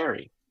about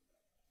Mary.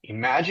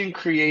 Imagine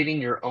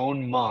creating your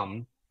own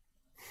mom,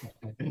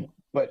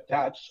 but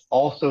that's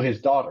also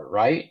his daughter,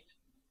 right?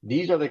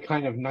 These are the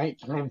kind of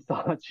nighttime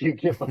thoughts you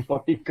get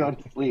before you go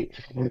to sleep.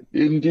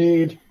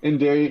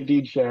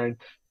 Indeed, Sharon.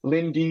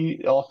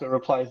 Lindy also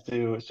replies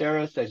to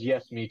Sarah, says,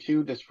 yes, me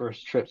too. This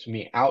verse trips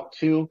me out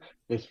too.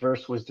 This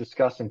verse was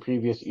discussed in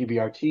previous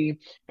EBRT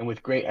and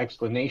with great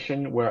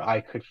explanation where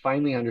I could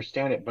finally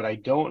understand it, but I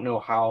don't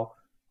know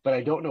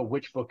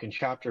which book and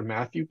chapter,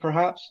 Matthew,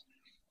 perhaps.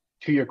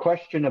 To your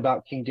question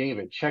about King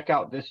David, check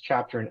out this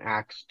chapter in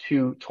Acts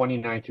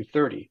 2:29 through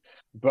 30.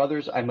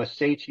 Brothers, I must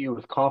say to you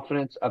with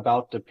confidence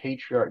about the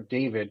patriarch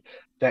David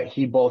that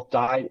he both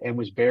died and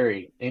was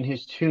buried.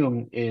 His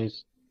tomb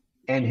is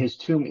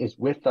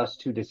with us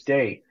to this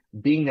day,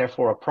 being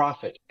therefore a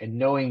prophet, and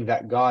knowing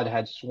that God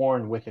had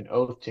sworn with an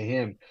oath to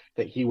him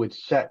that he would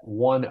set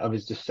one of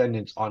his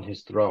descendants on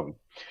his throne.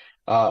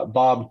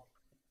 Bob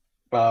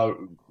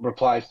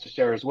replies to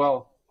Sarah as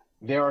well.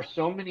 There are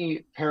so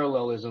many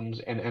parallelisms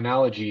and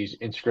analogies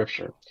in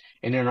Scripture,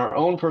 and in our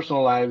own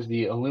personal lives,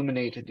 they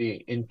illuminate the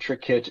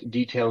intricate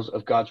details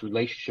of God's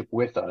relationship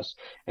with us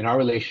and our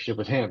relationship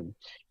with Him.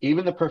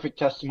 Even the perfect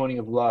testimony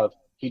of love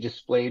He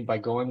displayed by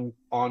going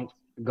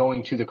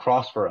to the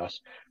cross for us,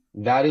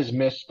 that is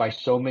missed by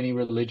so many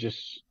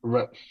religious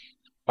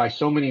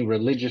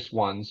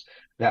ones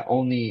that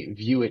only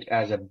view it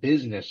as a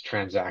business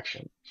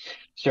transaction.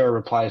 Sarah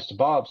replies to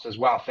Bob, says,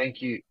 wow,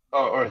 thank you,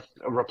 or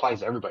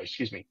replies to everybody,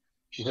 excuse me.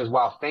 She says,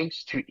 wow,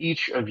 thanks to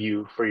each of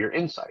you for your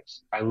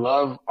insights. I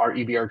love our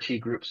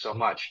EBRT group so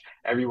much.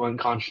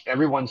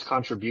 Everyone's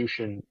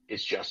contribution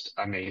is just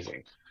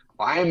amazing.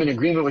 Well, I am in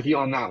agreement with you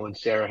on that one,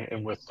 Sarah,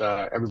 and with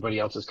everybody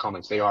else's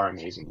comments. They are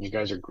amazing. You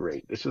guys are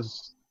great. This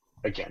is,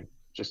 again,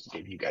 just to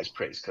give you guys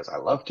praise because I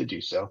love to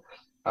do so.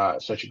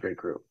 Such a great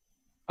group.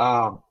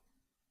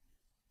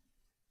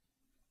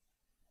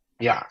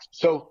 Yeah,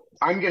 so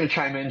I'm going to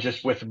chime in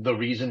just with the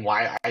reason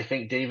why I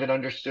think David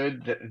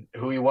understood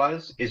who he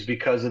was is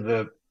because of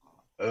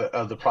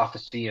the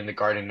prophecy in the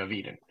Garden of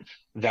Eden,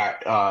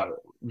 that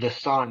the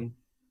son,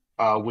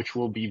 which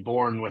will be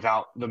born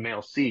without the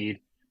male seed,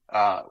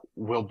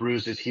 will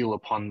bruise his heel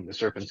upon the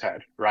serpent's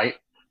head, right?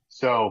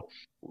 So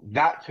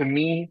that to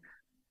me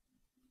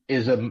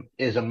is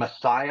a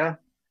Messiah,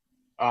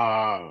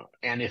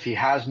 and if he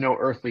has no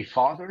earthly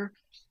father,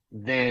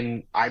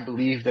 then I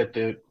believe that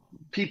the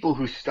people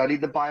who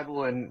studied the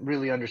Bible and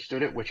really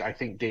understood it, which I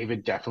think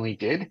David definitely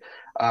did,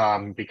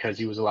 because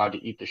he was allowed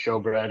to eat the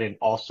showbread, and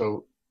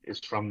also is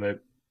from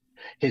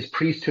his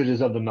priesthood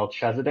is of the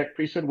Melchizedek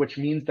priesthood, which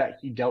means that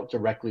he dealt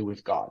directly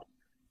with God,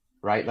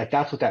 right? Like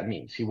that's what that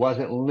means. He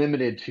wasn't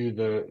limited to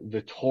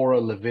the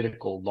Torah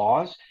Levitical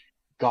laws.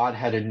 God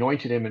had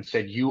anointed him and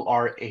said, you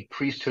are a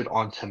priesthood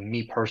unto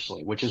me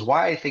personally, which is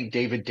why I think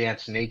David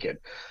danced naked,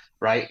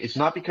 right? It's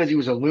not because he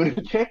was a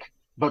lunatic,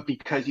 but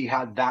because he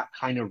had that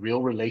kind of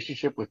real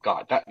relationship with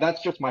God.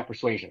 That's just my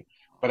persuasion.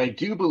 But I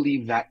do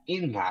believe that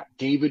in that,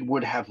 David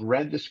would have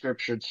read the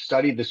scriptures,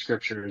 studied the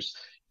scriptures,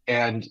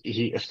 and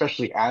he,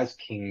 especially as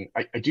king,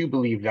 I do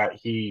believe that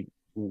he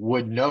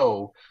would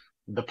know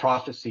the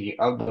prophecy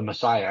of the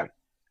Messiah.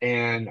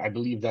 And I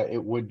believe that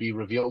it would be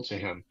revealed to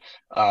him.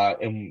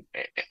 And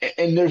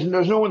there's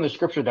no one in the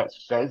scripture that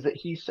says that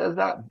he says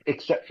that,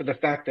 except for the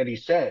fact that he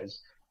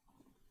says,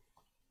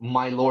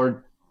 my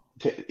Lord,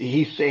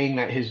 he's saying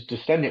that his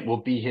descendant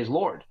will be his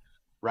Lord,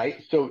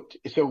 right? So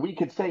we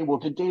could say, well,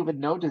 did David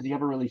know? Does he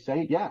ever really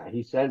say? Yeah,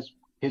 he says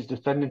his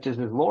descendant is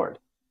his Lord.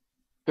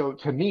 So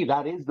to me,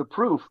 that is the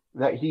proof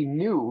that he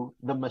knew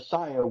the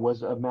Messiah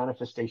was a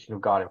manifestation of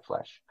God in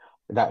flesh,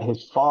 that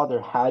his father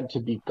had to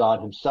be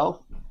God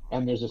himself.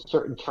 And there's a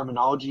certain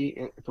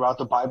terminology throughout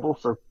the Bible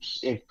for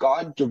if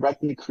God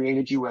directly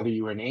created you, whether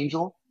you were an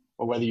angel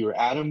or whether you were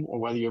Adam or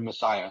whether you're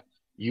Messiah,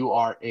 you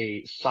are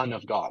a son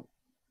of God.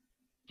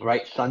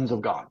 Right? Sons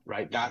of God,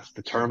 right? That's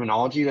the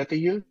terminology that they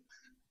use.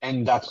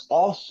 And that's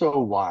also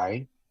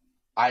why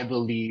I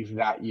believe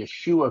that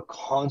Yeshua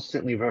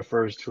constantly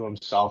refers to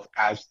himself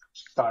as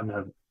son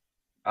of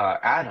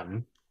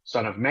Adam,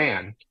 son of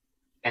man,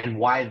 and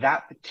why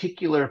that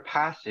particular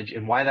passage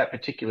and why that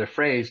particular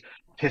phrase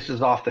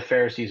pisses off the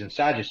Pharisees and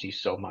Sadducees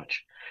so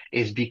much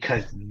is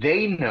because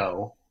they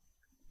know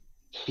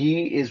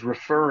he is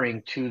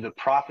referring to the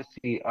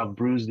prophecy of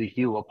bruise the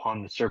heel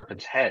upon the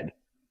serpent's head,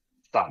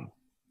 son.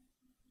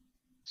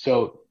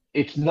 So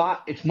it's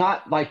not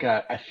like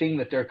a thing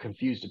that they're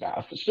confused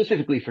about.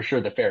 Specifically, for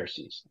sure, the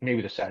Pharisees.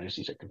 Maybe the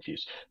Sadducees are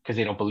confused because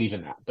they don't believe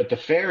in that. But the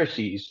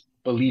Pharisees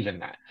believe in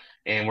that.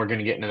 And we're going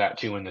to get into that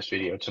too in this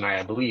video tonight,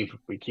 I believe, if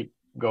we keep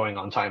going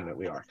on time that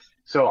we are.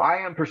 So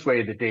I am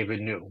persuaded that David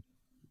knew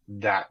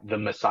that the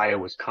Messiah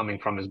was coming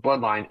from his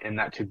bloodline, and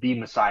that to be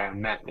Messiah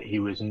meant that he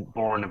was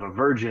born of a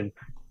virgin,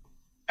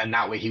 and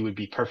that way he would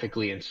be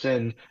perfectly in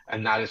sin,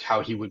 and that is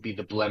how he would be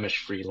the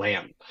blemish-free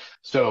lamb.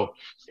 So,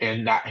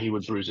 and that he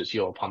would bruise his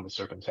heel upon the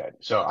serpent's head.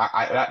 So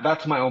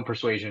that's my own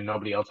persuasion.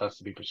 Nobody else has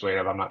to be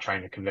persuaded. I'm not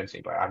trying to convince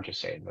anybody. I'm just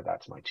saying that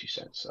that's my 2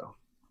 cents. So,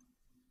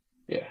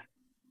 yeah.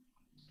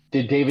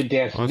 Did David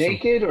dance Awesome.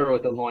 naked or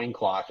with a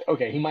loincloth?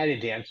 Okay, he might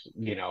have danced,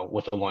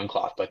 with a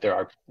loincloth, but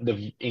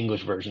the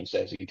English version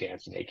says he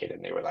danced naked,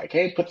 and they were like,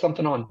 hey, put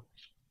something on.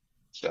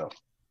 So,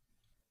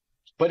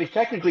 but if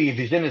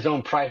he's in his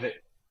own private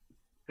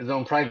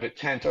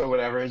tent or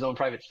whatever, his own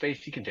private space,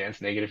 he can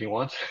dance naked if he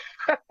wants.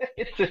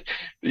 It's just,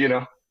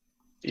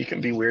 he can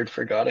be weird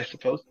for God, I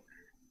suppose.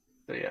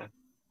 So yeah.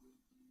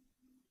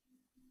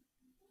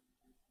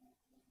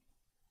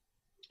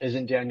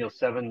 Isn't Daniel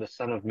 7 the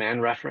Son of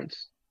Man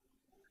reference?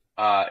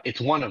 It's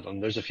one of them.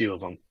 There's a few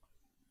of them.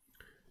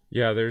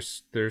 Yeah,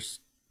 there's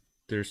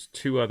there's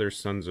two other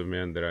sons of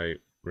man that I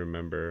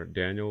remember.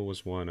 Daniel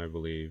was one, I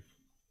believe,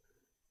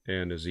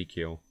 and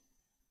Ezekiel,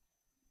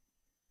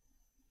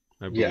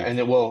 I Yeah,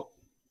 believe.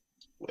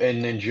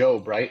 and then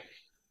Job, right?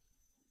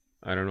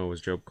 I don't know,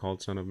 was Job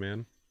called son of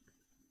man?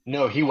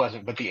 No, he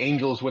wasn't. But the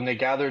angels, when they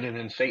gathered and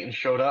then Satan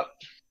showed up,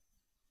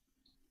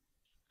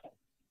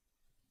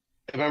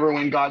 remember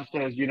when God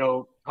says,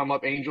 come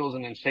up angels,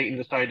 and then Satan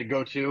decided to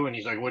go too, and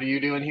he's like, what are you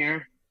doing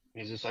here?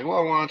 And he's just like, well,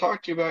 I want to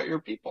talk to you about your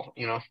people.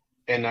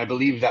 And I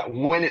believe that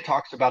when it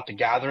talks about the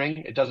gathering,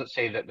 it doesn't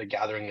say that the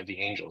gathering of the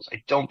angels.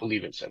 I don't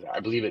believe it says that. I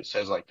believe it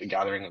says like the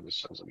gathering of the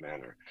sons of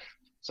men or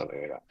something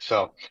like that.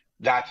 So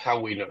that's how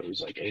we know it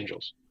was like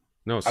angels.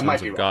 No, I sons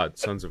might be of wrong. God,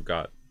 sons of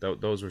God.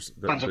 Those were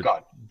Sons of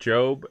God.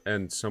 Job,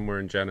 and somewhere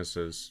in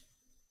Genesis,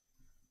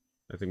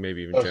 I think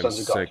maybe even Oh, sons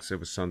Genesis of God. 6, it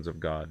was sons of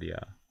God, yeah.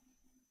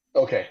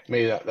 Okay,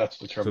 maybe that's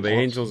the So term. the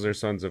angels are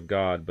sons of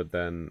God, but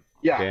then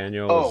Yeah.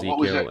 Daniel, Oh, what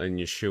was it? Ezekiel, and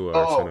Yeshua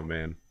are son of Oh,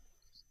 man.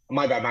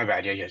 my bad, my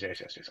bad. Yeah, yes, yes,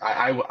 yes, yes.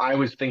 I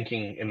was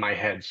thinking in my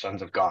head,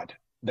 sons of God.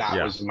 That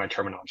Yeah, was my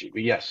terminology.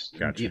 But yes,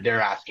 gotcha.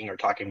 they're asking or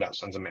talking about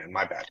sons of man.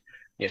 My bad.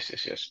 Yes,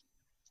 yes, yes.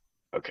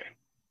 Okay.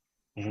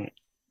 Mhm.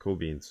 Cool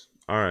beans.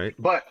 All right.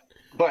 But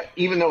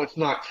even though it's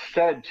not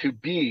said to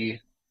be,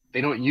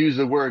 they don't use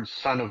the word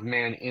son of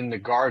man in the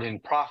garden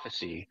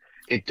prophecy.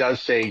 It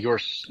does say your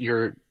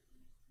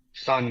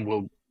son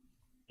will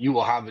you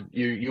will have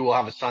you will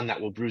have a son that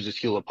will bruise his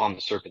heel upon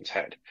the serpent's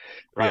head,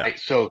 Yeah. right?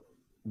 So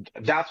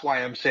that's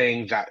why I'm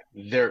saying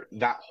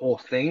that whole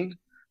thing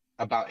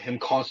about him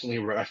constantly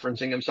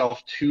referencing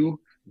himself to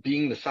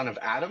being the son of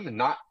Adam and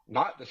not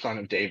the son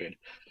of David.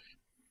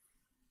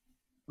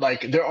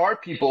 Like there are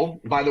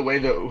people, by the way,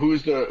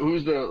 who's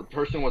the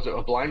person, was it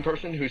a blind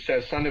person who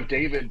says, "Son of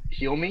David,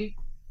 heal me"?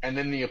 And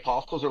then the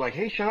apostles are like,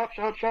 "Hey, shut up,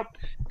 shut up, shut up,"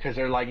 because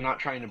they're like not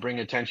trying to bring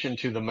attention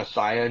to the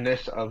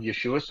messiah-ness of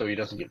Yeshua, so he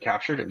doesn't get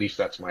captured. At least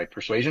that's my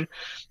persuasion.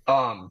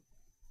 Um,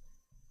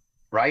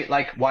 right?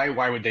 Like,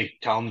 why would they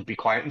tell him to be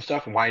quiet and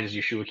stuff? And why does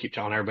Yeshua keep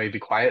telling everybody to be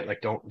quiet?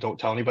 Like, don't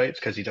tell anybody. It's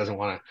because he doesn't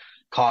want to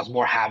cause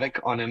more havoc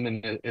on him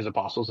and his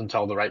apostles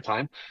until the right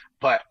time.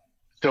 But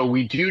so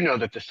we do know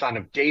that the son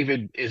of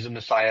David is a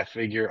Messiah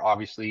figure,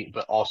 obviously,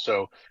 but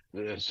also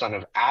the son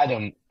of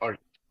Adam or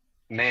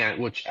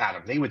man, which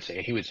Adam, he would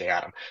say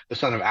Adam. The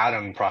son of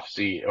Adam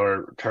prophecy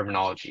or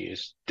terminology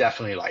is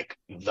definitely like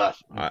the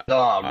I, the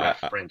I,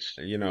 reference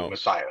you to know,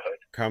 Messiahhood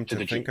come to to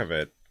the think Jews. of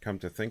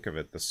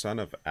it, the son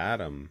of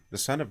Adam, the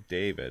son of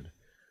David,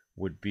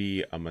 would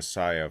be a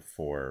Messiah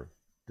for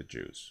the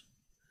Jews.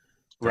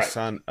 The Right.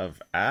 son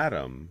of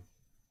Adam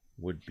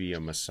would be a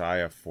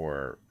Messiah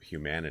for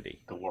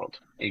humanity. The world.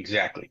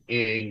 Exactly.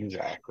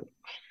 Exactly.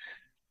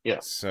 Yeah.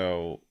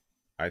 So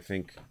I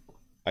think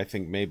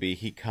maybe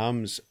he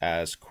comes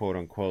as quote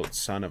unquote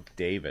son of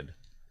David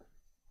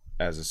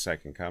as a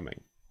second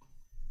coming.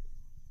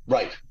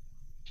 Right.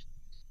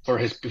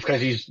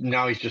 Because he's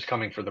just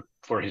coming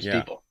for his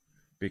Yeah, people.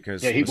 Yeah,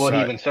 because he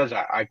Messiah, even says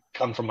that I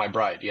come from my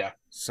bride. Yeah.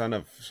 son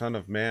of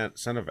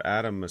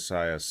Adam,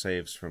 Messiah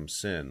saves from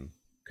sin,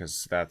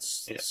 because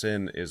that's Yeah.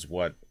 sin is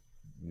what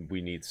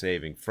we need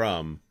saving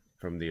from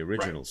the Right.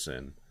 original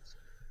sin.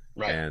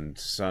 Right. And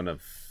son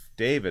of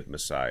David,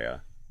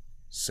 Messiah,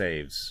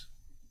 saves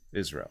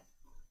Israel.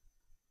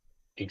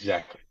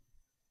 Exactly.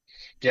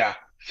 Yeah.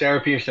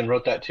 Sarah Pearson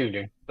wrote that too,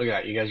 dude. Look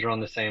at that. You guys are on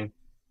the same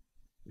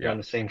you're Yeah. on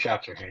the same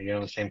chapter here. You're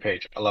on the same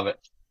page. I love it.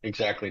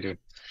 Exactly, dude.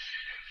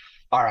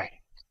 All right.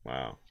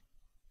 Wow.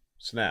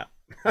 Snap.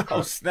 I'm Oh,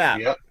 calling. snap.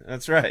 Yep.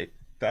 That's right.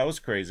 That was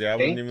crazy. I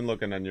wasn't See? even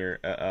looking on your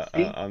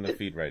See? on the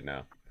feed right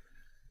now.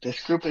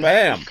 This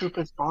Bam. group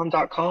is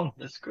bomb.com.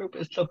 This group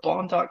is the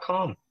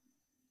bomb.com.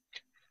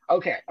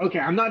 Okay, okay.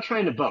 I'm not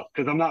trying to boast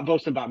because I'm not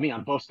boasting about me.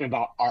 I'm boasting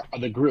about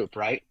the group,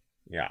 right?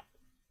 Yeah.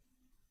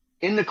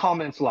 In the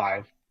comments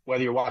live,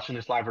 whether you're watching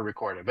this live or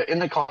recorded, but in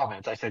the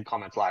comments, I said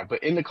comments live,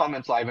 but in the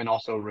comments live and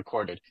also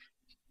recorded.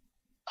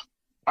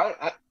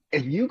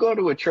 If you go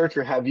to a church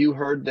or have you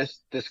heard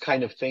this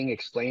kind of thing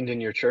explained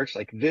in your church,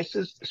 like this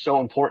is so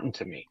important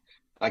to me.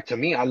 Like to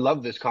me, I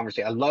love this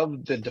conversation. I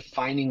love the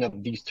defining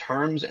of these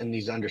terms and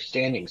these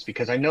understandings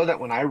because I know that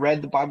when I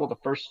read the Bible the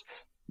first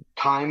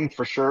time,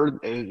 for sure,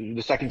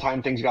 the second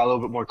time things got a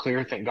little bit more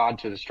clear. Thank God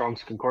to the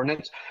Strong's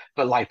Concordance.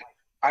 But like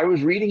I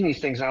was reading these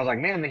things and I was like,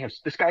 man,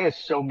 this guy has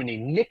so many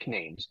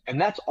nicknames, and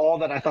that's all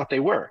that I thought they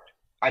were.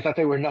 I thought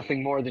they were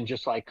nothing more than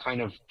just like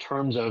kind of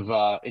terms of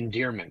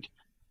endearment,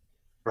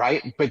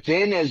 right? But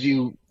then as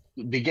you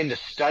begin to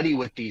study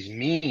what these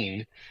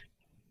mean,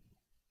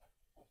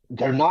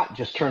 they're not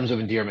just terms of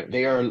endearment.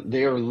 They are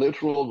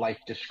literal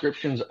like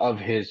descriptions of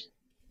his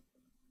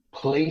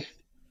place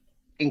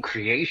in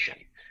creation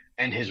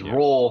and his Yeah.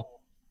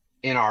 role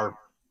in our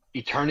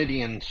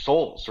eternity and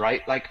souls,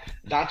 right? Like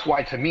that's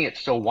why to me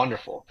it's so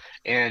wonderful.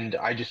 And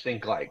I just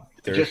think like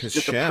They're just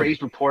a Hashem.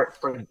 praise report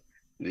for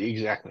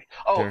exactly.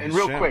 Oh, They're and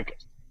real Hashem. quick,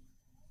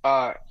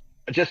 uh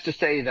just to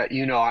say that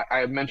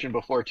I mentioned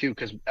before too,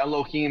 because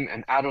Elohim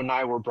and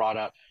Adonai were brought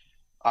up.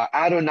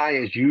 Adonai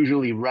is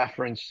usually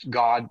referenced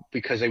God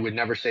because they would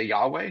never say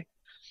Yahweh.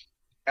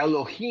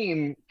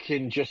 Elohim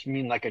can just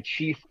mean like a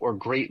chief or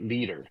great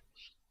leader.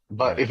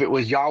 But Right. if it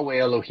was Yahweh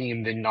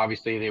Elohim, then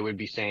obviously they would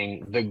be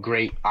saying the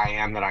great I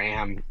am that I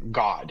am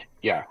God.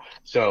 Yeah.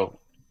 So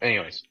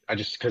anyways, I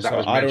just, because that So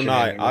was mentioned in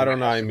one of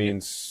my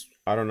estimates.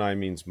 Adonai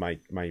means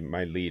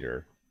my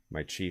leader,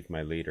 my chief,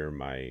 my leader,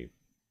 my,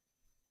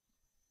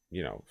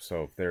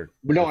 so if they're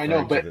No, I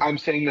know, referring to but the, I'm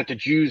saying that the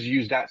Jews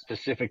use that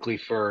specifically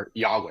for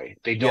Yahweh.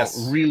 They don't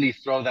yes, really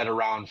throw that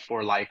around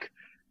for like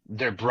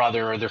their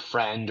brother or their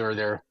friend or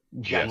their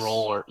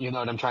general, yes. or you know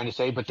what I'm trying to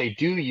say, but they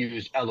do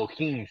use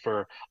Elohim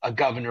for a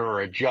governor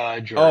or a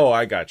judge, or Oh,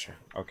 I got you.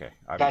 Okay.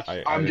 I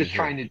I'm didn't just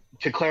hear. trying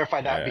to clarify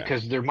Yeah, that yeah.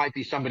 because there might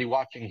be somebody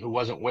watching who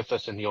wasn't with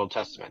us in the Old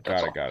Testament.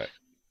 That's all. Got it.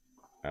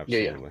 Yeah,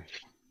 yeah. Absolutely.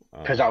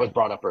 Because that was Um,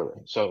 brought up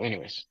earlier. So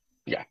anyways,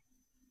 yeah.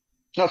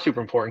 It's not super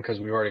important because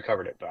we already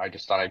covered it, but I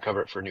just thought I'd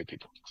cover it for new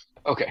people.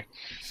 Okay.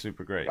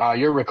 super great.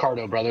 You're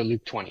Ricardo, brother,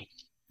 Luke 20.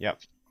 Yep.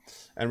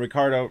 And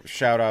Ricardo,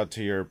 shout out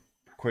to your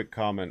quick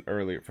comment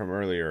earlier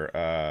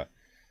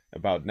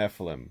about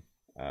Nephilim.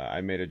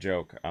 I made a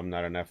joke. I'm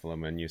not a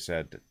Nephilim, and you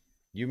said,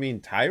 "You mean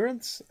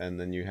tyrants?" And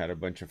then you had a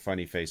bunch of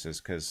funny faces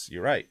because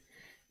you're right.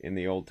 In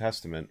the Old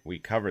Testament, we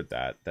covered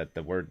that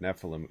the word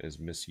Nephilim is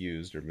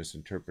misused or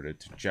misinterpreted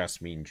to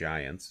just mean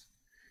giants,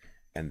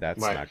 and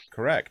that's Right. not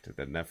correct.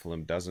 That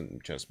Nephilim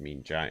doesn't just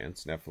mean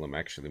giants. Nephilim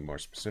actually more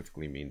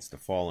specifically means the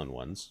fallen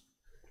ones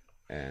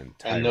and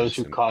And those tyrants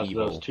who and caused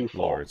those evil to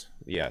fall. lords.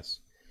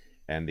 Yes.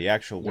 And the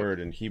actual Yep. word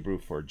in Hebrew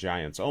for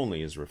giants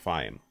only is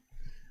Rephaim.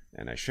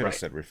 And I should have Right.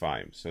 said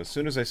Rephaim. So as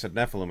soon as I said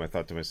Nephilim, I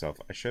thought to myself,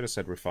 I should have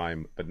said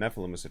Rephaim, but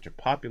Nephilim is such a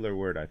popular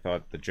word, I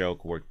thought the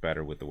joke worked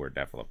better with the word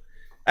Nephilim.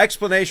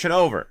 Explanation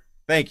over.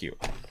 Thank you.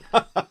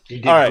 All You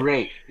did right.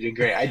 great. You did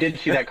great. I did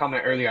see that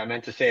comment earlier. I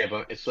meant to say it,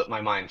 but it slipped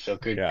my mind. So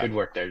Yeah. good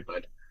work there,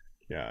 bud.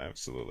 Yeah,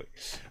 absolutely.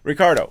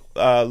 Ricardo,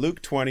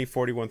 Luke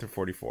 20:41 through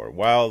 44.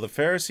 While the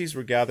Pharisees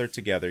were gathered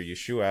together,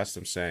 Yeshua asked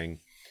them, saying,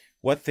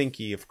 What think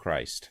ye of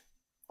Christ?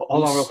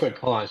 Hold on real Who's... quick.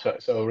 Hold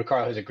on. So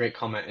Ricardo has a great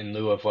comment in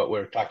lieu of what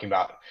we're talking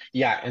about.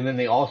 Yeah. And then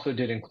they also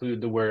did include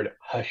the word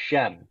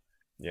Hashem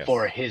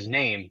for Yes. his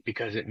name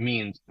because it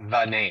means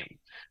the name.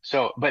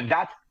 So, but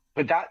that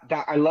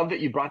I love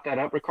that you brought that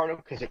up, Ricardo,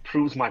 because it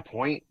proves my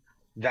point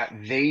that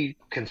they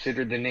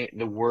considered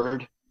the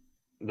word,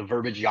 the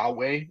verbiage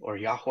Yahweh or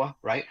Yahweh,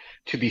 right,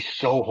 to be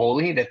so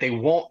holy that they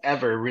won't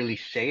ever really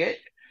say it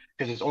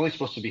because it's only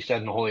supposed to be said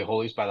in the Holy of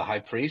Holies by the high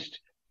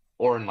priest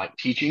or in like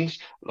teachings,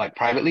 like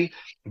privately,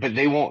 but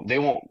they won't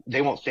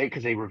say it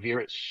because they revere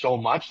it so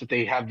much that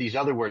they have these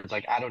other words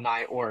like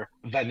Adonai or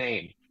the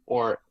name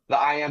or the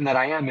I am that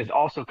I am is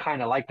also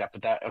kind of like that,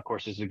 but that of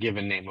course is the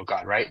given name of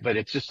God, right? But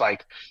it's just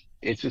like,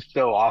 it's just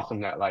so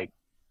awesome that like,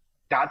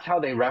 that's how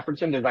they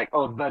reference him. They're like,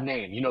 oh, the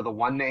name, the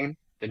one name,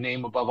 the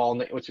name above all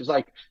name, which is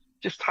like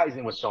just ties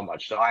in with so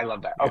much. So I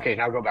love that. Yeah. Okay,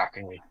 now go back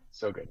and read.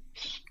 So good.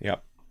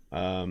 Yep.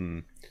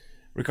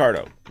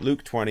 Ricardo,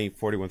 Luke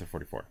 20:41 through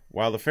 44.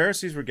 While the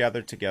Pharisees were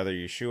gathered together,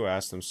 Yeshua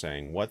asked them,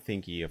 saying, What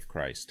think ye of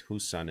Christ?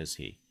 Whose son is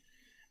he?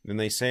 Then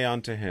they say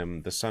unto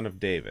him, The son of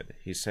David.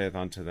 He saith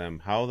unto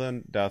them, How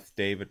then doth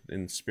David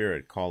in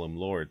spirit call him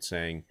Lord,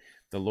 saying,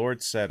 The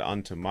Lord said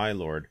unto my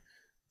Lord,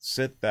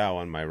 Sit thou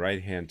on my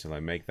right hand till I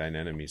make thine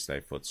enemies thy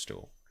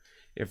footstool.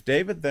 If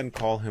David then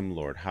call him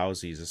Lord, how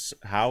is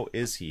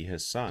he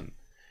his son?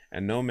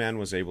 And no man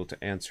was able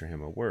to answer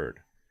him a word,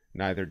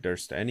 neither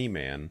durst any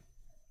man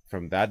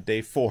from that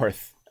day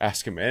forth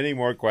ask him any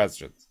more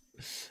questions.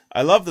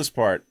 I love this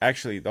part.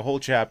 Actually, the whole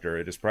chapter,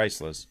 it is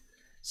priceless.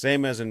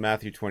 Same as in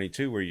Matthew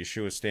 22, where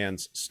Yeshua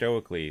stands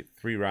stoically,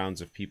 3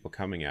 rounds of people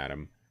coming at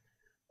him,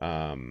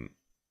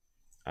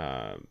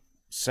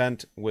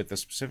 sent with a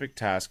specific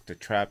task to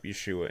trap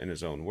Yeshua in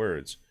his own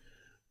words,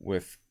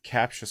 with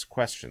captious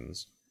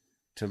questions,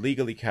 to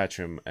legally catch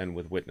him, and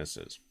with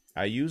witnesses.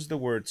 I use the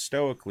word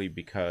stoically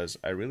because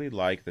I really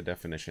like the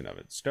definition of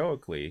it.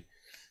 Stoically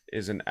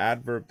is an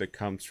adverb that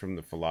comes from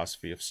the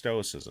philosophy of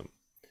Stoicism.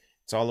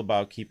 It's all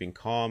about keeping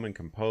calm and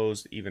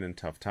composed even in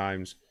tough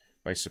times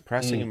by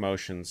suppressing Mm.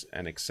 emotions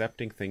and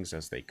accepting things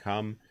as they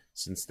come,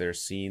 since they're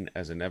seen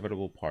as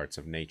inevitable parts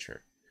of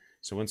nature.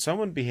 So when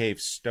someone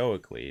behaves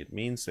stoically, it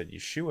means that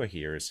Yeshua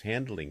here is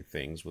handling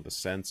things with a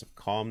sense of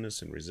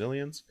calmness and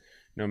resilience,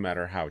 no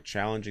matter how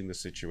challenging the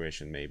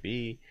situation may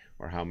be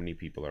or how many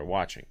people are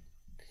watching.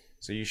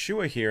 So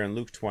Yeshua here in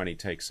Luke 20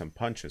 takes some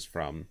punches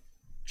from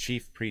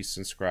chief priests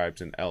and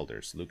scribes and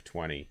elders, Luke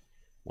 20,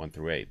 1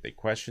 through 8. They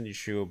questioned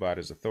Yeshua about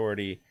his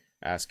authority,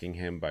 asking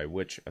him by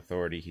which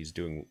authority he's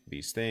doing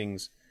these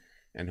things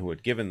and who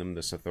had given them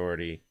this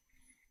authority.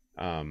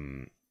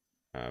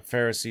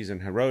 Pharisees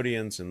and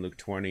Herodians in Luke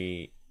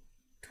 20,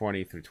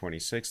 20 through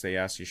 26, they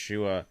asked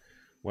Yeshua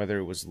whether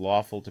it was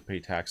lawful to pay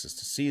taxes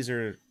to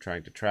Caesar,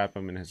 trying to trap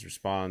him in his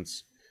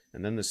response.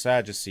 And then the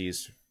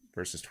Sadducees,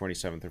 verses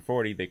 27 through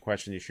 40, they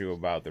questioned Yeshua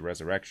about the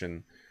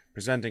resurrection,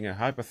 presenting a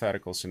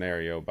hypothetical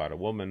scenario about a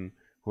woman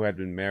who had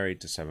been married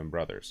to 7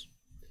 brothers.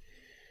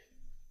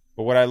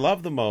 But what I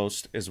love the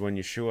most is when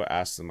Yeshua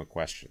asks them a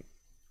question.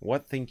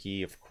 What think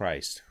ye of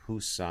Christ?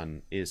 Whose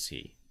son is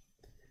he?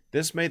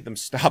 This made them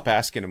stop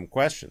asking him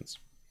questions.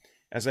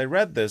 As I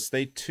read this,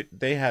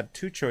 they had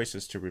 2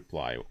 choices to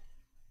reply.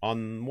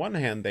 on one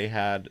hand, they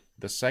had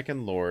the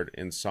second Lord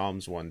in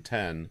Psalms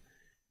 110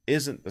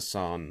 isn't the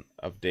son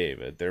of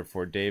David,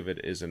 therefore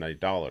David is an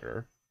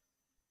idolater.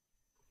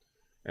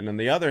 And on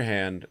the other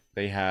hand,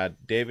 they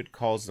had David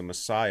calls the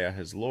Messiah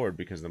his Lord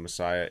because the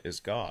Messiah is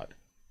God.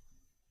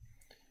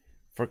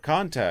 For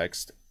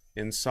context,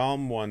 in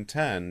Psalm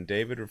 110,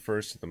 David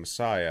refers to the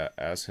Messiah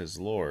as his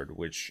Lord,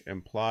 which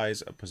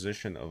implies a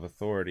position of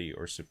authority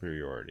or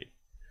superiority.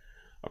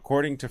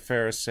 According to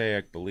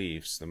Pharisaic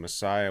beliefs, the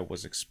Messiah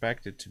was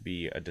expected to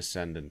be a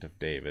descendant of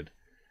David,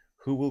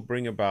 who will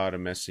bring about a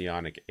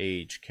messianic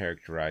age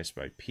characterized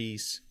by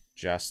peace,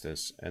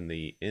 justice, and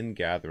the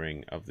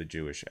ingathering of the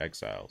Jewish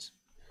exiles.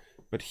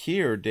 But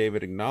here,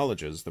 David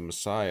acknowledges the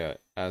Messiah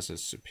as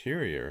his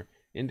superior,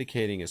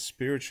 indicating a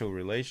spiritual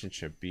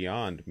relationship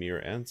beyond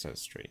mere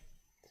ancestry.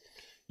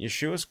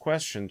 Yeshua's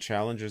question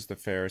challenges the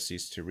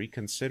Pharisees to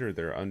reconsider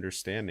their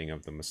understanding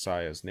of the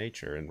Messiah's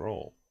nature and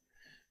role.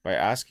 By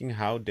asking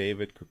how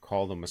David could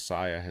call the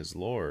Messiah his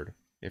Lord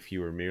if he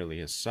were merely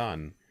his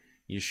son,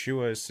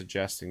 Yeshua is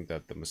suggesting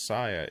that the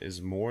Messiah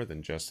is more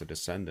than just a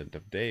descendant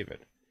of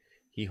David.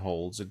 He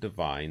holds a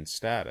divine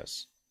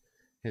status.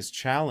 This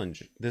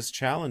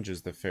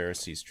challenges the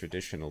Pharisees'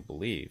 traditional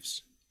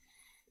beliefs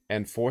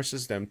and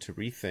forces them to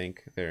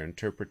rethink their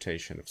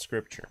interpretation of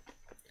Scripture.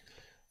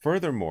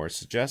 Furthermore,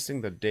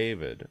 suggesting that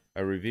David,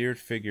 a revered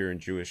figure in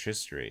Jewish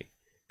history,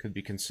 could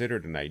be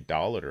considered an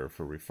idolater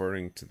for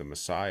referring to the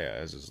Messiah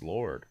as his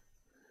Lord,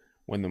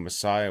 when the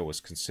Messiah was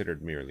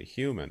considered merely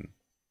human,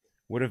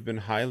 would have been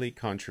highly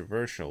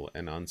controversial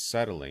and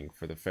unsettling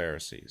for the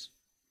Pharisees.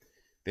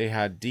 They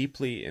had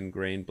deeply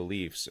ingrained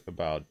beliefs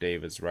about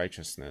David's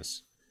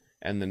righteousness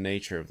and the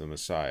nature of the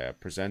Messiah,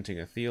 presenting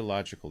a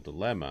theological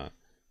dilemma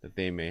that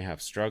they may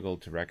have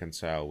struggled to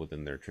reconcile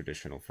within their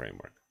traditional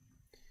framework.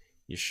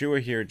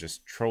 Yeshua here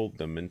just trolled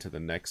them into the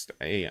next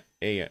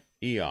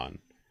eon.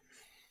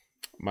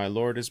 My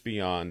Lord is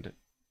beyond.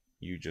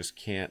 You just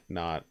can't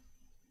not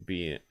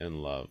be in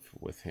love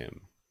with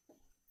him.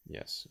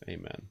 Yes,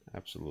 amen.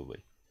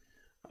 Absolutely.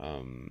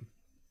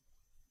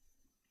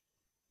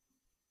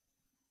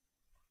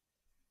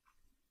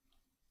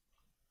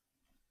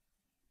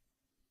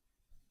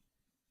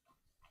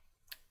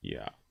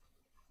 Yeah.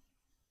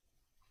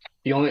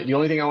 The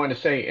only thing I want to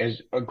say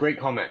is a great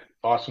comment,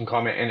 awesome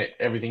comment, and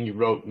everything you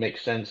wrote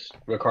makes sense,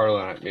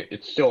 Ricardo.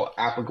 It's still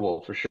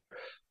applicable for sure.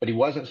 But he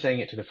wasn't saying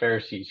it to the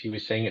Pharisees. He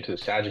was saying it to the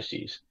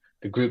Sadducees,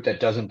 the group that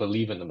doesn't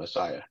believe in the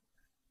Messiah.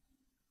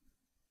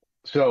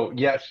 So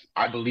yes,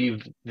 I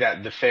believe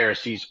that the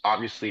Pharisees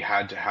obviously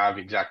had to have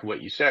exactly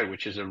what you said,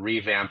 which is a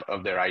revamp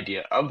of their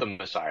idea of the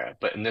Messiah.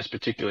 But in this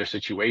particular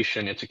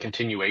situation, it's a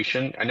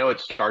continuation. I know it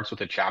starts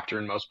with a chapter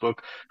in most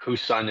book,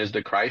 whose son is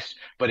the Christ,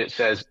 but it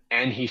says,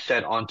 and he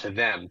said unto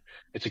them.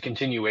 It's a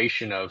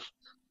continuation of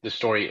the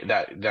story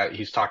that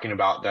he's talking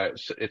about, that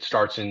it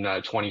starts in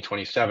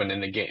 2027,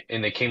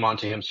 and they came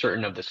unto him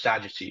certain of the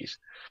Sadducees.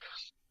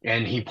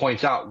 And he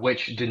points out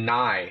which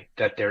deny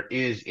that there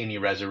is any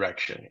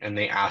resurrection, and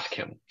they ask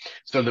him.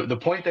 So the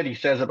point that he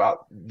says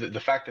about the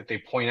fact that they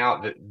point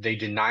out that they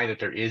deny that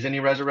there is any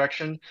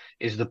resurrection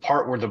is the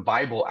part where the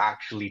Bible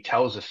actually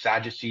tells the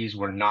Sadducees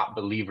were not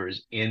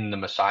believers in the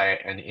Messiah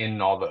and in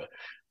all the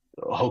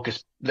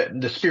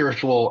the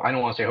spiritual, I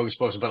don't want to say hocus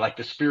pocus, but like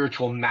the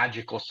spiritual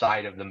magical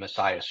side of the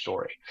Messiah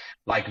story.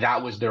 Like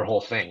that was their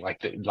whole thing.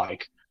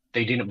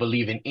 They didn't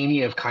believe in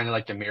any of kind of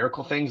like the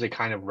miracle things. They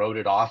kind of wrote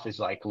it off as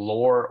like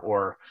lore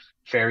or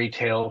fairy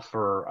tale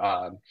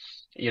for,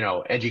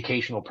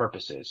 educational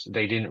purposes.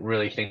 They didn't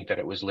really think that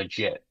it was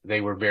legit.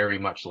 They were very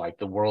much like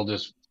the world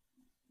is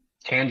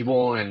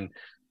tangible, and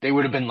they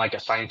would have been like a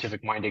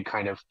scientific minded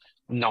kind of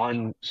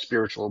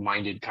non-spiritual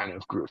minded kind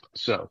of group.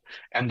 So,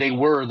 and they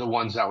were the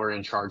ones that were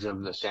in charge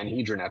of the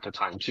Sanhedrin at the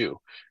time too.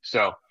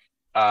 So,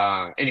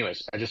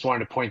 anyways, I just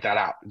wanted to point that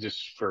out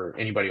just for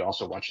anybody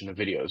also watching the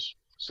videos.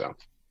 So.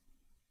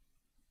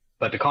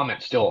 But the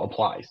comment still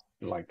applies,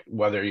 like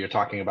whether you're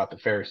talking about the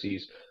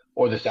Pharisees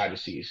or the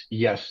Sadducees.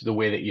 Yes, the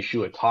way that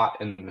Yeshua taught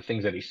and the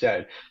things that he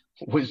said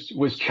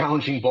was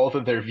challenging both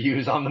of their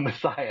views on the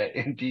Messiah,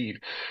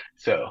 indeed.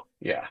 So,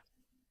 yeah.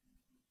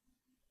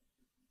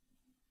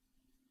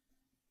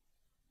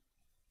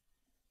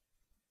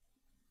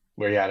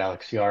 Where you at,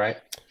 Alex? You all right?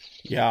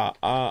 Yeah,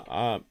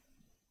 a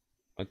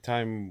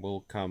time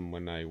will come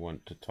when I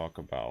want to talk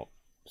about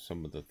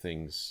some of the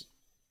things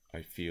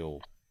I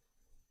feel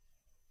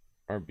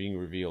are being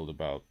revealed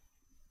about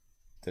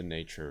the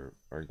nature,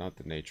 or not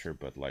the nature,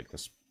 but like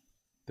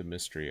the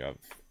mystery of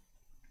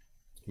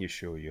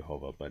Yeshua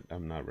Jehovah, but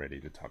I'm not ready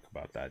to talk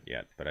about that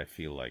yet, but I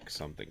feel like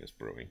something is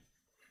brewing.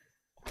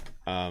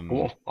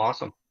 Cool.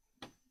 Awesome.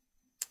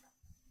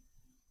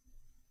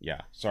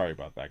 Yeah, sorry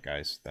about that,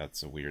 guys.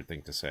 That's a weird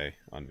thing to say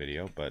on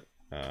video, but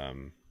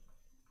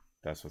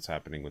that's what's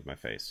happening with my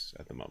face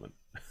at the moment.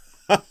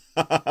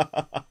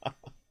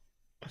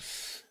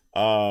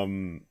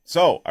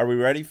 So are we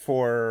ready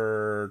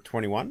for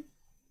 21?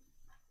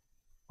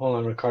 Hold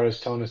on, Ricardo's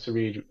telling us to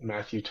read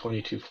Matthew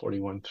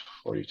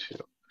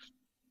 22:41-42.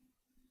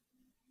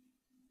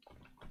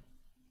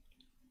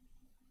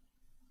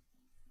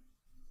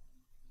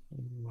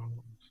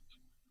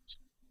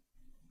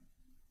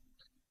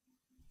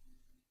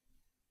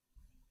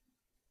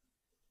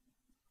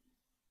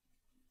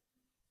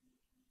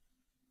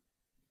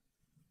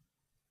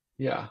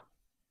 Yeah.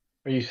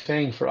 Are you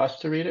saying for us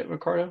to read it,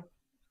 Ricardo?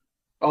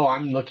 Oh,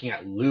 I'm looking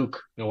at Luke.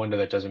 No wonder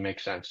that doesn't make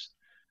sense.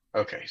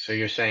 Okay, so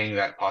you're saying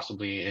that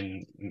possibly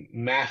in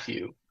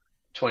Matthew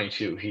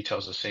 22, he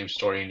tells the same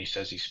story and he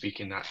says he's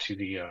speaking that to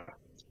the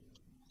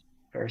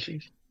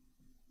Pharisees?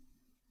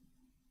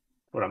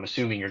 What I'm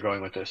assuming you're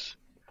going with this.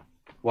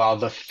 While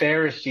the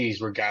Pharisees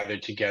were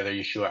gathered together,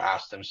 Yeshua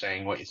asked them,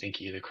 saying, "What you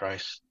think ye the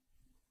Christ?"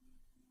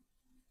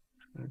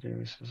 How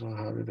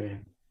do they?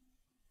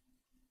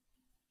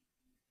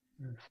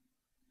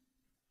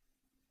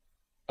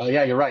 Oh,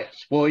 yeah, you're right.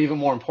 Well, even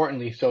more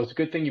importantly, so it's a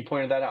good thing you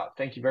pointed that out.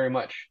 Thank you very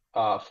much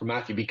for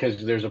Matthew,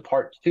 because there's a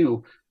part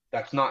two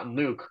that's not in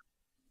Luke,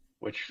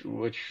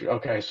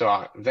 okay,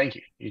 so thank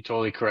you. You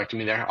totally corrected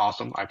me there.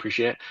 Awesome. I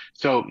appreciate it.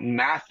 So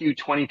Matthew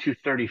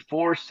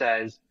 22:34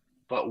 says,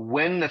 "But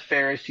when the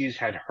Pharisees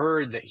had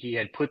heard that he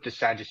had put the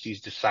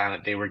Sadducees to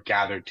silence, they were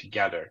gathered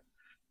together.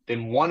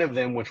 Then one of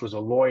them, which was a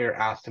lawyer,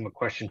 asked him a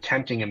question,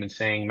 tempting him and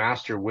saying,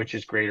 Master, which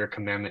is greater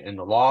commandment in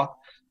the law?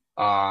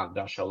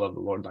 Thou shalt love the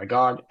Lord thy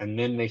God." And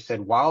then they said,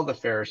 while the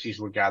Pharisees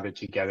were gathered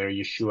together,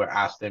 Yeshua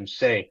asked them,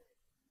 saying,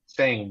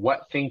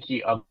 "What think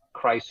ye of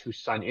Christ? Whose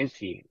son is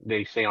he?"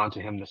 They say unto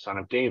him, "The son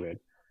of David."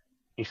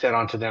 He said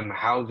unto them,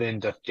 "How then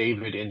doth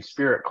David in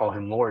spirit call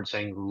him Lord,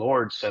 saying, The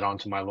Lord said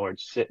unto my Lord,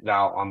 Sit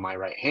thou on my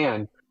right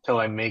hand, till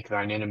I make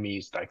thine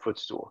enemies thy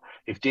footstool.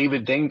 If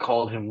David then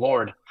called him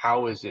Lord,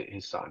 how is it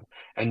his son?"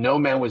 And no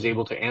man was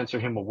able to answer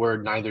him a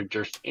word, neither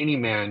durst any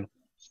man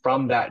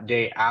from that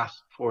day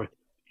ask for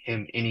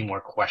him any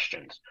more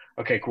questions.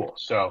 Okay, cool.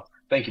 So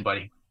thank you,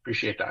 buddy.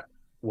 Appreciate that.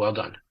 Well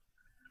done.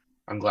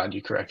 I'm glad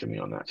you corrected me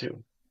on that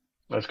too.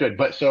 That's good.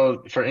 But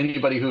so for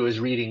anybody who is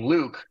reading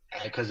Luke,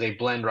 because they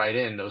blend right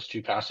in those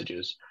two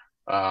passages,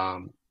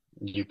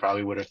 you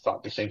probably would have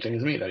thought the same thing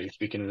as me, that he's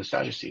speaking to the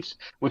Sadducees,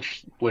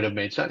 which would have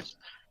made sense.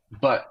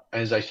 But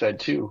as I said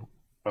too,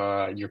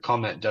 your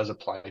comment does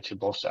apply to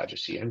both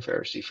Sadducee and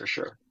Pharisee for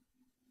sure.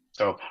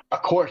 So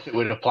of course it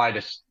would apply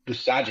to the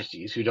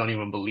Sadducees who don't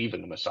even believe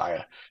in the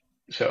Messiah.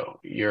 So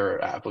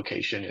your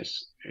application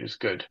is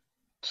good.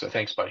 So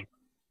thanks, buddy.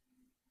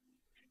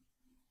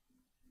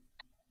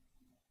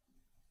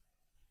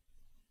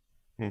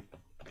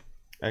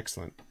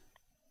 Excellent.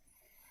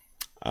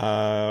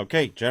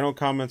 Okay, general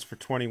comments for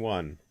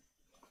 21.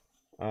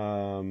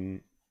 Just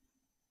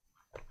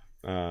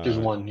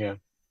one, yeah.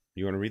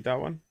 You want to read that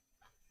one?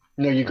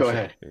 No, you go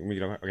ahead.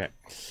 Okay.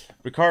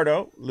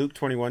 Ricardo, Luke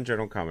 21,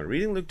 general comment.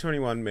 Reading Luke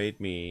 21 made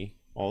me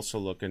also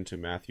look into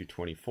Matthew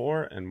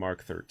 24 and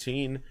Mark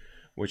 13,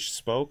 which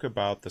spoke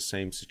about the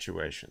same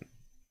situation.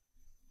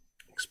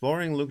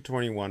 Exploring Luke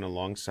 21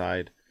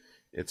 alongside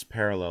its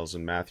parallels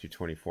in Matthew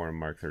 24 and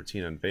Mark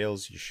 13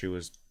 unveils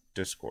Yeshua's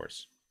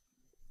discourse.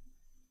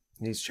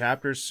 These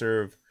chapters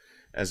serve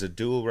as a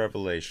dual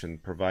revelation,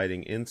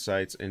 providing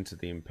insights into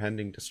the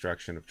impending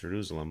destruction of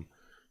Jerusalem,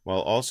 while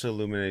also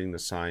illuminating the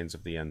signs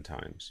of the end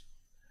times.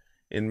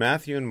 In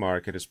Matthew and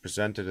Mark, it is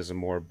presented as a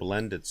more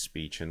blended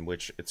speech in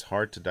which it's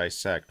hard to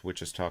dissect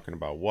which is talking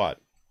about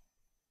what.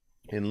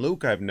 In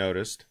Luke, I've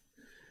noticed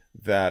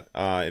that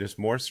it is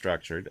more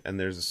structured, and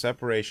there's a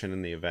separation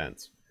in the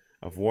events,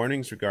 of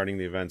warnings regarding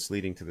the events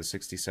leading to the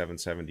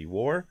 67-70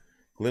 war,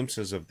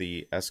 glimpses of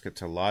the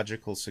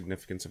eschatological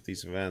significance of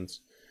these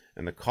events,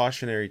 and the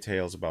cautionary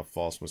tales about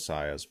false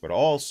messiahs, but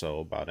also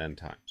about end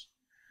times.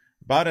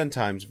 About end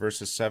times,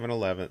 verses 7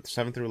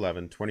 through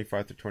 11,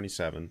 25 through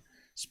 27,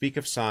 speak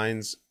of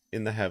signs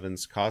in the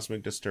heavens,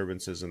 cosmic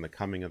disturbances, and the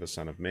coming of the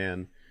Son of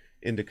Man,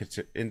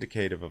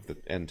 indicative of the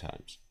end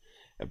times.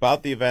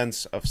 About the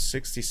events of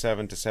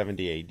 67 to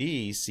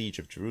 70 AD, siege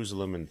of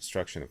Jerusalem and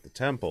destruction of the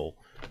temple,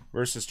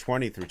 verses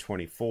 20 through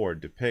 24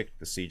 depict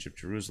the siege of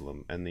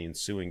Jerusalem and the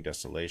ensuing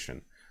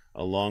desolation,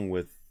 along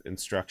with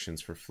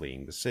instructions for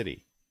fleeing the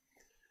city.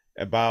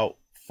 About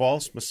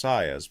false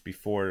messiahs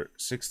before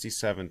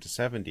 67 to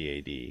 70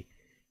 AD,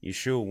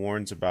 Yeshua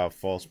warns about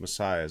false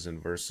messiahs in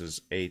verses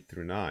 8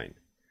 through 9,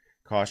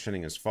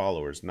 cautioning his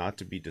followers not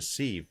to be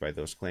deceived by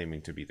those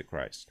claiming to be the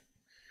Christ.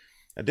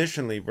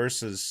 Additionally,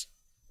 verses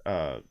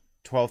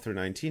 12 through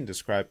 19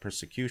 describe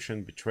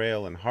persecution,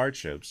 betrayal, and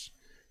hardships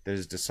that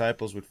his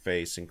disciples would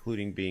face,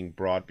 including being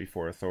brought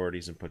before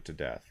authorities and put to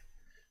death.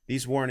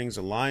 These warnings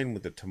align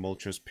with the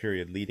tumultuous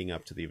period leading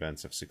up to the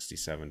events of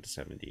 67 to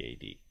 70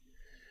 AD.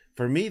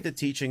 For me, the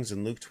teachings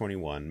in Luke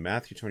 21,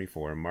 Matthew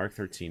 24, and Mark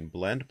 13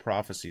 blend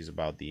prophecies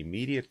about the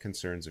immediate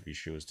concerns of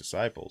Yeshua's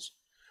disciples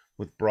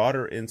with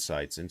broader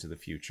insights into the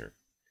future.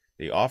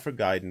 They offer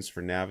guidance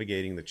for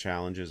navigating the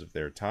challenges of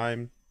their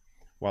time,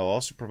 while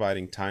also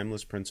providing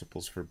timeless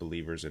principles for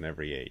believers in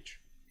every age.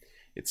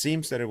 It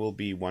seems that it will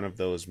be one of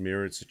those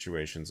mirrored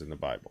situations in the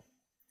Bible,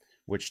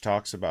 which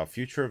talks about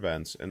future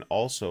events and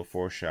also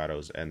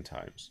foreshadows end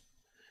times.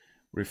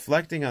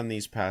 Reflecting on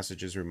these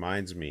passages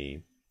reminds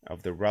me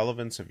of the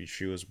relevance of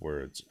Yeshua's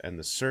words and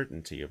the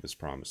certainty of his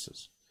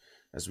promises.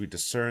 As we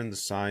discern the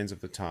signs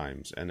of the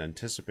times and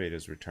anticipate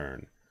his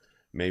return,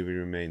 may we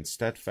remain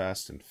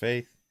steadfast in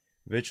faith,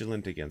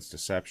 vigilant against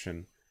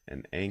deception,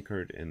 and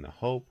anchored in the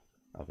hope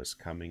of his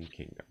coming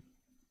kingdom.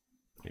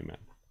 Amen.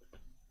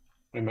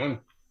 Amen.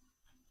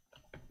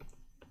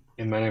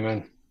 Amen,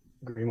 amen.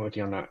 Agreeing with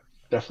you on that.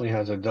 Definitely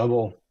has a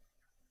double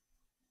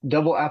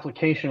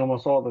application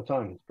almost all the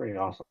time. It's pretty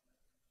awesome.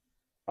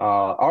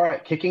 All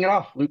right, kicking it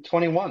off, Luke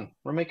 21.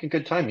 We're making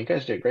good time. You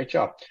guys did a great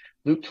job.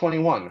 Luke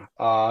 21,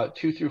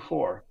 2 through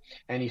 4.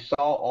 And he saw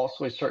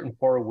also a certain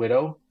poor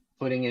widow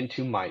putting in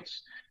 2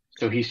 mites.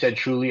 So he said,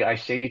 truly, I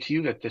say to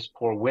you that this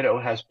poor widow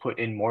has put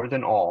in more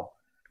than all.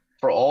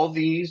 For all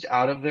these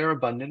out of their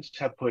abundance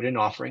have put in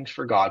offerings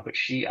for God, but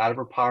she out of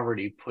her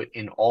poverty put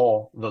in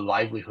all the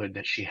livelihood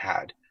that she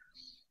had.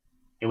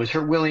 It was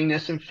her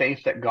willingness and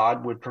faith that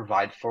God would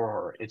provide for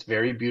her. It's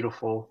very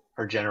beautiful,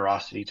 her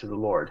generosity to the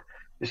Lord.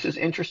 This is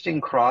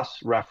interesting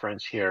cross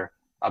reference here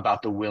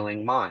about the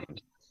willing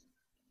mind.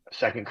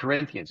 2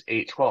 Corinthians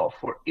 8:12.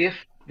 For if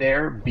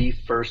there be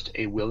first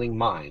a willing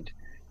mind,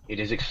 it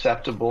is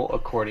acceptable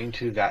according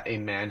to that a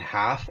man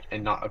hath,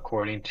 and not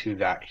according to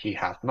that he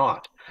hath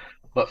not.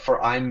 But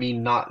for I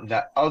mean not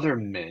that other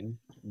men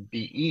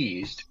be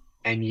eased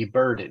and ye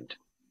burdened,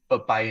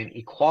 but by an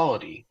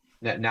equality,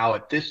 that now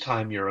at this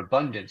time your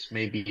abundance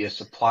may be a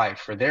supply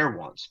for their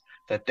wants,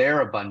 that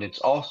their abundance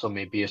also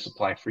may be a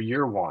supply for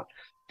your want,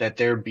 that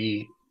there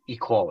be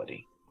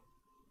equality,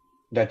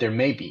 that there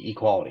may be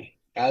equality.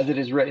 As it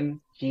is written,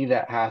 he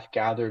that hath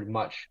gathered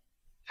much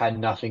had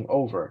nothing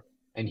over,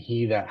 and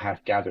he that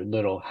hath gathered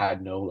little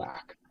had no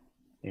lack.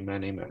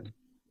 Amen, amen.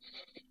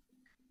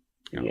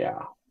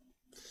 Yeah.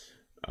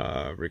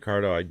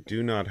 Ricardo, I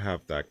do not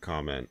have that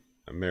comment.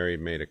 Mary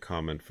made a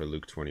comment for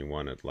Luke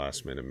 21 at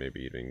last minute.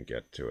 Maybe you didn't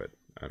get to it.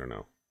 I don't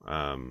know.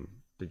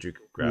 Did you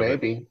grab it?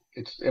 Maybe.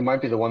 It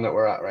might be the one that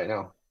we're at right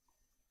now.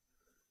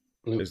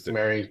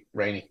 Mary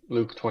Rainey,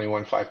 Luke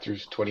 21, 5 through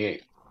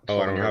 28.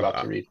 Oh, I don't have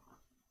about to read.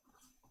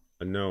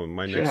 No,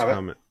 my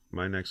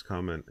next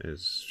comment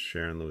is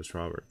Sharon Lewis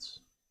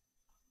Roberts.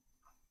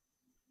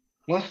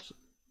 What?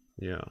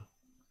 Yeah.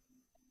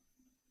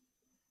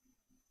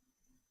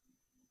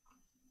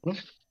 What?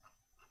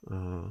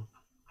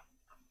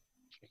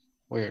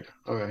 Weird.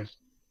 Okay.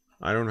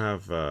 I don't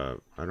have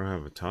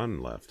a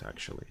ton left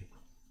actually.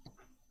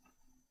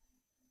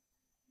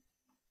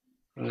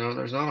 No,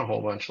 there's not a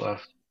whole bunch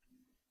left.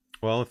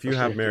 Well, if you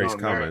have Mary's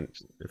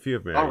comment, if you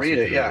have Mary's, I'll read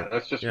it. Yeah,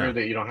 that's just weird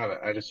that you don't have it.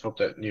 I just hope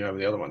that you have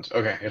the other ones.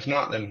 Okay, if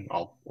not, then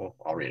I'll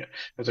read it.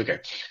 That's okay.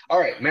 All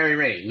right, Mary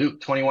Rainey,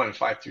 Luke 21,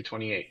 5 through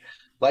 28.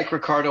 Like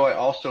Ricardo, I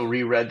also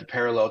reread the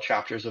parallel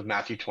chapters of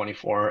Matthew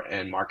 24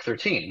 and Mark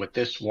 13, with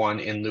this one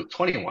in Luke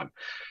 21,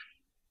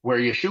 where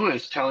Yeshua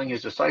is telling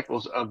his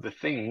disciples of the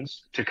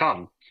things to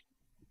come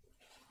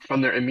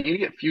from their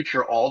immediate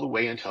future all the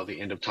way until the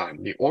end of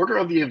time. The order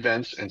of the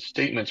events and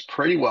statements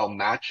pretty well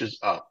matches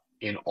up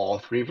in all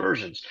three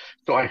versions.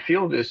 So I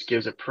feel this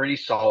gives a pretty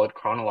solid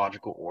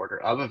chronological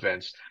order of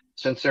events,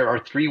 since there are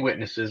three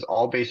witnesses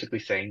all basically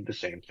saying the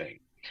same thing.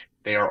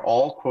 They are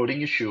all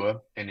quoting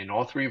Yeshua, and in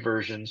all three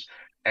versions,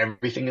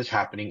 everything is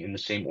happening in the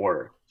same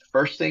order. The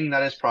first thing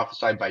that is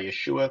prophesied by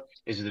Yeshua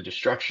is the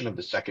destruction of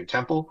the second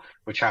temple,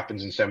 which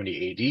happens in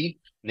 70 AD.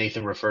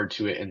 Nathan referred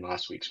to it in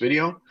last week's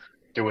video.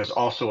 There was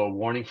also a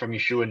warning from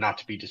Yeshua not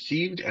to be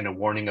deceived, and a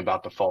warning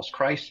about the false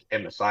Christ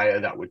and Messiah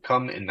that would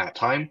come in that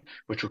time,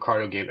 which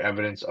Ricardo gave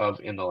evidence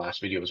of in the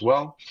last video as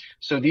well.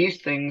 So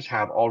these things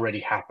have already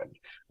happened.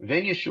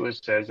 Then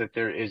Yeshua says that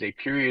there is a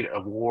period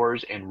of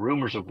wars and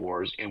rumors of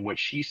wars in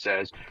which he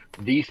says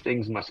these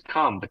things must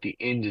come, but the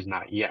end is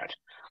not yet.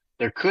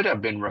 There could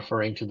have been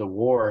referring to the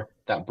war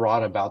that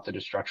brought about the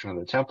destruction of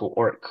the temple,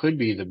 or it could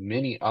be the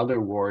many other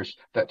wars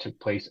that took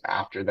place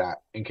after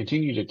that and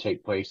continue to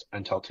take place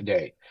until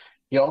today.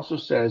 He also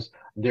says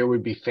there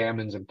would be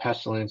famines and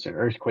pestilence and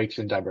earthquakes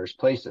in diverse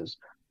places.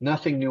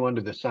 Nothing new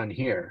under the sun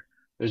here.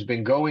 That's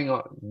been going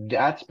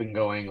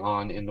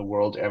on in the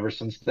world ever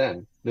since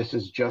then. This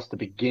is just the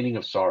beginning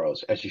of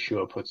sorrows, as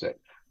Yeshua puts it.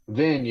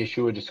 Then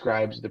Yeshua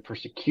describes the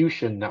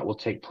persecution that will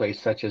take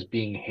place, such as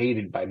being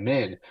hated by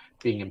men,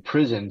 being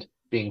imprisoned,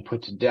 being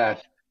put to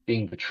death,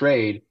 being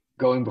betrayed,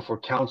 going before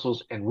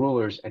councils and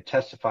rulers and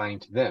testifying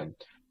to them.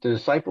 The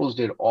disciples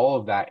did all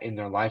of that in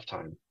their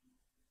lifetimes,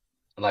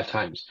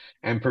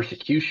 and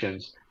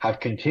persecutions have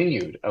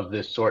continued of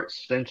this sort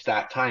since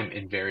that time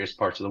in various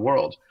parts of the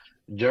world.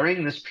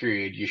 During this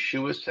period,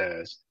 Yeshua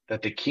says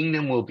that the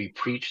kingdom will be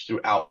preached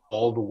throughout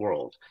all the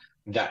world.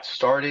 That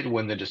started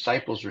when the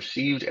disciples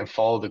received and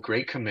followed the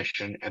Great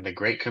Commission, and the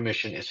Great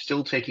Commission is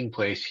still taking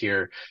place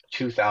here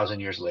 2,000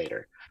 years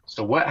later.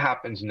 So what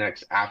happens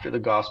next after the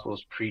gospel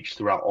is preached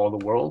throughout all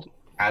the world?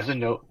 As a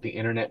note, the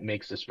internet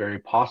makes this very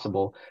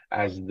possible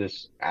at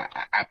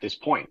this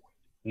point.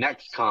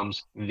 Next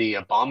comes the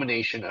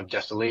abomination of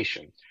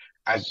desolation,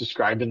 as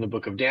described in the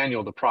book of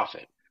Daniel the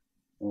prophet.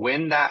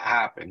 When that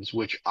happens,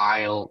 which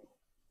I'll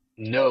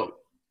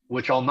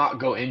not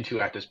go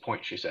into at this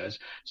point, she says,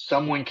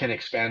 someone can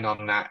expand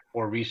on that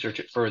or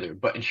research it further.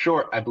 But in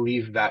short, I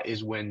believe that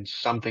is when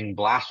something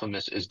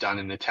blasphemous is done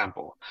in the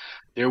temple.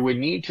 There would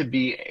need to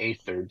be a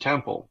third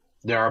temple.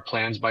 There are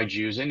plans by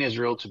Jews in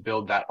Israel to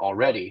build that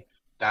already.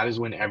 That is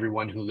when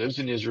everyone who lives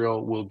in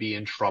Israel will be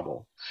in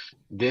trouble.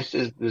 This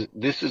is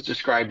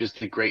described as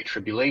the Great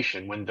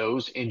Tribulation, when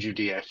those in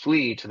Judea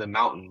flee to the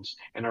mountains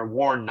and are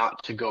warned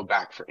not to go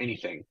back for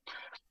anything.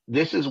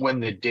 This is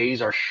when the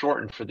days are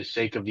shortened for the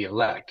sake of the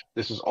elect.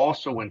 This is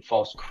also when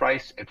false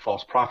Christs and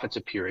false prophets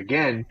appear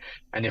again,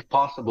 and if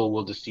possible,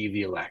 will deceive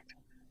the elect.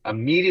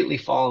 Immediately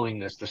following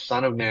this, the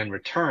Son of Man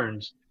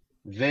returns.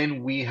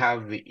 Then we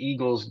have the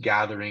eagles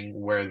gathering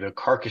where the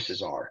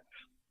carcasses are.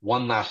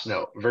 One last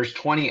note. Verse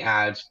 20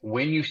 adds,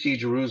 when you see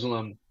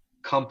Jerusalem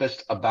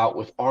compassed about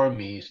with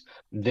armies,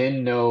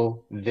 then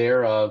know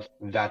thereof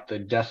that the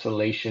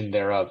desolation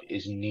thereof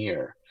is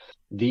near.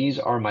 These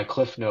are my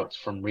cliff notes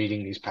from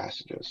reading these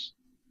passages.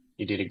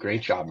 You did a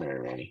great job,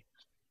 Mary Randy.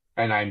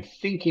 And I'm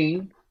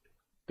thinking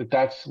that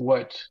that's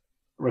what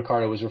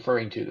Ricardo was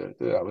referring to.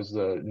 That was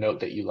the note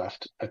that you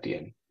left at the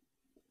end.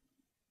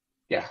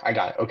 Yeah, I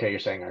got it. Okay, you're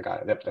saying I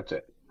got it. Yep, that's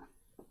it.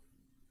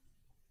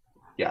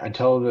 Yeah,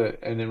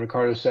 and then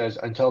Ricardo says,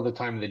 until the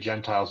time of the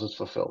Gentiles is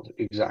fulfilled.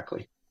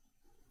 Exactly.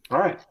 All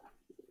right.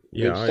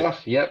 Yeah, good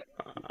stuff. Yep.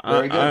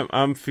 Very good.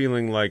 I'm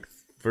feeling like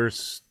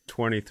verse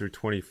 20 through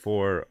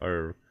 24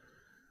 are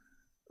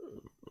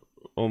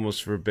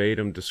almost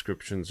verbatim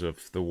descriptions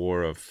of the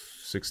war of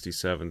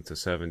 67 to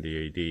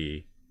 70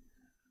 AD,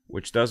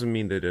 which doesn't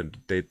mean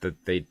that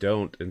they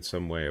don't in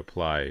some way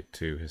apply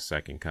to his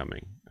second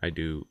coming.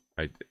 You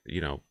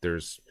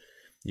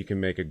can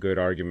make a good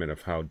argument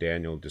of how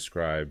Daniel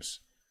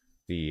describes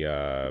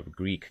the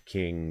Greek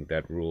king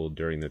that ruled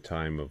during the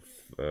time of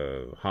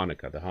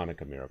Hanukkah, the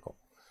Hanukkah miracle.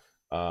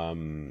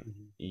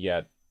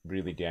 Yet,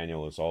 really,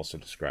 Daniel is also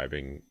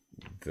describing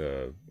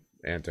the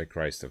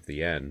Antichrist of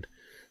the end.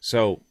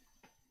 So,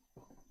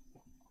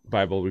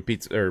 Bible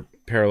repeats or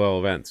parallel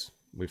events.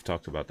 We've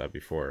talked about that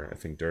before, I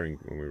think, when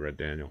we read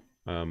Daniel.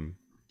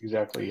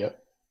 Exactly,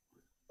 yep.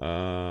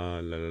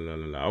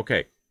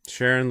 Okay.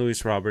 Sharon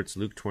Lewis Roberts,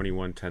 Luke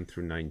 21, 10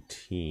 through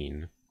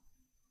 19.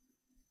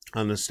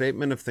 On the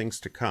statement of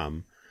things to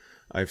come,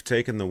 I've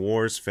taken the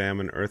wars,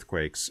 famine,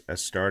 earthquakes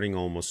as starting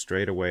almost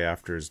straight away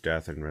after his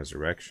death and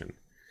resurrection.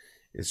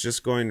 It's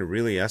just going to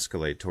really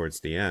escalate towards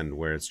the end,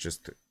 where it's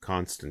just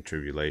constant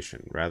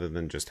tribulation, rather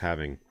than just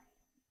having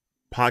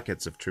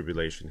pockets of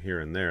tribulation here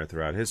and there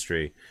throughout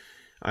history.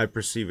 I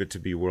perceive it to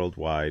be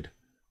worldwide,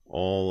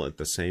 all at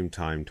the same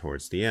time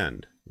towards the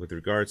end. With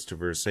regards to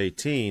verse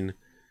 18,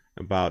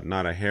 about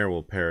not a hair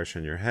will perish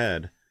on your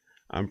head,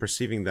 I'm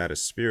perceiving that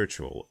as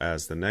spiritual,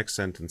 as the next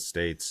sentence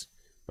states,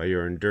 by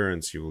your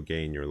endurance you will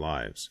gain your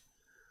lives.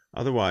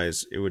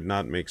 Otherwise, it would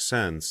not make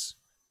sense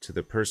to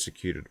the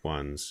persecuted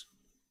ones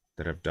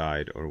that have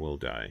died or will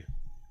die.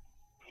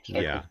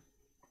 Exactly. Yeah.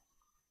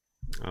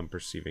 I'm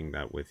perceiving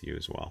that with you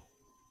as well.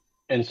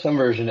 In some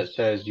version it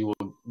says you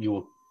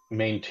will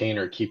maintain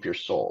or keep your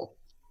soul.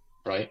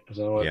 Right? Is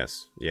that what?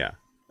 Yes. Yeah.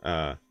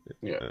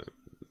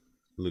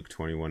 Luke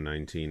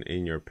 21:19.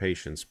 In your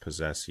patience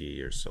possess ye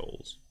your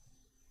souls.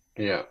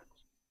 Yeah.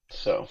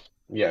 So,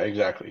 yeah,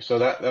 exactly. So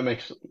that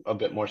makes a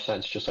bit more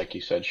sense, just like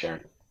you said,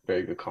 Sharon.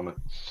 Very good comment.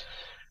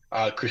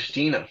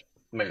 Christina,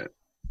 man,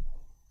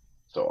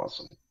 so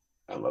awesome.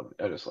 I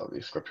just love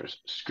these scriptures.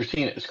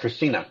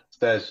 Christina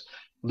says,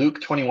 Luke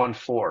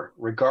 21:4,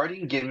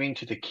 regarding giving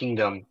to the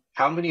kingdom,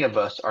 how many of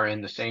us are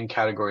in the same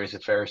category as the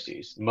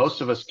Pharisees?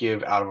 Most of us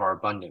give out of our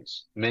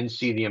abundance. Men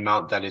see the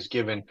amount that is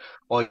given,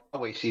 while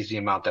Yahweh sees the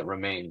amount that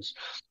remains.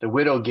 The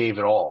widow gave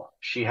it all.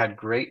 She had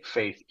great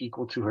faith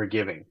equal to her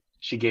giving.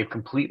 She gave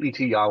completely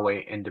to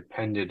Yahweh and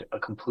depended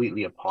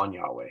completely upon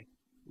Yahweh.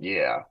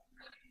 Yeah.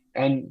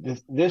 And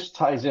this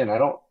ties in.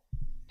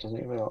 Does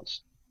anyone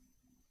else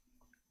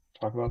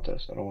talk about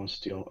this? I don't want to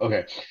steal.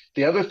 Okay.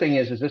 The other thing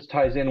is this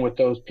ties in with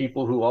those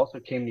people who also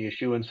came to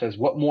Yeshua and says,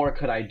 what more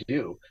could I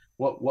do?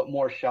 What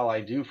more shall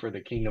I do for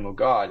the kingdom of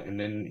God? And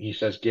then he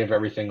says, give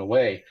everything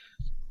away.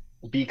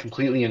 Be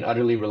completely and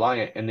utterly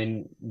reliant. And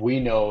then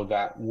we know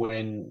that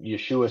when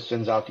Yeshua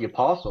sends out the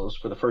apostles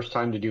for the first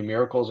time to do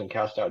miracles and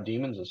cast out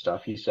demons and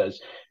stuff, he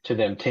says to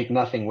them, take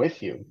nothing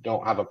with you.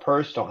 Don't have a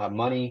purse, don't have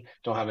money,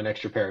 don't have an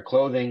extra pair of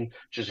clothing,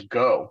 just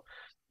go.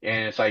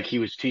 And it's like he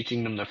was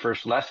teaching them the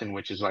first lesson,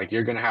 which is like,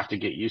 you're going to have to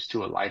get used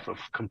to a life of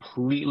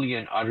completely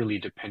and utterly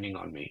depending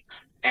on me.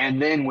 And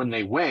then when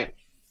they went,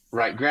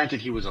 right, granted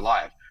he was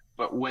alive,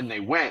 but when they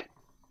went,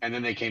 and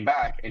then they came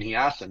back and he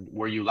asked them,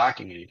 were you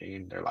lacking anything?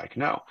 And they're like,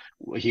 no.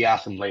 He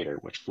asked them later,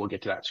 which we'll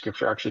get to that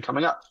scripture actually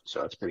coming up.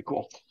 So that's pretty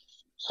cool.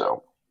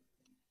 So.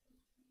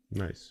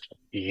 Nice.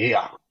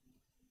 Yeah.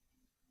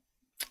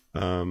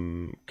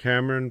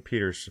 Cameron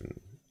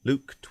Peterson,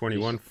 Luke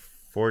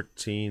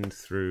 21:14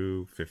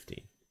 through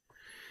 15.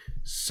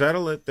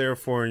 Settle it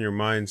therefore in your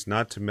minds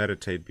not to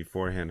meditate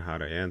beforehand how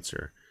to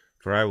answer,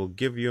 for I will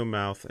give you a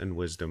mouth and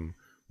wisdom,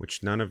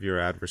 which none of your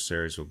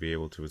adversaries will be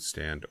able to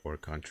withstand or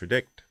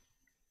contradict.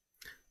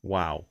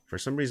 Wow, for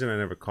some reason I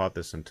never caught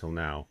this until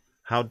now.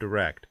 How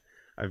direct.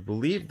 I've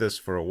believed this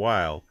for a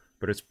while,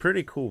 but it's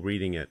pretty cool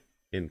reading it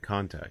in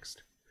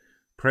context.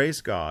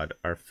 Praise God,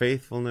 our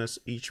faithfulness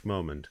each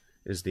moment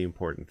is the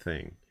important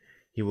thing.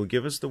 He will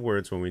give us the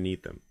words when we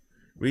need them.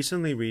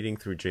 Recently reading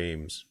through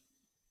James,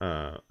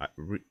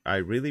 I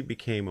really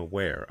became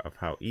aware of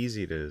how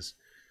easy it is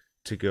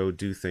to go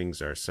do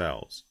things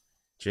ourselves.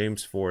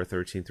 James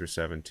 4:13 through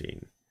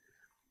 17.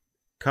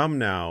 Come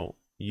now,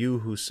 you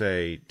who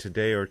say,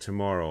 today or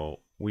tomorrow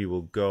we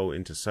will go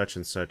into such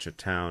and such a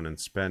town and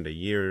spend a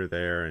year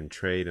there and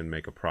trade and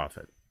make a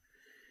profit.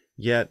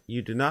 Yet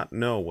you do not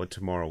know what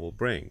tomorrow will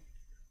bring.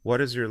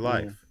 What is your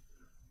life?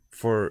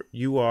 For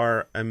you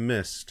are a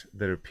mist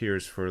that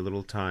appears for a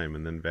little time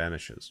and then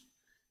vanishes.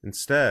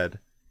 Instead,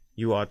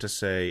 you ought to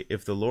say,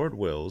 if the Lord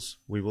wills,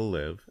 we will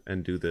live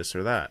and do this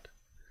or that.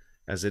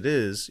 As it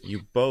is,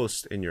 you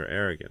boast in your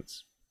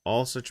arrogance.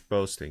 All such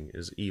boasting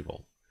is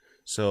evil.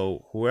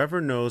 So whoever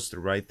knows the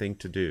right thing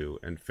to do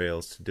and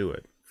fails to do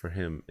it, for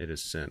him it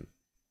is sin.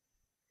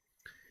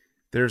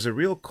 There's a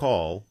real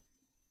call.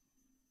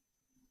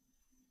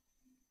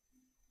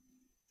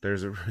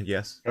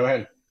 Yes? Go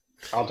ahead.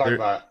 I'll talk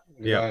about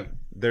it. Go ahead.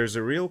 There's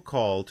a real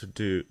call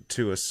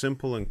to a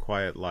simple and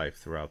quiet life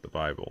throughout the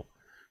Bible.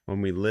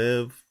 When we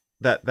live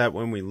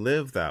when we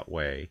live that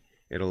way,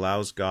 it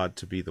allows God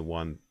to be the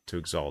one to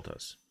exalt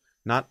us,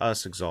 not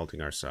us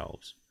exalting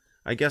ourselves.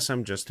 I guess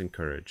I'm just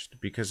encouraged,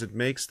 because it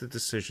makes the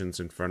decisions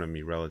in front of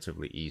me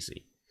relatively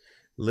easy.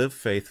 Live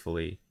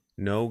faithfully,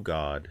 know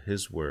God,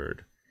 His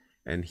Word,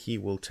 and He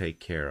will take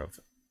care of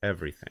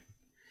everything.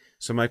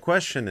 So my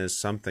question is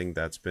something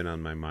that's been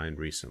on my mind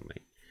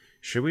recently.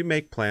 Should we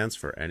make plans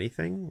for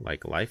anything,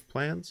 like life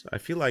plans? I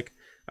feel like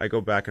I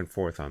go back and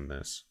forth on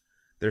this.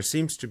 There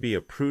seems to be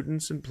a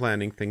prudence in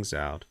planning things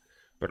out,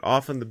 but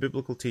often the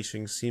biblical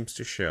teaching seems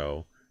to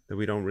show that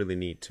we don't really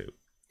need to.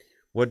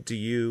 What do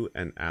you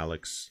and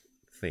Alex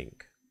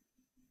think?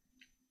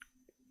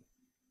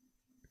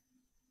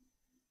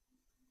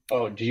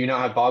 Oh, do you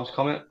not have Bob's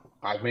comment?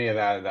 I may have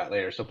added that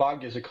later. So Bob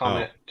gives a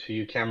comment to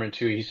you, Cameron,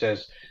 too. He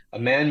says, a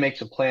man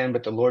makes a plan,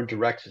 but the Lord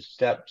directs his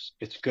steps.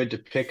 It's good to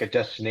pick a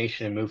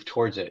destination and move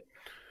towards it,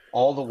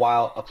 all the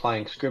while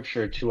applying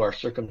scripture to our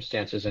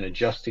circumstances and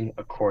adjusting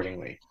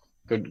accordingly.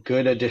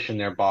 Good addition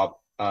there, Bob.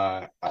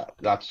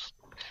 That's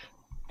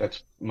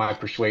my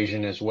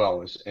persuasion as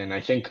well. And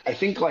I think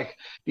like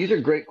these are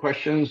great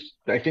questions.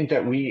 I think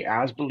that we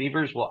as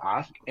believers will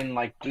ask, and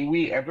like, do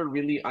we ever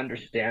really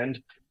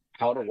understand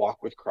how to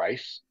walk with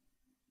Christ?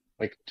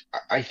 Like,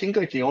 I think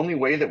like the only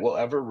way that we'll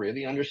ever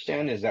really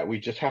understand is that we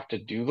just have to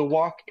do the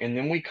walk, and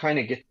then we kind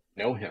of get to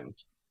know Him.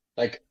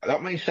 Like,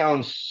 that might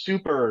sound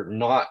super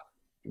not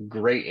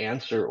great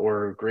answer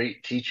or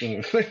great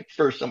teaching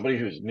for somebody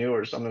who's new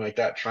or something like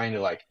that, trying to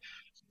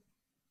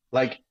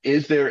like,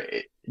 is there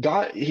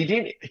God? He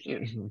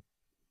didn't.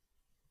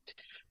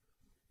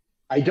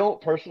 I don't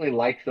personally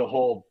like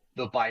the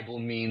Bible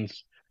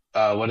means,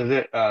 what is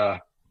it?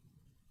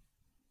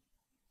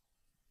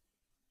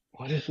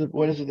 What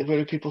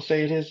do people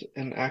say it is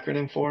an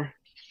acronym for?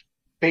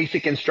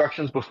 Basic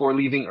instructions before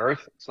leaving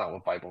Earth. It's not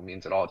what Bible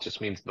means at all. It just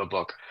means the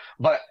book.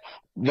 But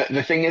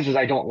the thing is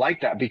I don't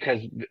like that,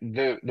 because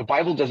the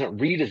Bible doesn't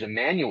read as a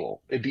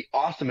manual. It'd be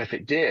awesome if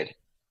it did,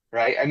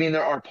 right? I mean,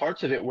 there are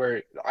parts of it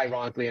where,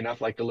 ironically enough,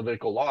 like the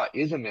Levitical law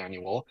is a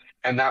manual,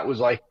 and that was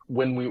like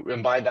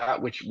and by that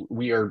which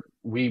we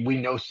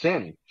know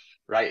sin,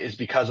 right, is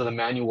because of the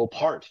manual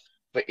part.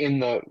 But in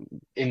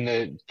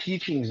the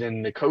teachings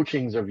and the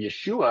coachings of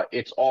Yeshua,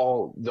 it's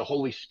all the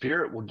Holy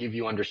Spirit will give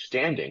you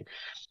understanding.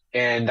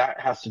 And that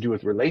has to do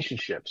with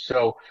relationships.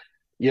 So,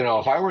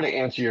 if I were to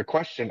answer your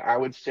question, I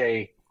would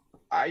say,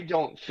 I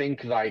don't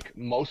think like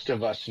most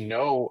of us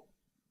know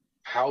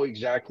how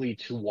exactly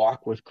to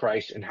walk with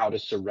Christ and how to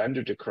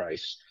surrender to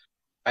Christ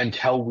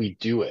until we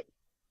do it.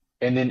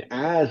 And then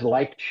as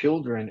like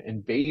children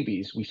and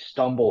babies, we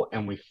stumble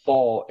and we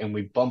fall and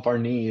we bump our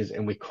knees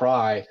and we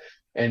cry.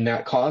 And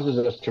that causes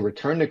us to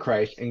return to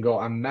Christ and go,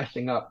 I'm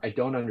messing up. I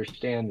don't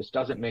understand. This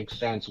doesn't make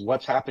sense.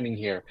 What's happening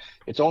here?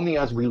 It's only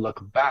as we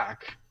look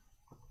back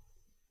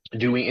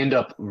do we end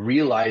up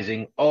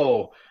realizing,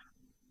 oh,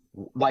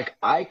 like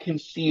I can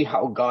see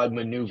how God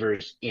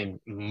maneuvers in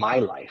my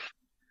life.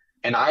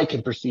 And I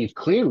can perceive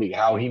clearly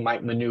how He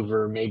might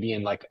maneuver maybe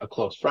in like a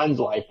close friend's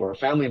life or a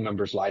family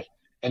member's life.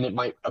 And it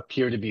might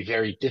appear to be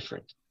very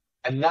different.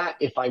 And that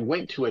if I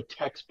went to a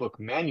textbook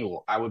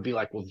manual, I would be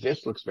like, well,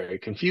 this looks very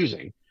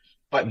confusing.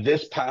 But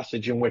this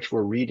passage in which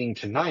we're reading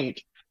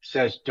tonight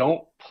says,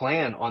 don't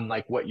plan on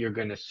like what you're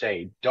going to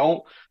say.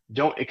 Don't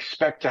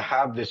expect to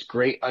have this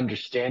great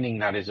understanding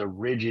that is a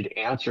rigid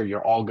answer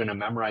you're all going to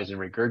memorize and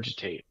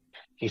regurgitate.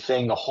 He's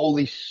saying the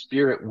Holy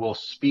Spirit will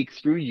speak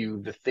through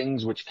you the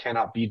things which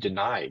cannot be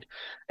denied.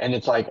 And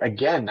it's like,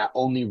 again, that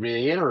only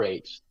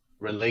reiterates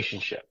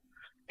relationship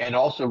and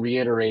also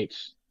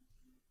reiterates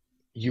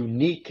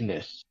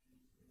uniqueness.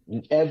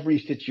 Every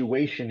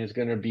situation is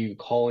going to be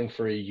calling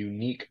for a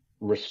unique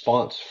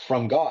response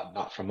from God,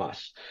 not from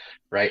us,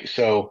 right?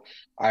 So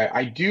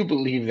I do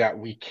believe that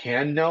we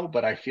can know,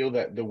 but I feel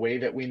that the way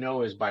that we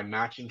know is by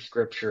matching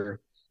scripture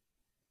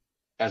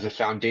as a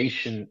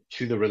foundation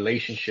to the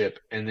relationship,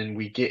 and then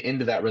we get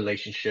into that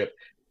relationship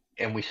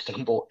and we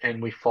stumble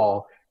and we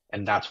fall,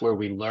 and that's where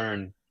we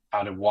learn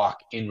how to walk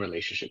in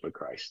relationship with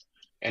Christ.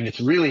 And it's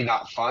really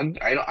not fun.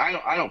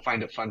 I don't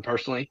find it fun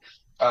personally.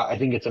 I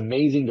think it's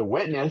amazing to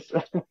witness.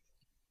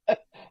 I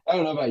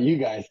don't know about you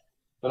guys,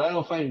 but I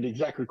don't find it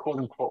exactly quote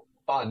unquote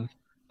fun.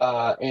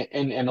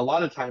 And a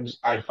lot of times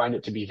I find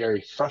it to be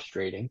very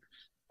frustrating.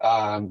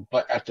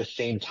 But at the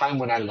same time,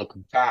 when I look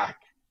back,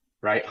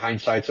 right,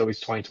 hindsight's always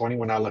 2020.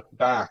 When I look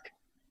back,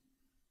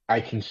 I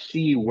can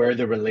see where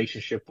the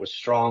relationship was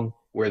strong,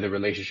 where the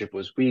relationship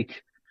was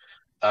weak.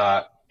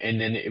 And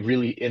then it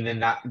really, and then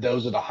that,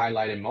 those are the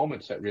highlighted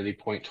moments that really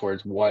point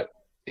towards what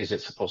is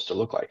it supposed to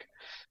look like.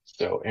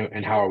 So,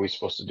 and how are we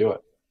supposed to do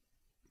it?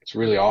 It's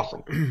really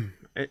awesome.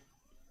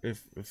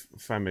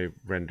 If I may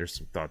render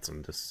some thoughts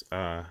on this,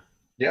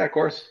 Yeah, of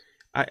course.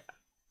 I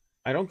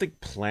I don't think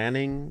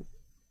planning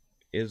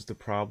is the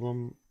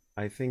problem.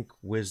 I think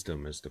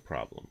wisdom is the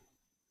problem.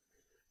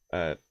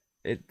 Uh,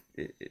 it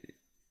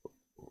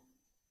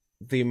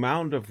the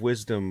amount of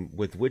wisdom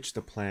with which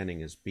the planning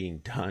is being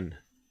done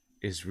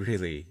is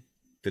really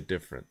the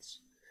difference.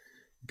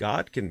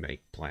 God can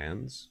make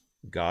plans.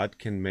 God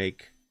can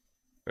make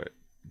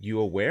you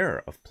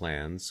aware of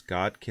plans.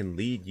 God can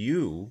lead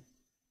you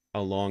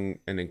along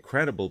an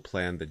incredible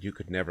plan that you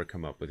could never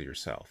come up with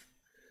yourself.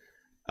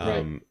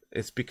 Right.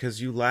 It's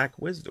because you lack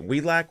wisdom. We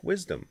lack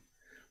wisdom.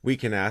 We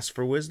can ask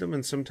for wisdom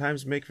and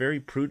sometimes make very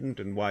prudent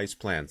and wise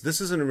plans.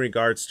 This isn't in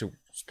regards to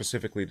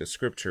specifically the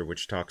scripture,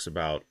 which talks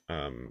about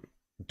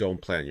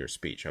don't plan your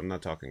speech. I'm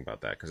not talking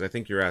about that because I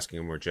think you're asking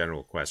a more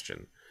general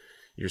question.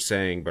 You're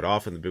saying, but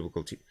often the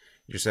biblical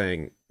you're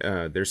saying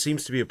there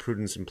seems to be a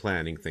prudence in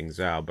planning things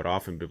out, but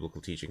often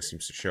biblical teaching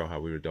seems to show how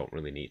we don't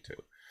really need to.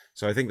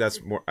 So I think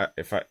that's more.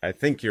 I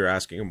think you're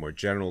asking a more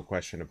general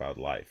question about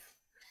life,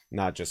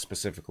 not just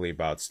specifically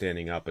about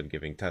standing up and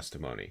giving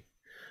testimony.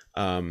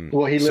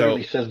 Well, he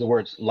literally So says the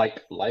words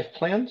like life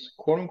plans,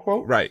 quote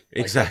unquote. right, Like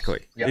that's,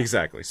 exactly, yeah,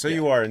 exactly. So yeah,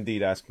 you are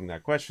indeed asking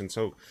that question.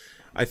 So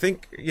I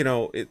think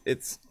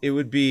it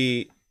would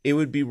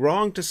be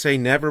wrong to say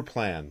never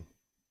plan.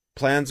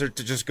 Plans are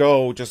to just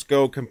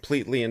go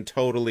completely and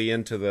totally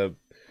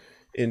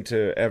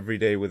into every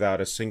day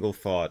without a single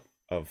thought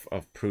of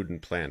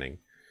prudent planning.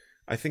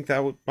 I think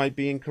that might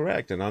be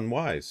incorrect and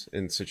unwise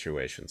in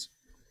situations.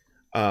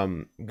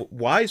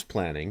 Wise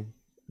planning,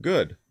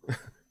 good.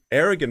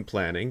 Arrogant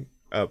planning,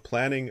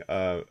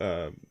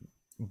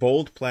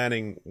 bold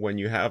planning when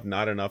you have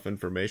not enough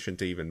information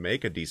to even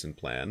make a decent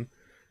plan,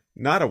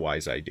 not a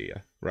wise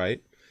idea,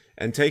 right?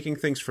 And taking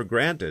things for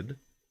granted,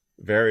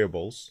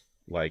 variables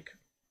like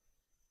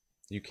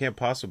you can't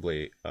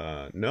possibly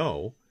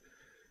know,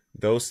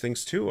 those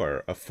things too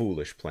are a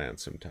foolish plan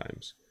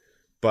sometimes.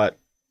 But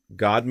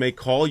God may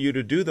call you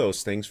to do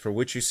those things for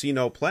which you see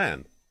no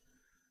plan,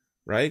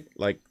 right?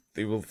 Like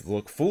they will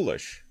look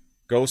foolish.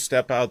 Go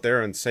step out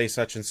there and say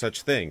such and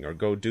such thing, or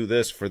go do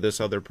this for this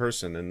other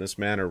person in this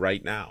manner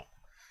right now.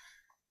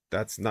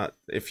 That's not,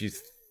 if you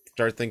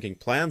start thinking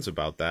plans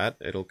about that,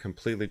 it'll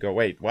completely go,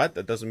 wait, what?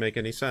 That doesn't make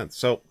any sense.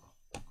 So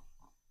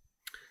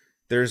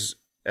there's,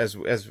 as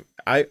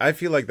I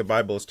feel like the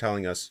Bible is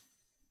telling us,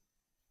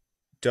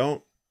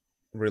 don't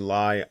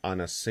rely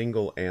on a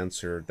single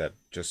answer that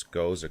just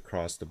goes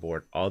across the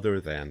board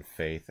other than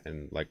faith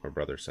and, like my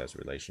brother says,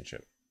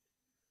 relationship.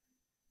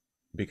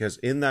 Because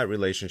in that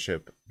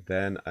relationship,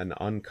 then an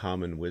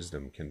uncommon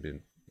wisdom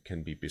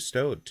can be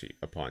bestowed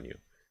upon you,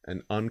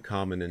 an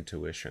uncommon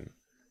intuition.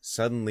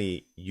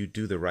 Suddenly, you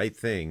do the right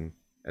thing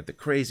at the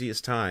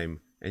craziest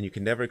time, and you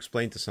can never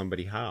explain to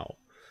somebody how,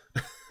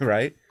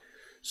 right?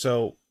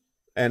 So,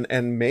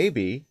 and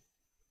maybe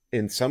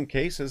in some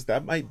cases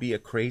that might be a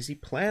crazy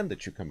plan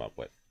that you come up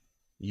with.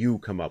 You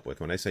come up with.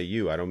 When I say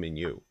you, I don't mean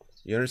you.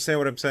 You understand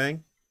what I'm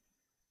saying?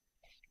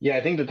 yeah.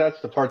 I think that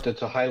that's the part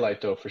that's a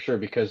highlight, though, for sure,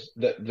 because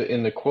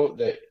in the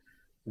quote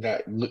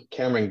that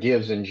Cameron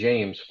gives in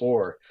James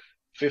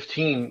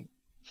 4:15,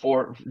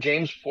 for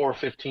James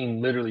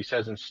 4:15 literally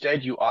says,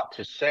 "Instead, you ought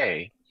to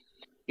say,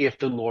 if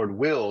the Lord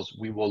wills,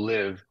 we will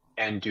live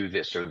and do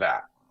this or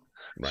that."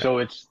 Right. So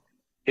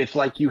it's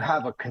like you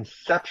have a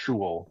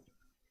conceptual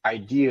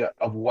idea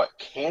of what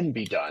can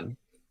be done,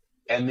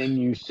 and then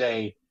you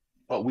say,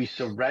 but we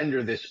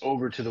surrender this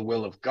over to the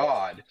will of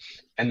God.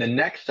 And the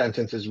next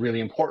sentence is really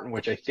important,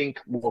 which I think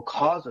will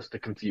cause us the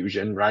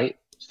confusion, right?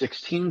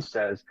 16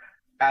 says,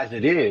 as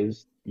it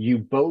is, you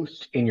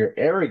boast in your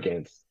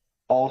arrogance.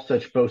 All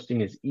such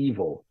boasting is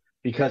evil,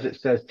 because it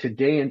says,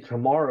 today and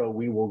tomorrow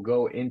we will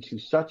go into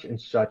such and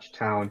such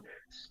town,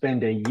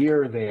 spend a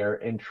year there,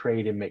 and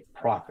trade and make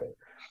profit.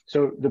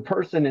 So the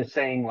person is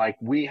saying, like,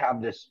 we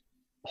have this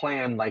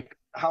plan, like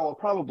how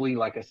probably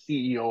like a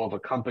CEO of a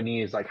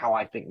company is, like how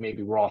I think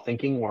maybe we're all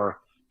thinking, or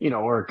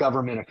or a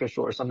government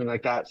official or something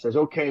like that says,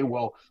 okay,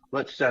 well,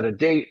 let's set a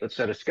date, let's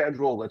set a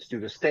schedule, let's do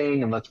this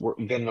thing, and let's work.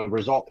 Then the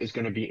result is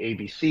going to be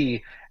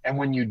ABC. And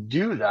when you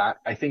do that,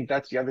 I think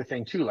that's the other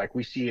thing too. Like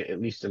we see it,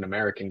 at least in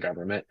American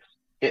government,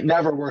 it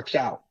never works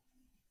out.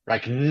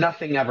 Like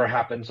nothing ever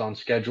happens on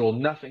schedule,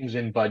 nothing's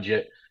in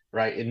budget,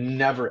 right? It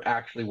never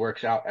actually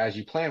works out as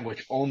you plan,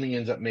 which only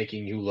ends up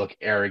making you look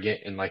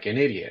arrogant and like an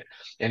idiot.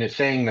 And it's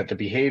saying that the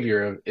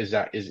behavior is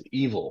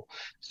evil.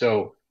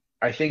 So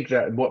I think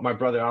that what my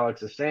brother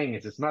Alex is saying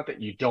is, it's not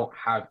that you don't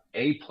have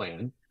a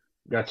plan.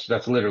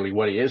 That's literally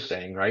what he is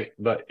saying, right?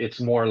 But it's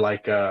more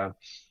like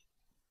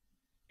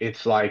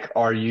it's like,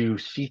 are you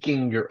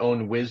seeking your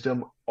own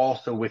wisdom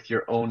also with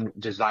your own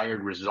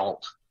desired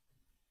result?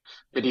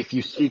 But if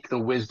you seek the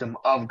wisdom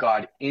of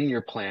God in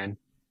your plan,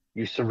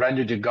 you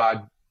surrender to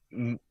God,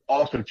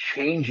 also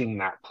changing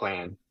that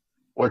plan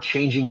or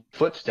changing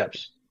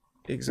footsteps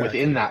within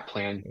Exactly. that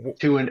plan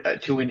to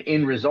an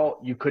end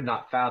result you could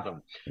not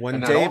fathom. When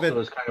And that also David,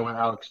 is kind of what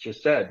Alex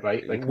just said,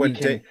 right? Like we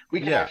can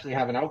yeah, actually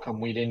have an outcome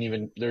we didn't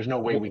even there's no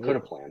way we could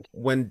have planned.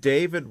 when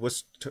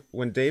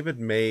when David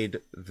made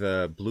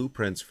the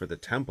blueprints for the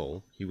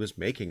temple, he was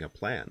making a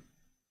plan.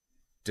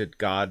 Did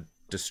God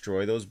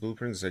destroy those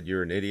blueprints and said,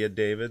 "You're an idiot,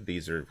 David.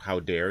 These are, how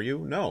dare you?"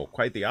 No,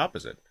 quite the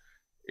opposite.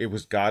 It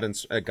was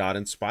a God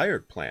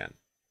inspired plan,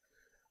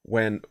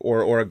 when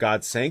or a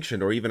God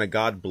sanctioned or even a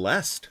God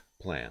blessed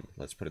plan.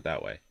 Let's put it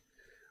that way.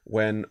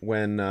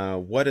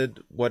 What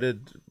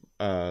did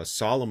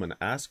Solomon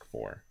ask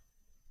for?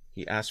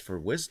 He asked for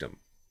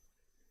wisdom,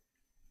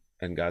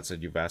 and God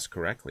said, "You've asked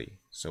correctly.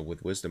 So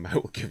with wisdom, I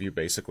will give you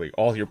basically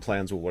all your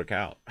plans will work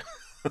out."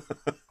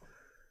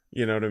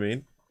 You know what I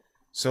mean?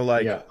 So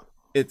like, Yeah.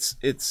 it's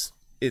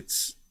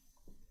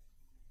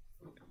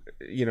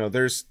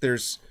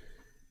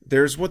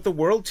there's what the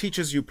world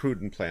teaches you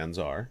prudent plans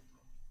are,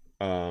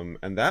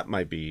 and that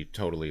might be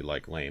totally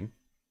like lame,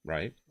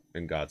 right,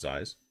 in God's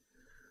eyes.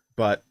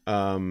 But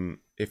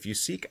if you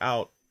seek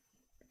out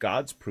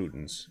God's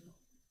prudence,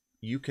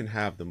 you can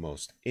have the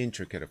most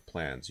intricate of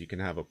plans. You can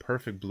have a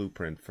perfect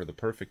blueprint for the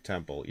perfect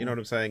temple. You know what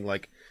I'm saying?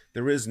 Like,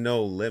 there is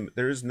no limit.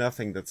 There is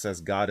nothing that says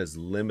God is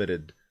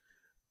limited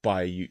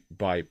by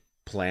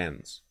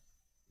plans.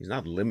 He's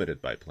not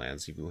limited by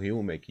plans. He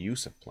will make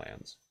use of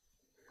plans.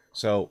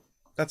 So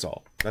that's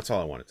all. That's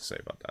all I wanted to say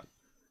about that.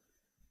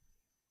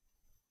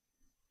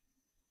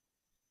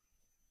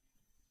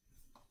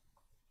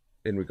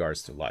 In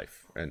regards to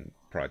life and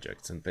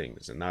projects and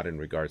things, and not in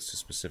regards to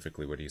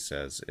specifically what he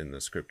says in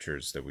the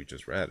scriptures that we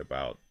just read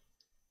about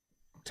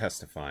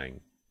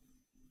testifying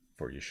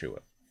for Yeshua.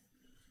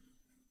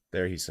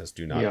 There he says,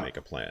 "Do not Yeah. make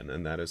a plan,"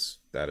 and that is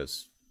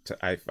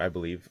I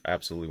believe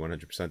absolutely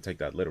 100% take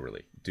that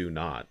literally. Do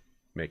not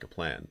make a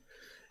plan.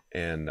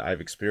 And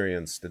I've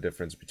experienced the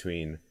difference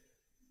between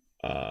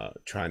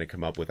trying to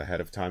come up with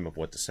ahead of time of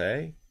what to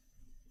say,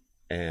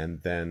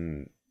 and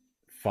then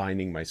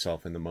finding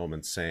myself in the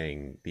moment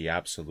saying the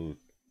absolute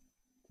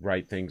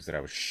right things that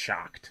I was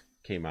shocked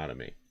came out of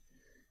me.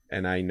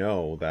 And I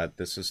know that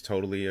this is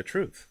totally a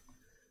truth.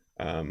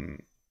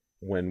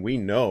 When we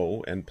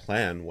know and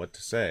plan what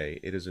to say,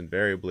 it is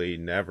invariably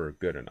never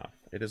good enough.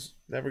 It is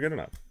never good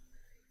enough.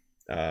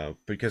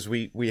 Because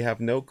we have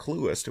no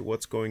clue as to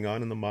what's going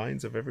on in the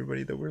minds of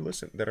everybody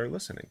that that are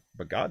listening.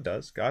 But God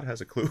does. God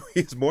has a clue.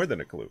 He has more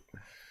than a clue.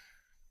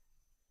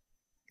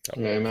 So.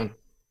 Yeah, amen.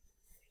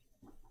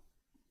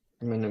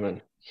 Amen,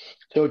 amen.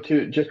 So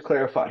to just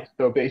clarify,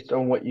 so based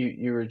on what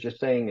you were just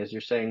saying, is you're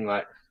saying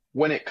that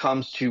when it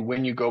comes to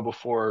when you go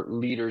before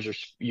leaders or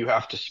you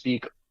have to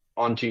speak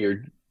onto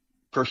your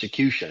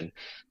persecution,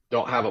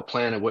 don't have a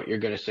plan of what you're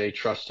going to say,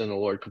 trust in the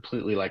Lord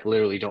completely, like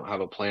literally don't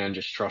have a plan,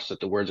 just trust that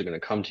the words are going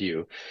to come to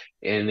you.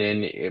 And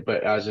then,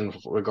 but as in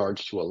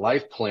regards to a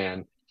life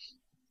plan,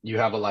 you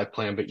have a life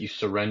plan, but you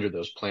surrender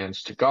those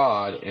plans to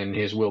God and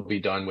his will be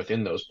done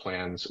within those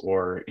plans,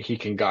 or he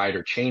can guide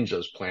or change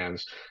those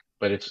plans.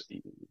 But it's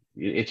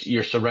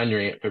you're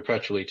surrendering it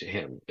perpetually to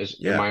him. Am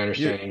Yeah, I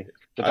understanding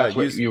that that's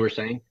you what you were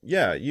saying?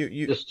 yeah,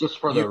 Just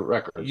for the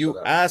record, so you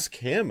that ask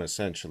him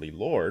essentially,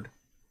 "Lord,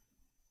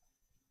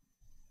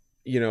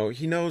 he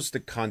knows the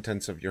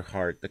contents of your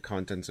heart, the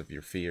contents of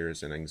your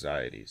fears and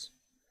anxieties."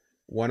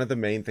 One of the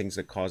main things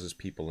that causes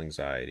people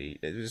anxiety,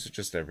 it is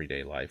just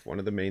everyday life. One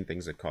of the main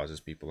things that causes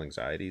people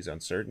anxiety is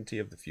uncertainty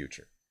of the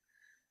future.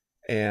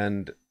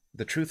 And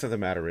the truth of the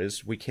matter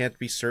is, we can't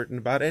be certain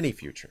about any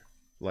future,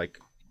 like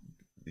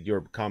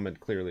your comment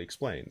clearly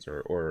explains,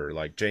 or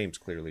like James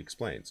clearly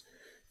explains.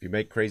 If you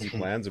make crazy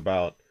plans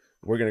about,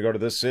 we're going to go to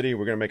this city,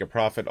 we're going to make a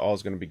profit,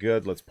 all's going to be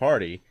good, let's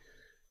party.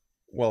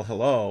 Well,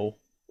 hello,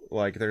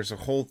 like there's a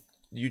whole,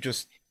 you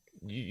just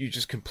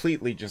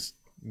completely just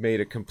made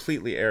a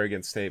completely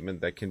arrogant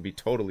statement that can be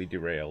totally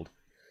derailed,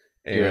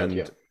 and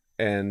yeah.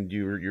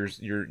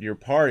 you're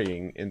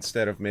partying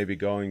instead of maybe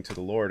going to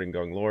the Lord and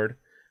going, "Lord,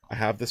 I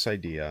have this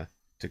idea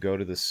to go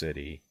to the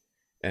city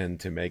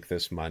and to make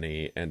this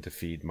money and to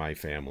feed my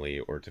family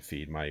or to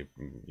feed my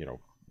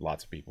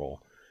lots of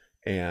people,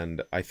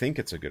 and I think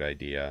it's a good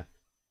idea,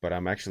 but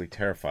I'm actually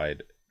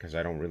terrified because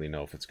I don't really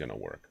know if it's going to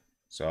work."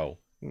 So,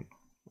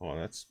 well,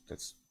 that's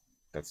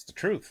the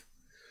truth.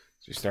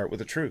 So you start with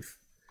the truth,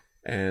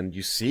 and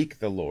you seek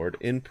the Lord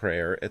in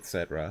prayer,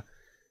 etc.,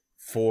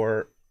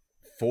 for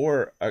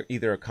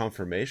either a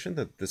confirmation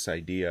that this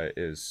idea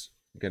is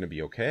going to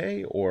be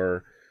okay,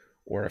 or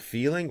a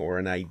feeling or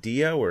an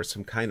idea or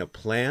some kind of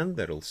plan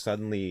that'll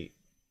suddenly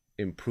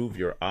improve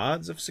your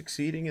odds of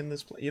succeeding in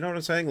this. You know what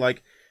I'm saying?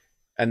 Like,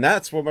 and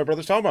that's what my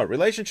brother's talking about.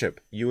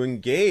 Relationship. You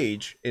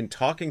engage in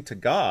talking to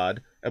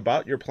God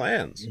about your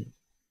plans.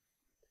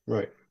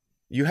 Right.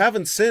 You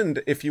haven't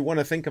sinned if you want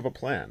to think of a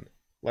plan.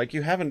 Like,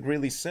 you haven't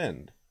really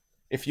sinned.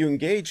 If you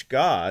engage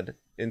God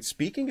in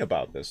speaking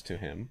about this to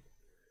him,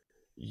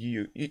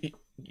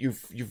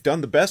 you've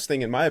done the best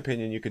thing, in my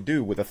opinion, you could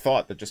do with a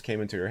thought that just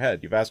came into your head.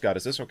 You've asked God,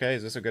 is this okay?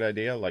 Is this a good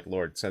idea? Like,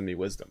 Lord, send me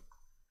wisdom.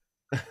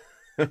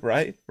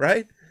 Right?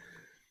 Right?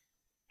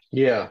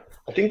 Yeah.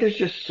 I think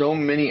there's so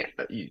many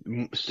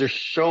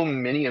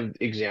of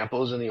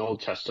examples in the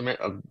Old Testament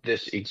of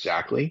this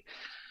exactly.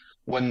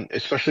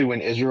 Especially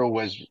when Israel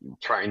was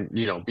trying,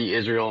 be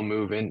Israel,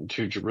 move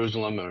into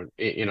Jerusalem, or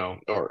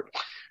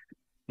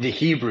the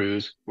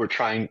Hebrews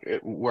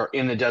were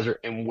in the desert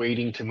and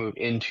waiting to move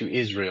into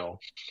Israel.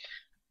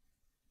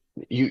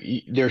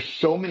 There's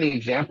so many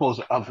examples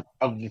of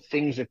the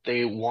things that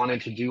they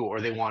wanted to do or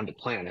they wanted to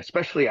plan,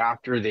 especially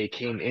after they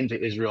came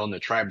into Israel and the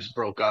tribes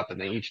broke up and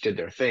they each did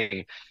their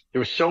thing. There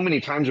were so many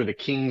times where the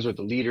kings or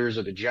the leaders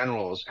or the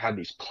generals had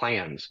these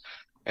plans.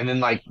 And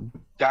then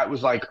that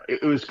was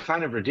it was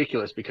kind of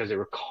ridiculous because they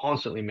were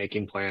constantly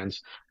making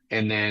plans.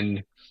 And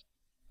then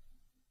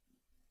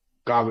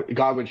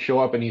God would show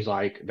up and he's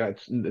like,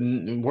 that's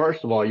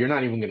worst of all, you're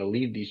not even going to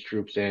lead these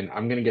troops in.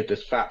 I'm going to get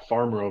this fat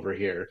farmer over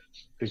here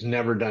who's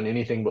never done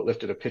anything but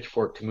lifted a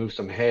pitchfork to move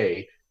some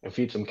hay and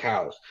feed some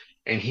cows.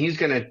 And he's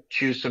going to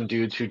choose some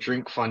dudes who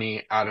drink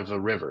funny out of a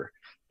river.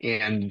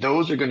 And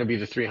those are going to be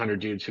the 300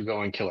 dudes who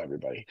go and kill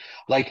everybody.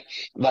 There's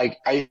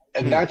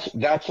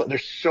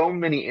so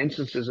many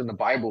instances in the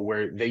Bible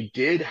where they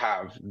did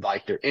have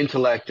their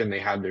intellect and they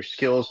had their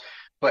skills.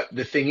 But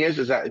the thing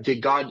is that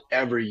did God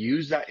ever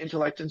use that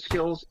intellect and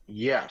skills?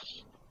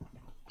 Yes.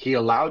 He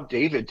allowed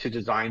David to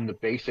design the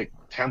basic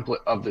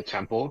template of the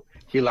temple.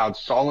 He allowed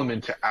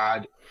Solomon to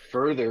add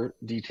further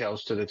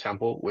details to the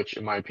temple, which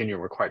in my opinion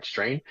were quite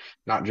strange,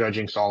 not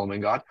judging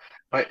Solomon God.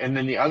 And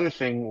then the other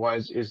thing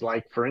is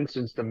for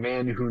instance, the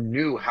man who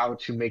knew how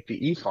to make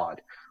the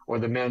ephod, or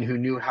the man who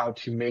knew how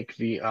to make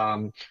the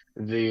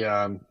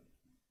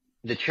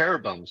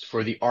cherubims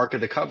for the Ark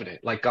of the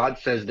Covenant. Like God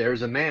says,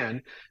 there's a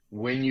man,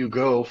 when you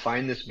go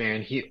find this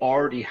man, he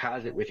already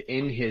has it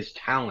within his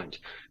talent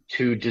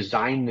to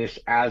design this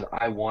as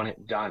I want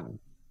it done.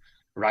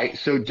 Right?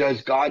 So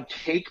does God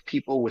take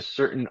people with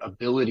certain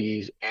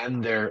abilities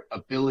and their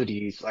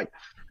abilities, like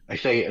I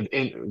say,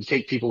 and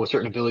take people with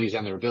certain abilities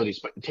and their abilities,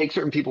 but take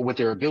certain people with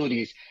their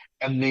abilities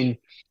and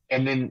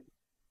then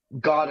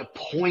God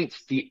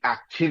appoints the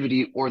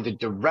activity or the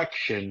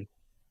direction,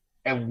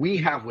 and we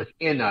have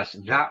within us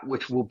that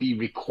which will be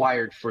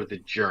required for the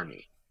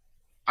journey.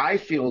 I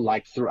feel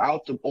like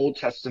throughout the Old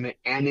Testament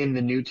and in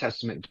the New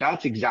Testament,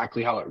 that's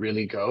exactly how it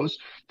really goes,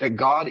 that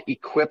God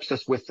equips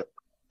us with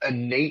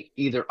innate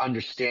either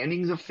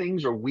understandings of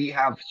things, or we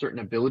have certain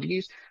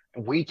abilities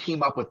and we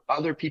team up with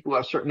other people who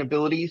have certain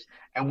abilities.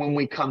 And when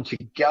we come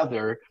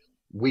together,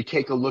 we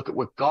take a look at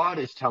what God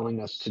is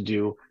telling us to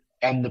do,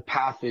 and the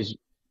path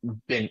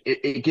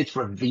it gets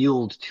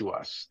revealed to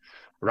us,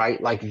 right?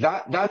 Like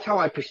that's how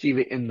I perceive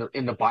it in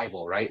the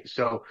Bible, right?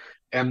 So,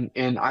 and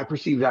I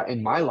perceive that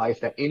in my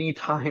life, that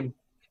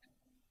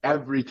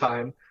every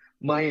time,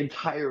 my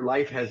entire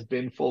life has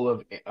been full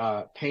of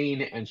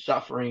pain and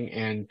suffering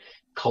and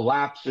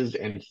collapses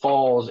and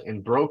falls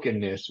and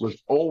brokenness,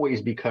 was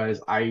always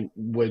because I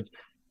would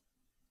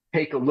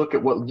take a look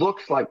at what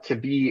looks like to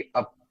be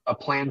a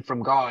plan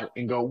from God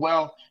and go,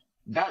 well,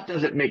 that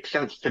doesn't make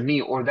sense to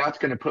me, or that's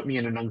going to put me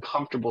in an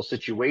uncomfortable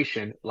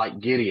situation, like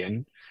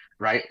Gideon,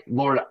 right?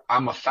 Lord,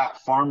 I'm a fat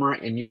farmer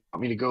and you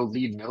want me to go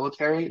lead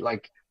military?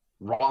 Like,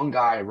 wrong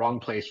guy, wrong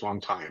place,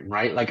 wrong time,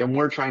 right? Like, and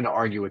we're trying to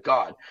argue with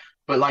God.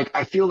 But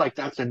I feel like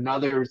that's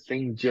another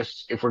thing,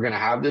 just if we're going to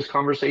have this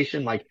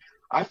conversation,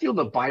 I feel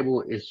the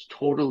Bible is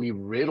totally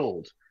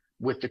riddled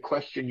with the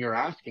question you're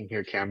asking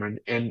here, Cameron.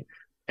 And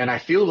I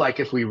feel like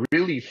if we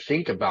really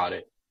think about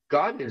it,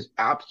 God is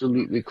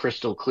absolutely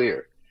crystal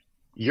clear.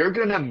 You're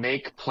going to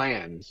make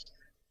plans,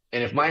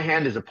 and if my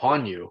hand is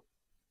upon you,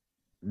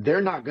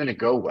 they're not going to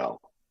go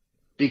well,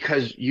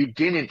 because you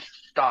didn't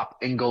stop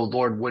and go,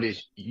 Lord, what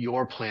is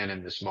your plan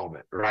in this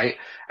moment, right?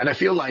 And I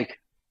feel like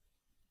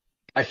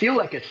as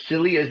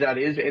silly as that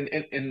is,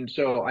 and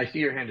so I see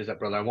your hand is up,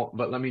 brother. I won't,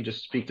 but let me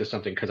just speak to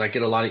something, because I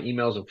get a lot of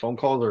emails and phone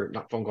calls, or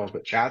not phone calls,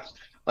 but chats,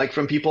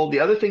 from people. The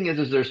other thing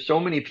is there's so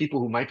many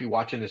people who might be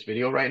watching this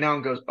video right now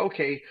and goes,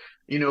 okay,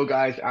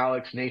 guys,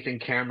 Alex, Nathan,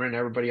 Cameron,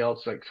 everybody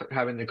else,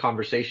 having the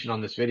conversation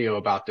on this video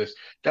about this.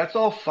 That's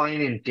all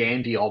fine and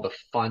dandy, all the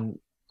fun,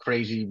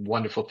 crazy,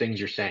 wonderful things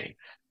you're saying.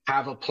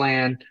 Have a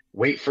plan,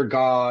 wait for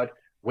God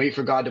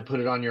to put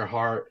it on your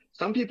heart.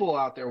 Some people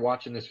out there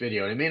watching this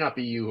video, and it may not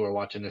be you who are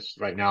watching this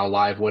right now,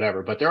 live,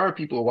 whatever, but there are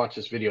people who watch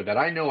this video that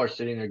I know are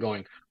sitting there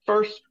going,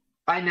 first,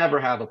 I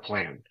never have a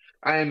plan.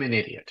 I am an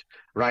idiot,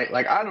 right?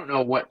 I don't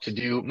know what to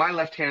do. My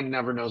left hand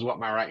never knows what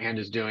my right hand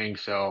is doing,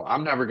 so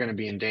I'm never going to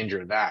be in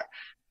danger of that.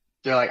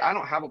 They're like, I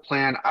don't have a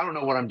plan. I don't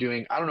know what I'm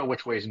doing. I don't know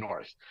which way is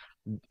north.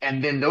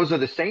 And then those are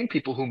the same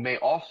people who may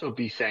also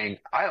be saying,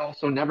 I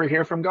also never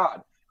hear from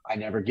God. I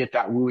never get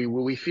that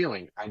wooey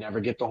feeling. I never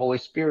get the Holy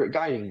Spirit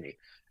guiding me,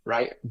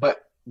 right? But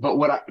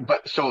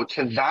so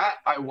to that,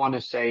 I want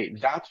to say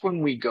that's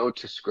when we go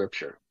to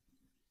scripture,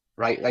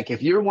 right?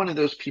 If you're one of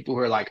those people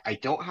who are like, I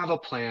don't have a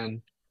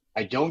plan,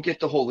 I don't get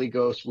the Holy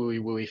Ghost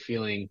wooey wooey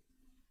feeling,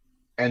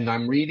 and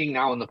I'm reading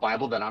now in the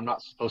Bible that I'm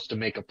not supposed to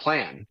make a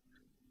plan,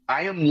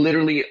 I am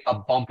literally a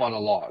bump on a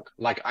log.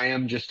 Like I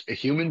am just a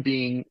human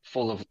being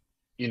full of,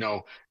 you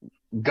know,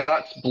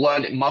 guts,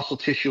 blood, muscle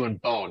tissue,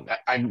 and bone.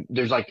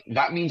 There's like,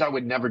 that means I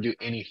would never do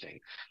anything.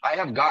 I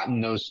have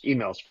gotten those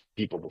emails from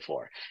people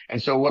before.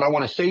 And so what I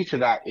want to say to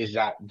that is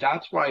that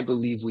that's why I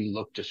believe we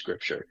look to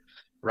scripture,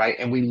 right?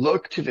 And we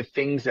look to the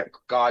things that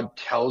God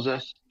tells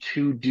us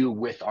to do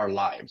with our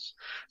lives.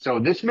 So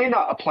this may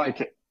not apply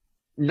to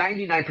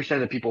 99% of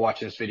the people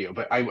watching this video,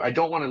 but I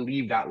don't want to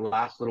leave that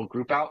last little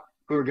group out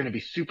who are going to be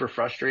super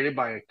frustrated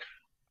by,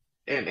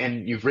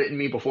 and you've written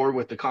me before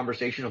with the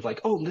conversation of like,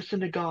 oh,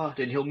 listen to God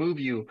and he'll move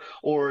you,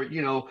 or,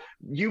 you know,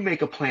 you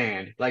make a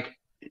plan. Like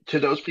to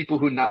those people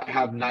who not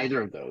have neither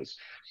of those,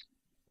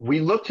 we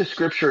look to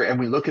scripture and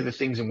we look at the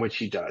things in which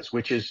he does,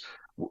 which is,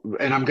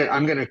 and I'm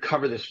going to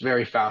cover this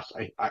very fast.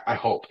 I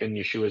hope in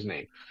Yeshua's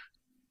name.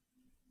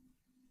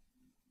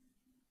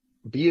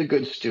 Be a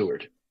good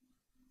steward.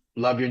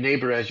 Love your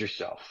neighbor as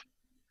yourself.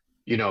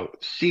 You know,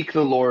 seek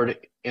the Lord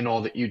in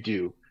all that you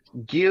do.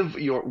 Give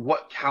your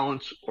what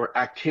talents or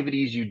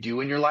activities you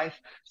do in your life,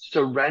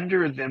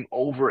 surrender them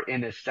over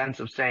in a sense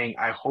of saying,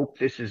 I hope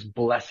this is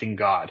blessing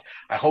God.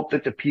 I hope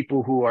that the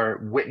people who are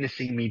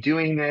witnessing me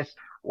doing this,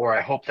 or I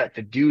hope that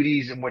the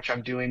duties in which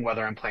I'm doing,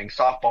 whether I'm playing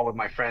softball with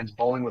my friends,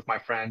 bowling with my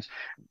friends,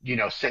 you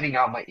know, sending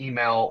out my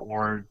email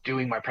or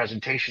doing my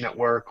presentation at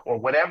work, or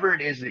whatever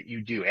it is that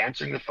you do,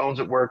 answering the phones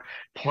at work,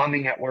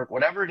 plumbing at work,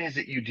 whatever it is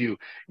that you do,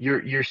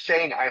 you're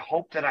saying, I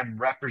hope that I'm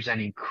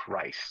representing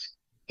Christ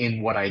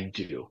in what I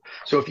do.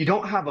 So if you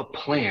don't have a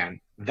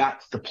plan,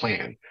 that's the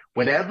plan.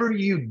 Whatever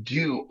you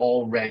do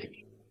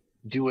already,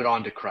 do it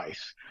onto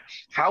Christ.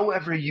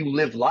 However you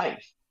live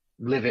life,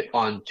 live it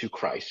onto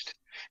Christ.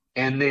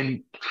 And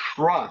then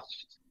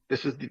trust.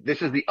 This is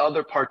the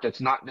other part that's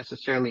not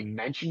necessarily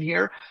mentioned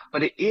here,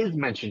 but it is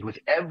mentioned with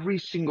every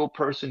single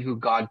person who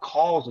God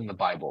calls in the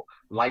Bible,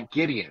 like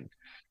Gideon.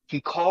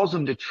 He calls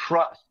them to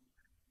trust,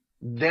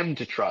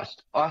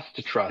 us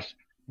to trust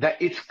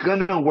that it's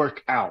gonna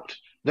work out.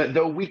 That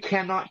though we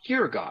cannot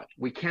hear God,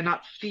 we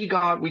cannot see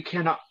God, we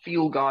cannot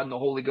feel God and the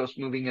Holy Ghost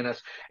moving in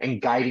us and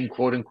guiding,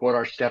 quote unquote,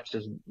 our steps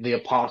as the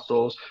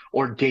apostles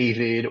or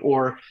David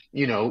or,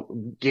 you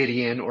know,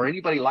 Gideon or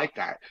anybody like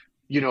that.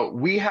 You know,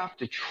 we have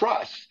to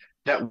trust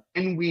that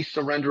when we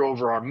surrender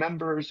over our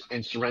members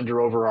and surrender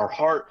over our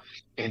heart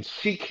and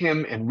seek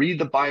him and read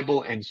the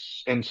Bible and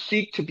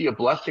seek to be a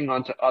blessing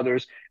unto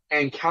others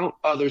and count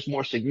others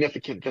more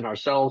significant than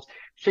ourselves,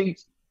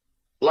 things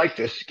like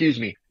this,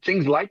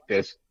 things like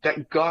this,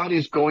 that God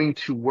is going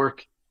to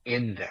work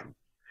in them,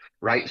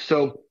 right?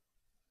 So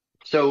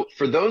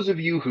for those of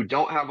you who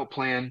don't have a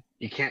plan,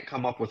 you can't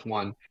come up with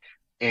one,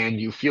 and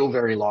you feel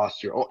very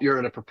lost, you're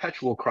at a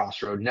perpetual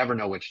crossroad, never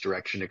know which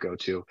direction to go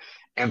to,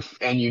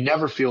 and you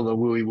never feel the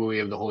wooey wooey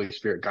of the Holy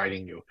Spirit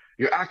guiding you.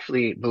 You're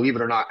actually, believe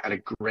it or not, at a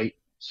great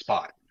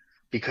spot,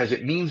 because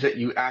it means that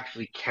you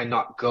actually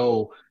cannot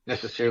go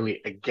necessarily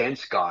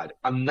against God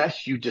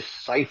unless you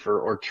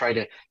decipher or try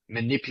to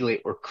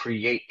manipulate or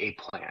create a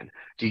plan.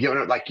 Do you get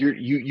what like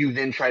you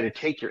then try to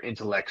take your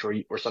intellect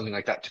or something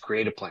like that to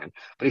create a plan.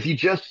 But if you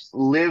just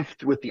live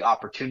with the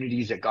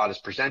opportunities that God has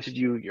presented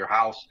you, your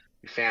house,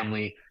 your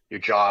family, your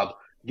job,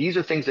 these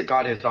are things that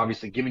God has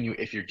obviously given you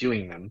if you're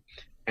doing them.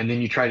 And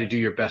then you try to do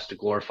your best to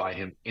glorify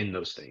him in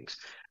those things.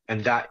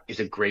 And that is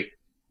a great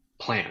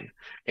plan.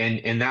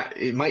 And that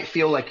it might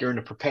feel like you're in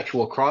a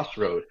perpetual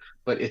crossroad,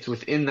 but it's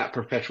within that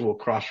perpetual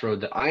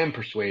crossroad that I am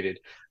persuaded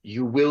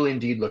you will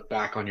indeed look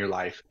back on your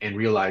life and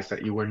realize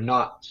that you were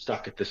not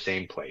stuck at the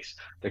same place,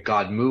 that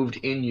God moved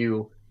in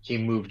you, he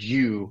moved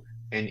you,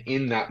 and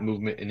in that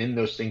movement and in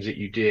those things that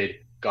you did,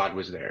 God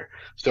was there.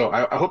 So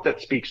I hope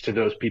that speaks to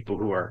those people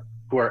who are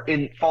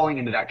falling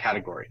into that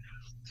category.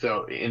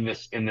 So in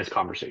this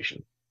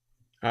conversation,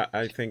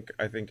 I think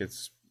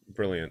it's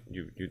brilliant.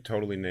 You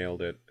totally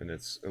nailed it, and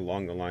it's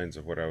along the lines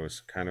of what I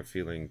was kind of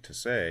feeling to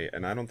say.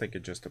 And I don't think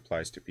it just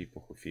applies to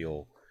people who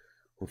feel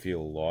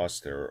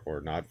lost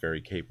or not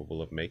very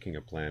capable of making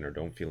a plan or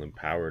don't feel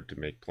empowered to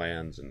make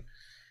plans. And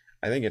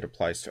I think it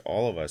applies to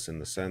all of us in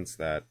the sense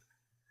that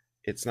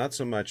it's not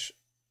so much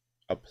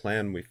a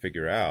plan we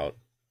figure out,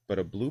 but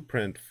a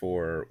blueprint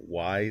for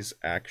wise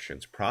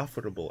actions,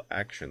 profitable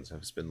actions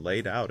has been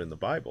laid out in the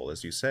Bible,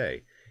 as you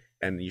say.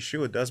 And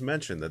Yeshua does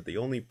mention that the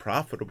only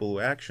profitable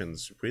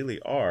actions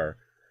really are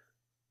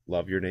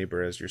love your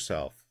neighbor as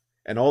yourself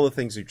and all the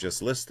things you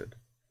just listed.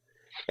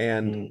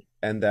 And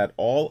that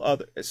all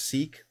other,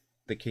 seek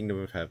the kingdom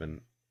of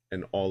heaven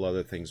and all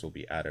other things will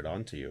be added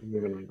onto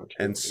you.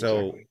 And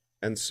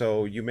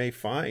so you may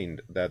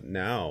find that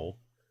now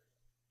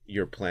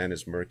your plan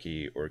is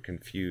murky or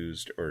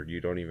confused, or you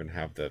don't even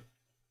have the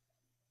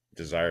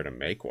desire to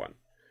make one.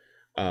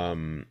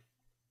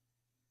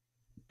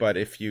 But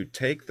if you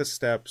take the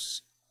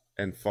steps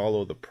and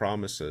follow the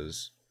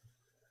promises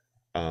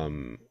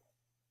of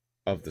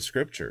the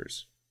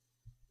scriptures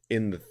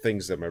in the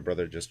things that my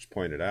brother just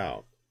pointed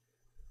out,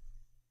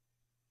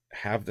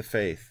 have the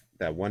faith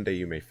that one day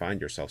you may find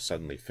yourself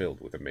suddenly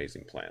filled with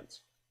amazing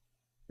plans,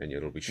 and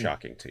it'll be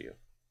shocking to you.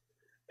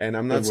 And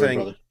I'm not Good word, saying,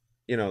 brother.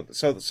 you know,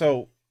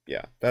 so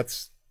yeah,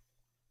 that's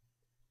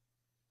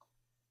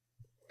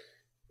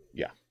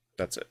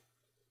it.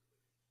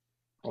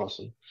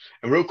 Awesome.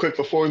 And real quick,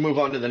 before we move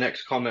on to the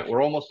next comment,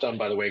 we're almost done,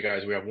 by the way,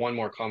 guys. We have one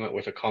more comment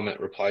with a comment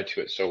reply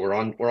to it. So we're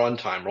on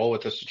time. Roll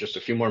with us just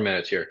a few more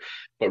minutes here.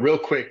 But real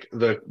quick,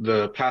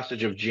 the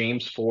passage of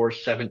James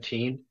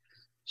 4:17.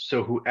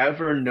 So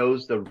whoever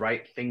knows the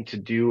right thing to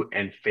do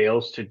and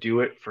fails to do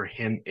it, for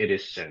him it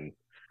is sin.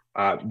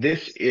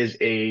 This is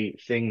a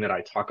thing that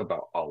I talk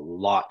about a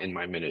lot in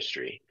my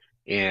ministry.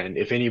 And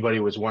if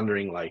anybody was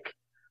wondering, like,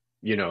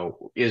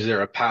 is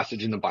there a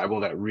passage in the Bible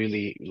that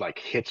really like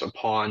hits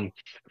upon,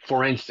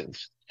 for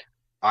instance,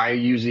 I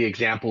use the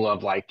example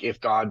of like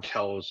if God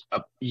tells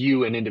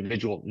you, an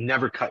individual,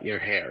 never cut your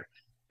hair,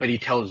 but he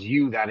tells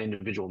you, that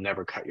individual,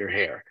 never cut your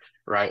hair,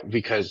 right?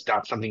 Because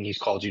that's something he's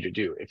called you to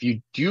do. If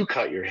you do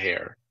cut your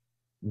hair,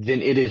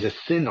 then it is a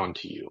sin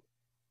unto you.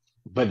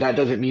 But that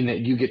doesn't mean that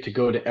you get to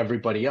go to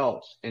everybody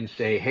else and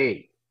say,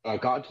 hey,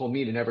 God told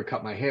me to never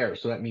cut my hair,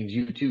 so that means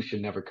you too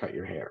should never cut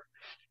your hair.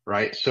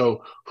 Right?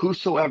 So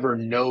whosoever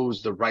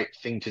knows the right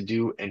thing to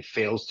do and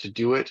fails to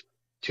do it,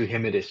 to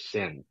him it is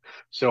sin.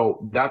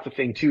 So that's the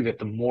thing too, that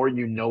the more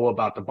you know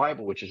about the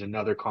Bible, which is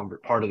another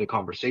part of the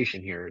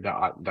conversation here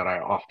that I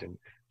often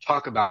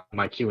talk about in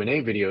my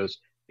Q&A videos,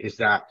 is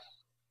that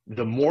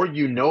the more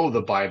you know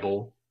the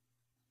Bible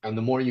and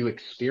the more you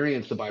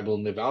experience the Bible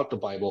and live out the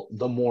Bible,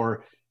 the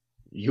more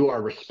you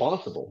are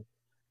responsible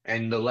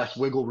and the less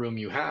wiggle room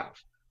you have.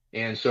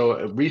 And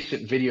so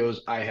recent videos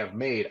I have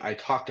made, I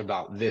talked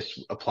about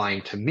this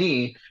applying to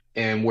me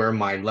and where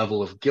my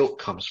level of guilt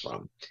comes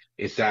from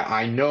is that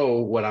I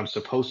know what I'm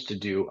supposed to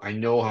do. I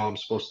know how I'm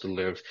supposed to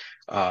live,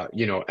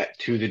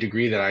 to the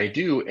degree that I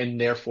do. And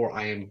therefore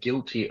I am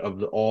guilty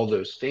of all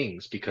those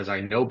things because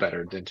I know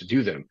better than to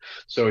do them.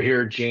 So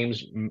here,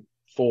 James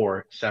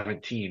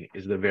 4:17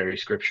 is the very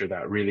scripture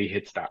that really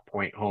hits that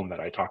point home that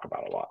I talk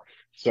about a lot.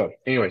 So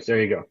anyways,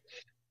 there you go.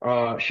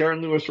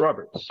 Sharon Lewis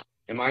Roberts.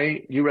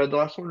 You read the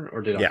last one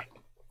or did I? Yeah,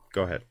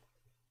 go ahead.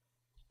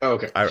 Oh,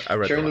 okay. I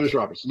read Sharon the Lewis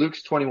last Roberts, Luke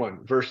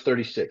 21, verse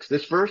 36.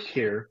 This verse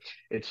here,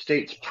 it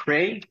states,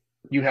 pray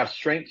you have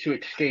strength to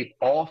escape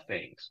all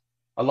things.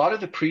 A lot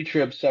of the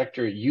pre-trib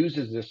sector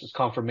uses this as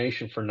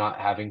confirmation for not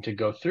having to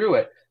go through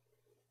it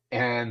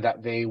and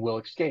that they will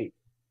escape.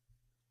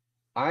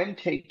 I'm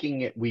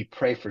taking it, we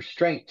pray for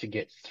strength to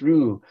get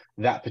through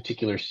that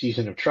particular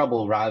season of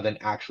trouble rather than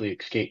actually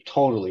escape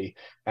totally.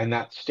 And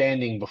that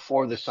standing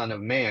before the Son of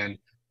Man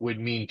would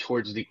mean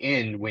towards the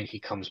end when he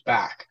comes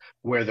back,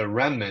 where the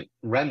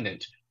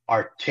remnant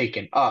are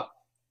taken up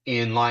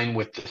in line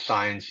with the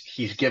signs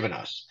he's given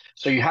us.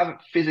 So you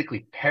haven't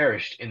physically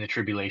perished in the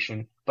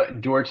tribulation, but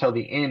endure till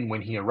the end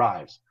when he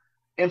arrives.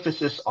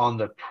 Emphasis on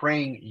the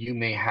praying you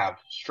may have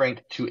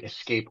strength to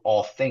escape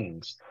all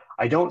things.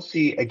 I don't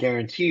see a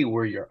guarantee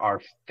where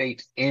our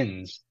fate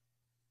ends.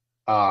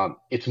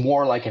 It's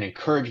more like an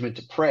encouragement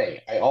to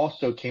pray. I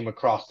also came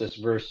across this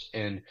verse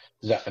in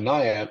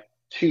Zephaniah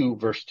 2,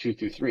 verse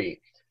 2-3.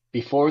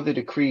 Before the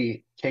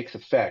decree takes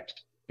effect,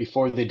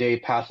 before the day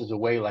passes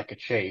away like a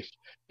chaff,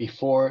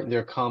 before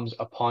there comes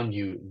upon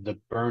you the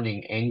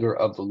burning anger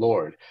of the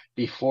Lord,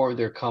 before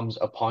there comes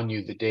upon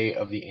you the day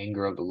of the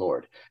anger of the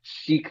Lord.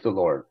 Seek the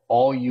Lord,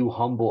 all you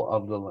humble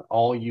of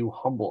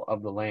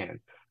the land,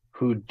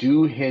 who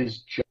do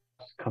his just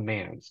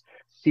commands.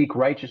 Seek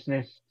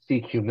righteousness,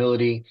 seek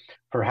humility.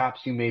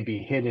 Perhaps you may be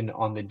hidden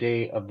on the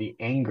day of the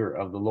anger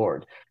of the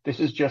Lord.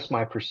 This is just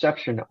my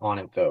perception on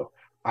it, though.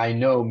 I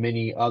know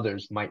many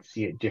others might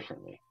see it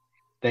differently.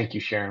 Thank you,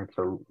 Sharon,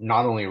 for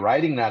not only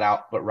writing that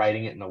out, but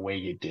writing it in the way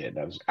you did.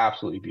 That was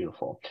absolutely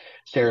beautiful.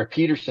 Sarah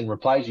Peterson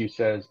replies you,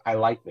 says, I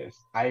like this.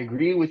 I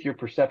agree with your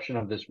perception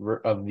of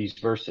these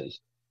verses.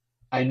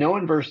 I know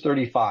in verse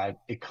 35,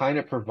 it kind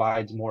of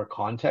provides more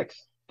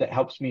context that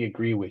helps me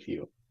agree with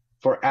you.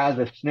 For as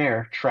a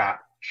snare trap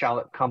shall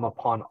it come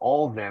upon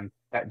all them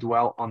that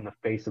dwell on the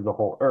face of the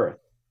whole earth.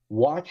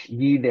 Watch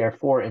ye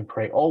therefore and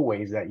pray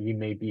always that ye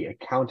may be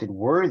accounted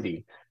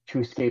worthy to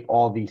escape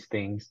all these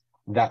things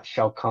that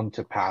shall come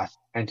to pass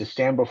and to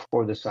stand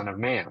before the Son of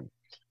Man.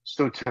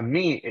 So to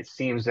me, it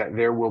seems that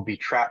there will be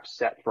traps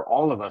set for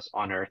all of us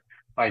on earth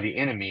by the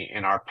enemy.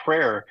 And our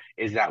prayer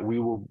is that we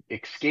will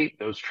escape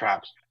those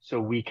traps so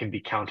we can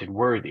be counted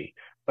worthy.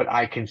 But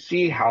I can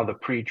see how the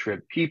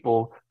pre-trib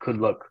people could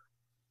look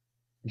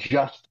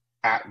just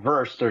at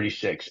verse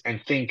 36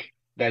 and think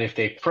that if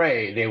they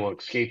pray, they will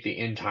escape the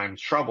end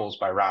times troubles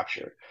by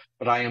rapture.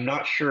 But I am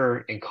not sure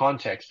in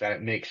context that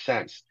it makes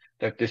sense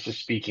that this is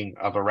speaking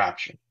of a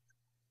rapture.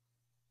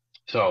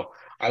 So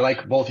I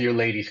like both of your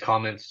ladies'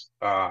 comments,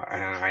 and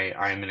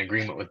I am in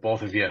agreement with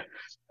both of you.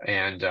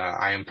 And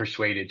I am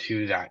persuaded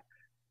too that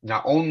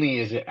not only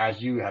is it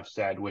as you have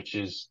said, which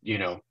is, we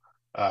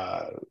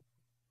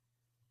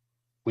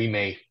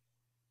may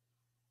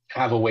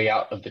have a way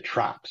out of the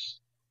traps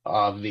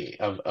of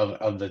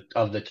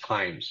the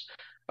times,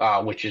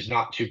 which is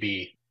not to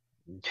be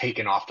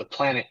taken off the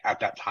planet at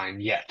that time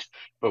yet,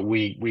 but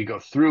we go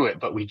through it,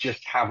 but we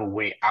just have a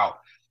way out.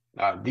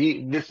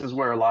 This is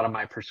where a lot of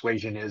my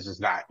persuasion is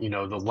that,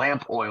 the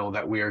lamp oil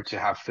that we are to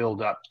have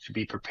filled up to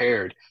be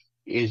prepared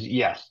is,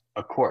 yes,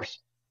 of course,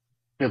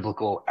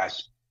 biblical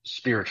as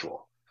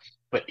spiritual.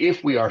 But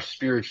if we are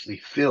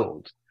spiritually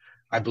filled,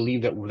 I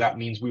believe that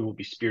means we will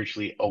be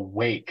spiritually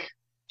awake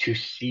to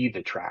see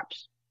the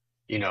traps.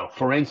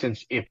 For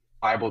instance, if the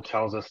Bible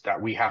tells us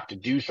that we have to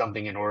do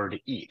something in order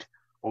to eat,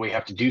 or we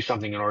have to do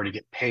something in order to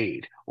get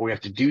paid, or we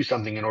have to do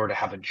something in order to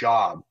have a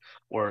job,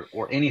 or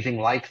anything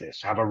like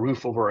this, have a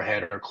roof over our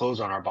head or clothes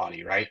on our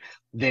body, right?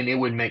 Then it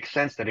would make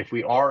sense that if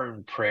we are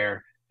in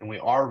prayer and we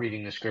are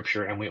reading the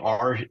scripture and we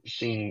are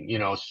seeing,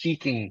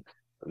 seeking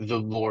the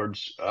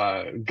Lord's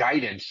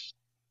guidance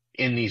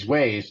in these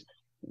ways,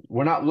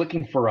 we're not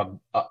looking for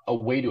a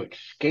way to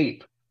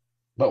escape,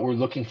 but we're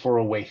looking for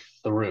a way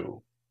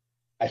through.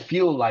 I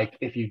feel like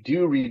if you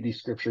do read these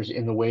scriptures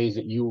in the ways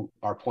that you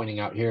are pointing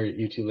out here,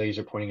 you two ladies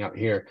are pointing out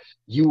here,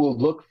 you will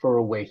look for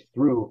a way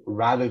through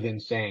rather than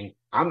saying,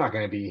 I'm not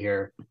going to be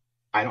here.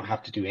 I don't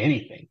have to do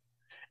anything.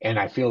 And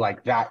I feel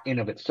like that in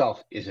of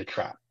itself is a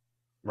trap,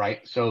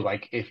 right? So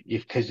like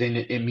cause then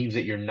it means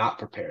that you're not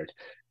prepared,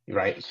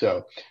 right?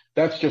 So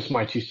that's just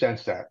my 2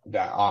 cents that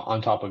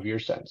on top of your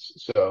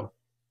sense. So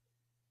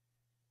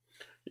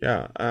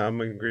Yeah, I'm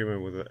in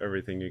agreement with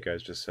everything you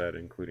guys just said,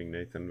 including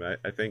Nathan.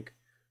 I think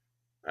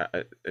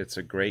it's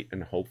a great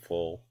and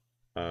hopeful,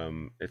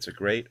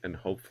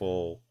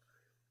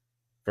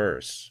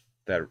 verse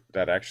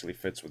that actually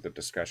fits with the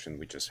discussion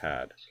we just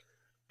had.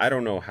 I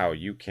don't know how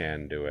you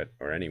can do it,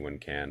 or anyone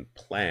can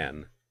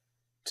plan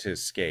to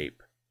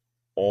escape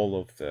all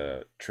of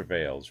the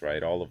travails,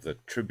 right? All of the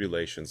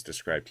tribulations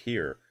described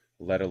here,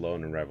 let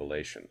alone in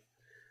Revelation.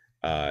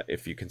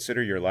 If you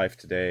consider your life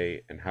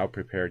today and how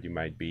prepared you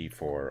might be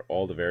for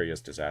all the various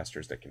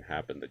disasters that can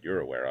happen that you're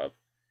aware of,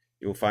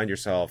 you will find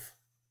yourself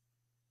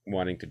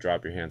wanting to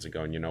drop your hands and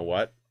going, you know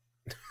what?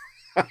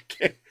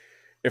 Okay.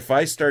 If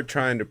I start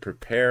trying to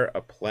prepare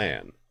a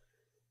plan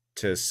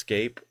to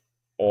escape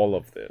all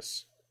of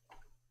this,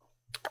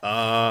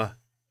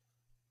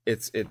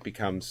 it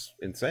becomes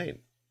insane,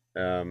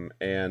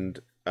 and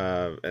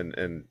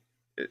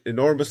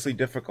enormously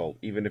difficult,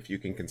 even if you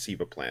can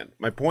conceive a plan.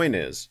 My point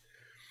is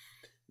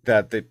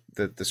that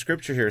the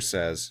scripture here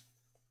says,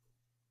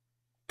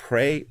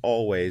 "Pray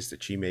always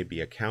that ye may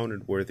be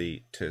accounted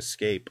worthy to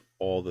escape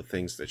all the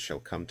things that shall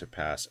come to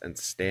pass and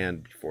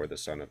stand before the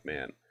Son of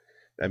Man."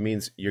 That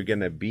means you're going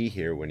to be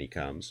here when he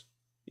comes.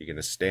 You're going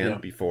to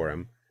stand before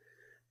him,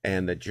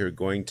 and that you're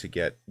going to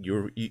get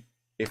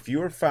if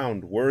you're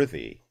found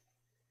worthy,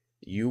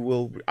 you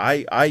will.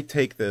 I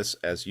take this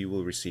as you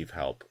will receive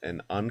help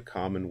and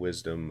uncommon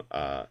wisdom,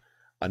 a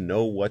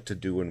know what to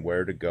do and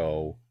where to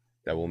go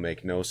that will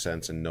make no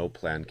sense and no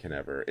plan can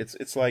ever.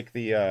 It's like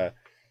the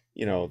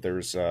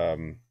there's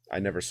I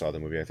never saw the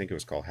movie. I think it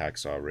was called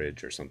Hacksaw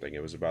Ridge or something.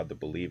 It was about the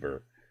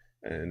believer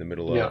in the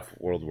middle of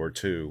World War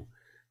II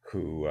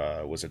who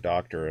was a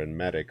doctor and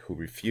medic who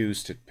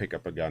refused to pick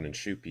up a gun and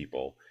shoot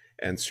people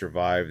and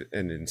survived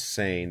an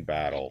insane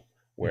battle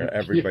where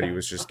everybody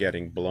was just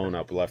getting blown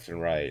up left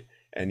and right,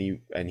 and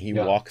he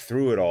walked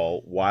through it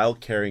all while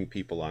carrying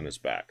people on his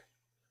back.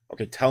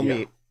 Okay, tell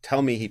me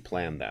he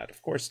planned that.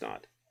 Of course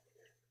not.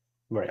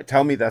 Right.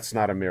 Tell me that's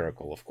not a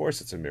miracle. Of course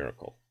it's a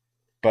miracle.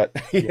 But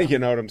you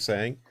know what I'm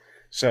saying?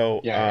 So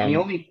and he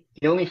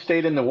only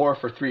stayed in the war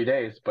for 3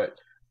 days, but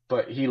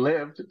he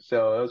lived,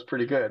 so that was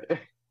pretty good.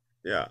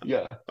 yeah.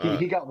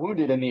 He got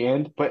wounded in the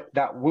end, but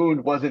that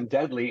wound wasn't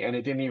deadly, and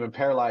it didn't even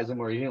paralyze him,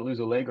 or he didn't lose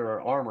a leg or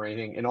an arm or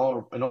anything. In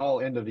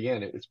all end of the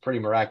end, it's pretty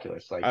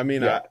miraculous. Like, I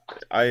mean,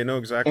 I know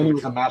exactly. And he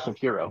was a massive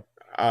hero.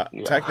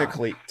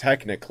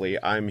 Technically,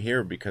 I'm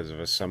here because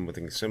of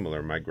something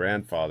similar. My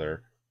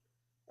grandfather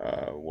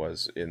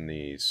was in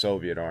the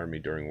Soviet army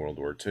during World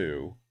War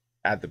II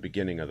at the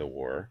beginning of the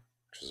war,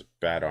 which was a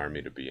bad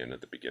army to be in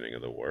at the beginning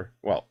of the war.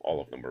 Well, all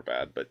of them were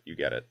bad, but you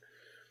get it.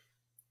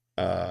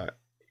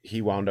 He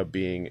wound up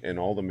being in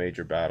all the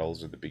major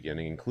battles at the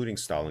beginning, including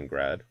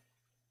Stalingrad.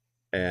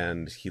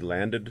 And he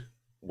landed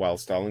while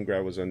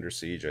Stalingrad was under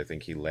siege. I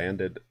think he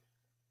landed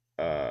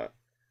with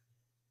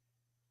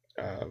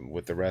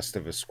the rest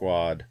of his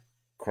squad,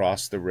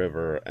 crossed the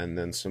river, and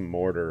then some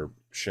mortar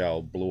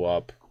shell blew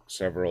up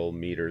several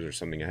meters or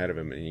something ahead of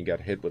him, and he got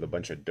hit with a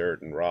bunch of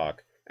dirt and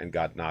rock and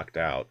got knocked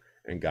out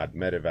and got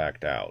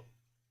medevaced out,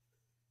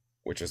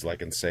 which is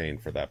like insane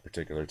for that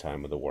particular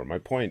time of the war. My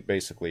point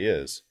basically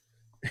is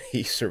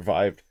he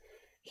survived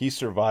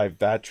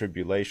that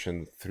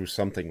tribulation through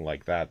something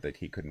like that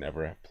he could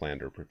never have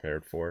planned or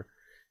prepared for.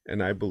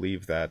 And I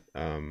believe that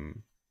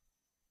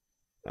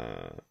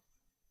the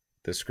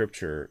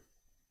scripture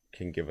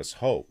can give us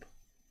hope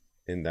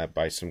in that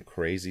by some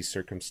crazy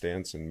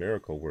circumstance and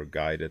miracle we're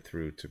guided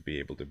through to be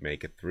able to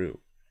make it through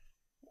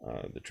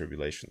the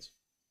tribulations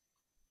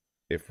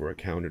if we're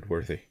accounted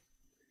worthy.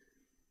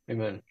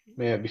 Amen.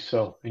 May it be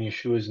so in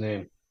Yeshua's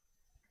name.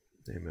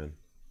 Amen.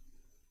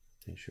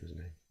 In Yeshua's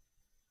name.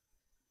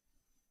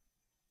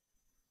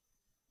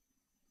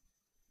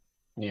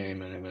 Yeah,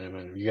 amen, amen,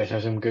 amen. You guys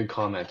have some good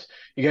comments.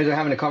 You guys are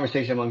having a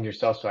conversation among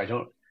yourselves, so I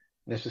don't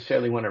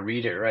necessarily want to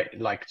read it, right?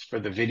 Like for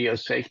the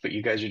video's sake, but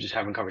you guys are just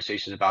having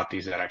conversations about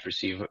these that I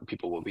perceive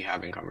people will be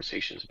having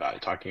conversations about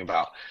it, talking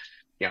about,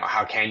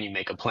 how can you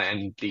make a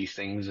plan, these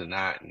things and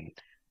that. And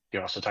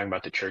you're also talking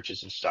about the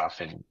churches and stuff.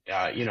 And,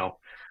 that's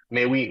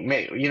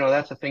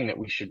the thing that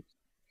we should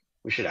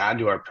add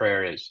to our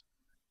prayer is,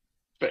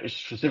 but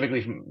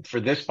specifically for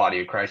this body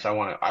of Christ, I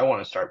want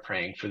to start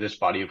praying for this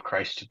body of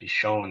Christ to be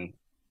shown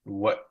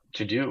what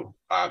to do.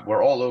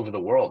 We're all over the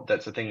world.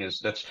 That's the thing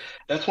that's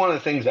one of the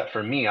things that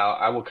for me,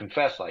 I will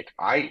confess, like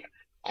I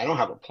don't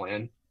have a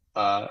plan,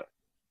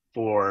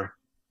 for,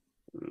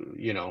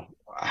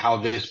 how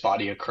this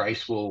body of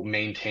Christ will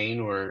maintain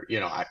or,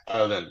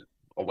 other than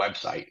a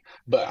website,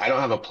 but I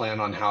don't have a plan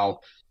on how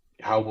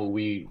will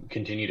we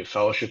continue to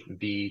fellowship and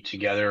be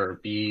together or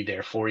be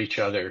there for each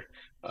other,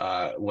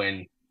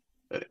 when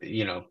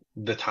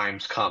the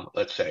times come,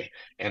 let's say.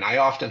 And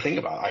I think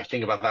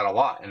about that a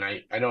lot. And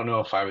I don't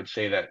know if I would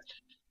say that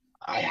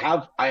I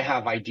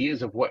have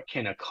ideas of what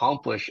can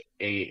accomplish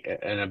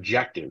an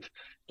objective,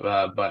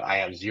 but I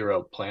have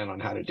zero plan on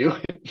how to do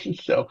it.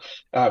 So,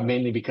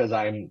 mainly because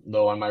I'm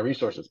low on my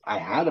resources. I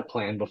had a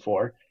plan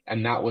before,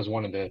 and that was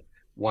one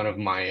of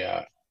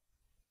my,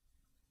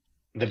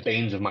 the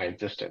banes of my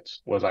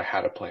existence was I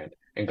had a plan,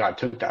 and God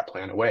took that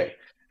plan away.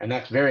 And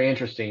that's very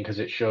interesting because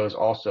it shows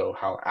also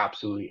how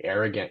absolutely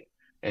arrogant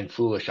and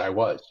foolish I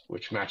was,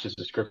 which matches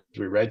the scripture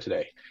we read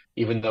today.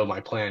 Even though my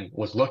plan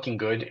was looking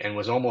good and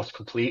was almost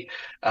complete,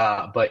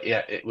 but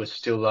yet it was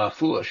still,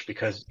 foolish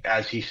because,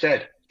 as he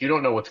said, you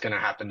don't know what's going to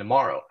happen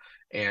tomorrow.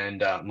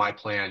 And, my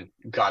plan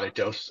got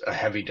a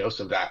heavy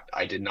dose of that.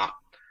 I did not,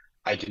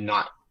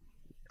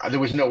 there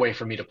was no way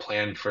for me to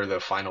plan for the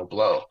final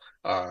blow,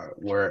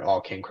 where it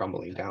all came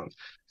crumbling down.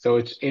 So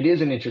it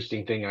is an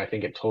interesting thing, and I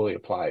think it totally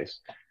applies,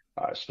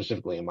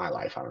 specifically in my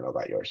life. I don't know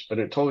about yours, but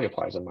it totally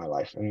applies in my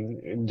life,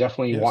 and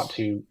definitely want Yes.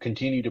 to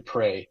continue to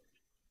pray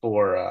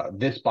for,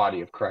 this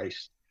body of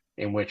Christ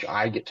in which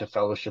I get to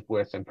fellowship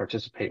with and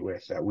participate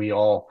with, that we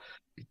all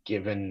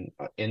given,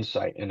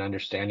 insight and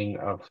understanding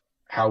of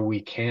how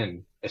we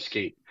can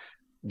escape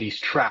these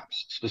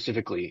traps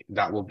specifically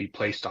that will be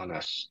placed on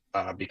us,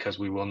 because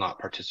we will not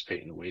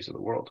participate in the ways of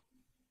the world.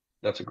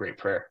 That's a great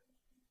prayer.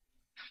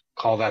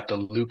 Call that the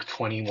Luke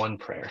 21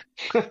 prayer.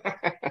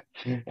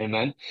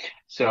 Amen.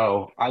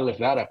 So I lift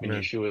that up in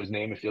Amen. Yeshua's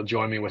name. If you'll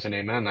join me with an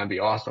amen, that'd be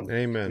awesome.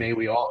 Amen. May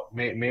we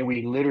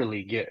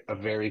literally get a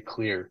very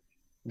clear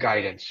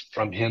guidance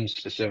from him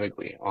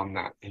specifically on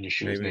that in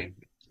Yeshua's Maybe name.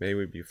 may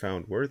we be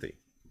found worthy.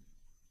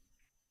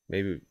 May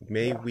Yeah. we be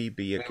May we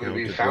be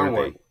accounted found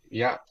worthy one.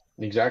 Yeah,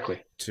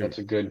 exactly. to, That's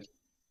a good,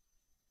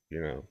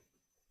 you know,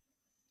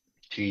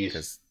 geez.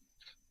 because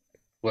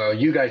Well,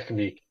 you guys can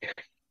be.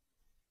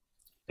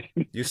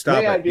 you May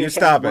stop I it. be You accounted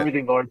stop it.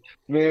 worthy, Lord.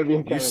 May I be You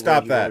accounted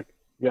stop worthy, that.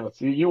 Lord.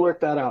 Yes, you work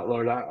that out,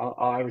 Lord.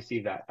 I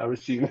receive that. I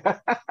receive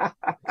that.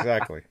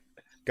 Exactly.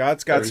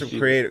 God's I got some receive it.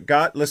 creative.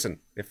 God, listen,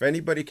 if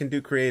anybody can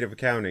do creative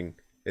accounting,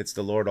 it's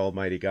the Lord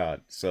Almighty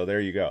God. So there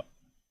you go.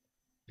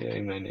 Yeah,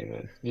 amen,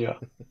 amen. Yeah,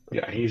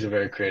 yeah. He's a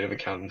very creative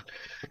accountant.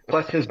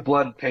 Plus, his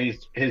blood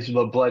pays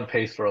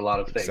for a lot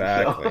of things. So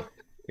Exactly.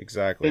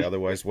 Exactly. his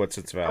Otherwise, what's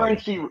its value?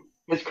 currency,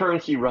 his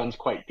currency runs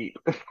quite deep.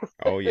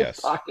 Oh, His yes.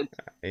 pockets,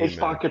 his Amen.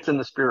 pockets in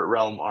the spirit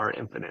realm are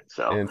infinite.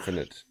 So.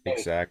 Infinite.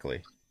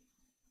 Exactly.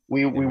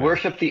 We Amen.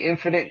 worship the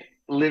infinite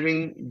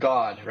living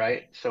God,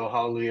 right? So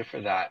hallelujah for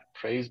that.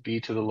 Praise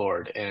be to the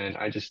Lord. And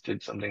I just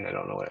did something I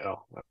don't know what.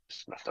 Oh, I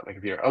just messed up my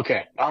computer.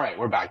 Okay. All right.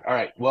 We're back. All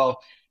right. Well,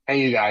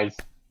 hey, you guys.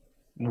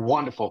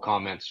 Wonderful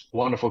comments,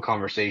 wonderful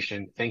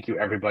conversation. Thank you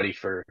everybody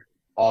for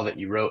all that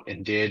you wrote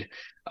and did,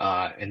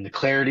 and the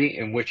clarity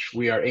in which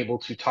we are able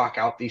to talk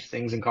out these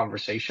things in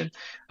conversation,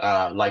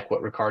 like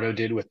what Ricardo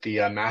did with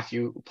the,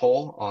 Matthew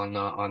poll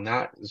on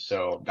that.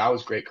 So that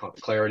was great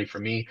clarity for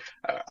me.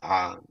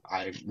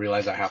 I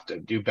realize I have to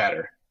do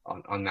better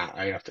on that.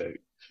 I have to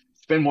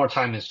spend more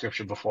time in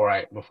scripture before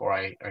I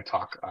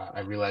talk.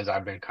 I realize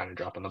I've been kind of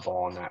dropping the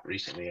ball on that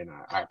recently, and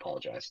I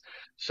apologize.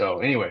 So,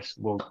 anyways,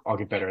 I'll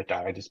get better at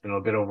that. I just been a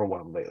bit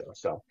overwhelmed lately.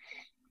 So,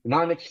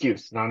 not an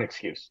excuse, not an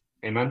excuse.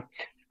 Amen.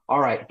 All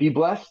right. Be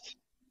blessed.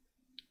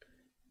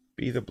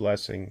 Be the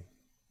blessing.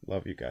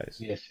 Love you guys.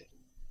 Yes.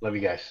 Love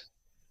you guys.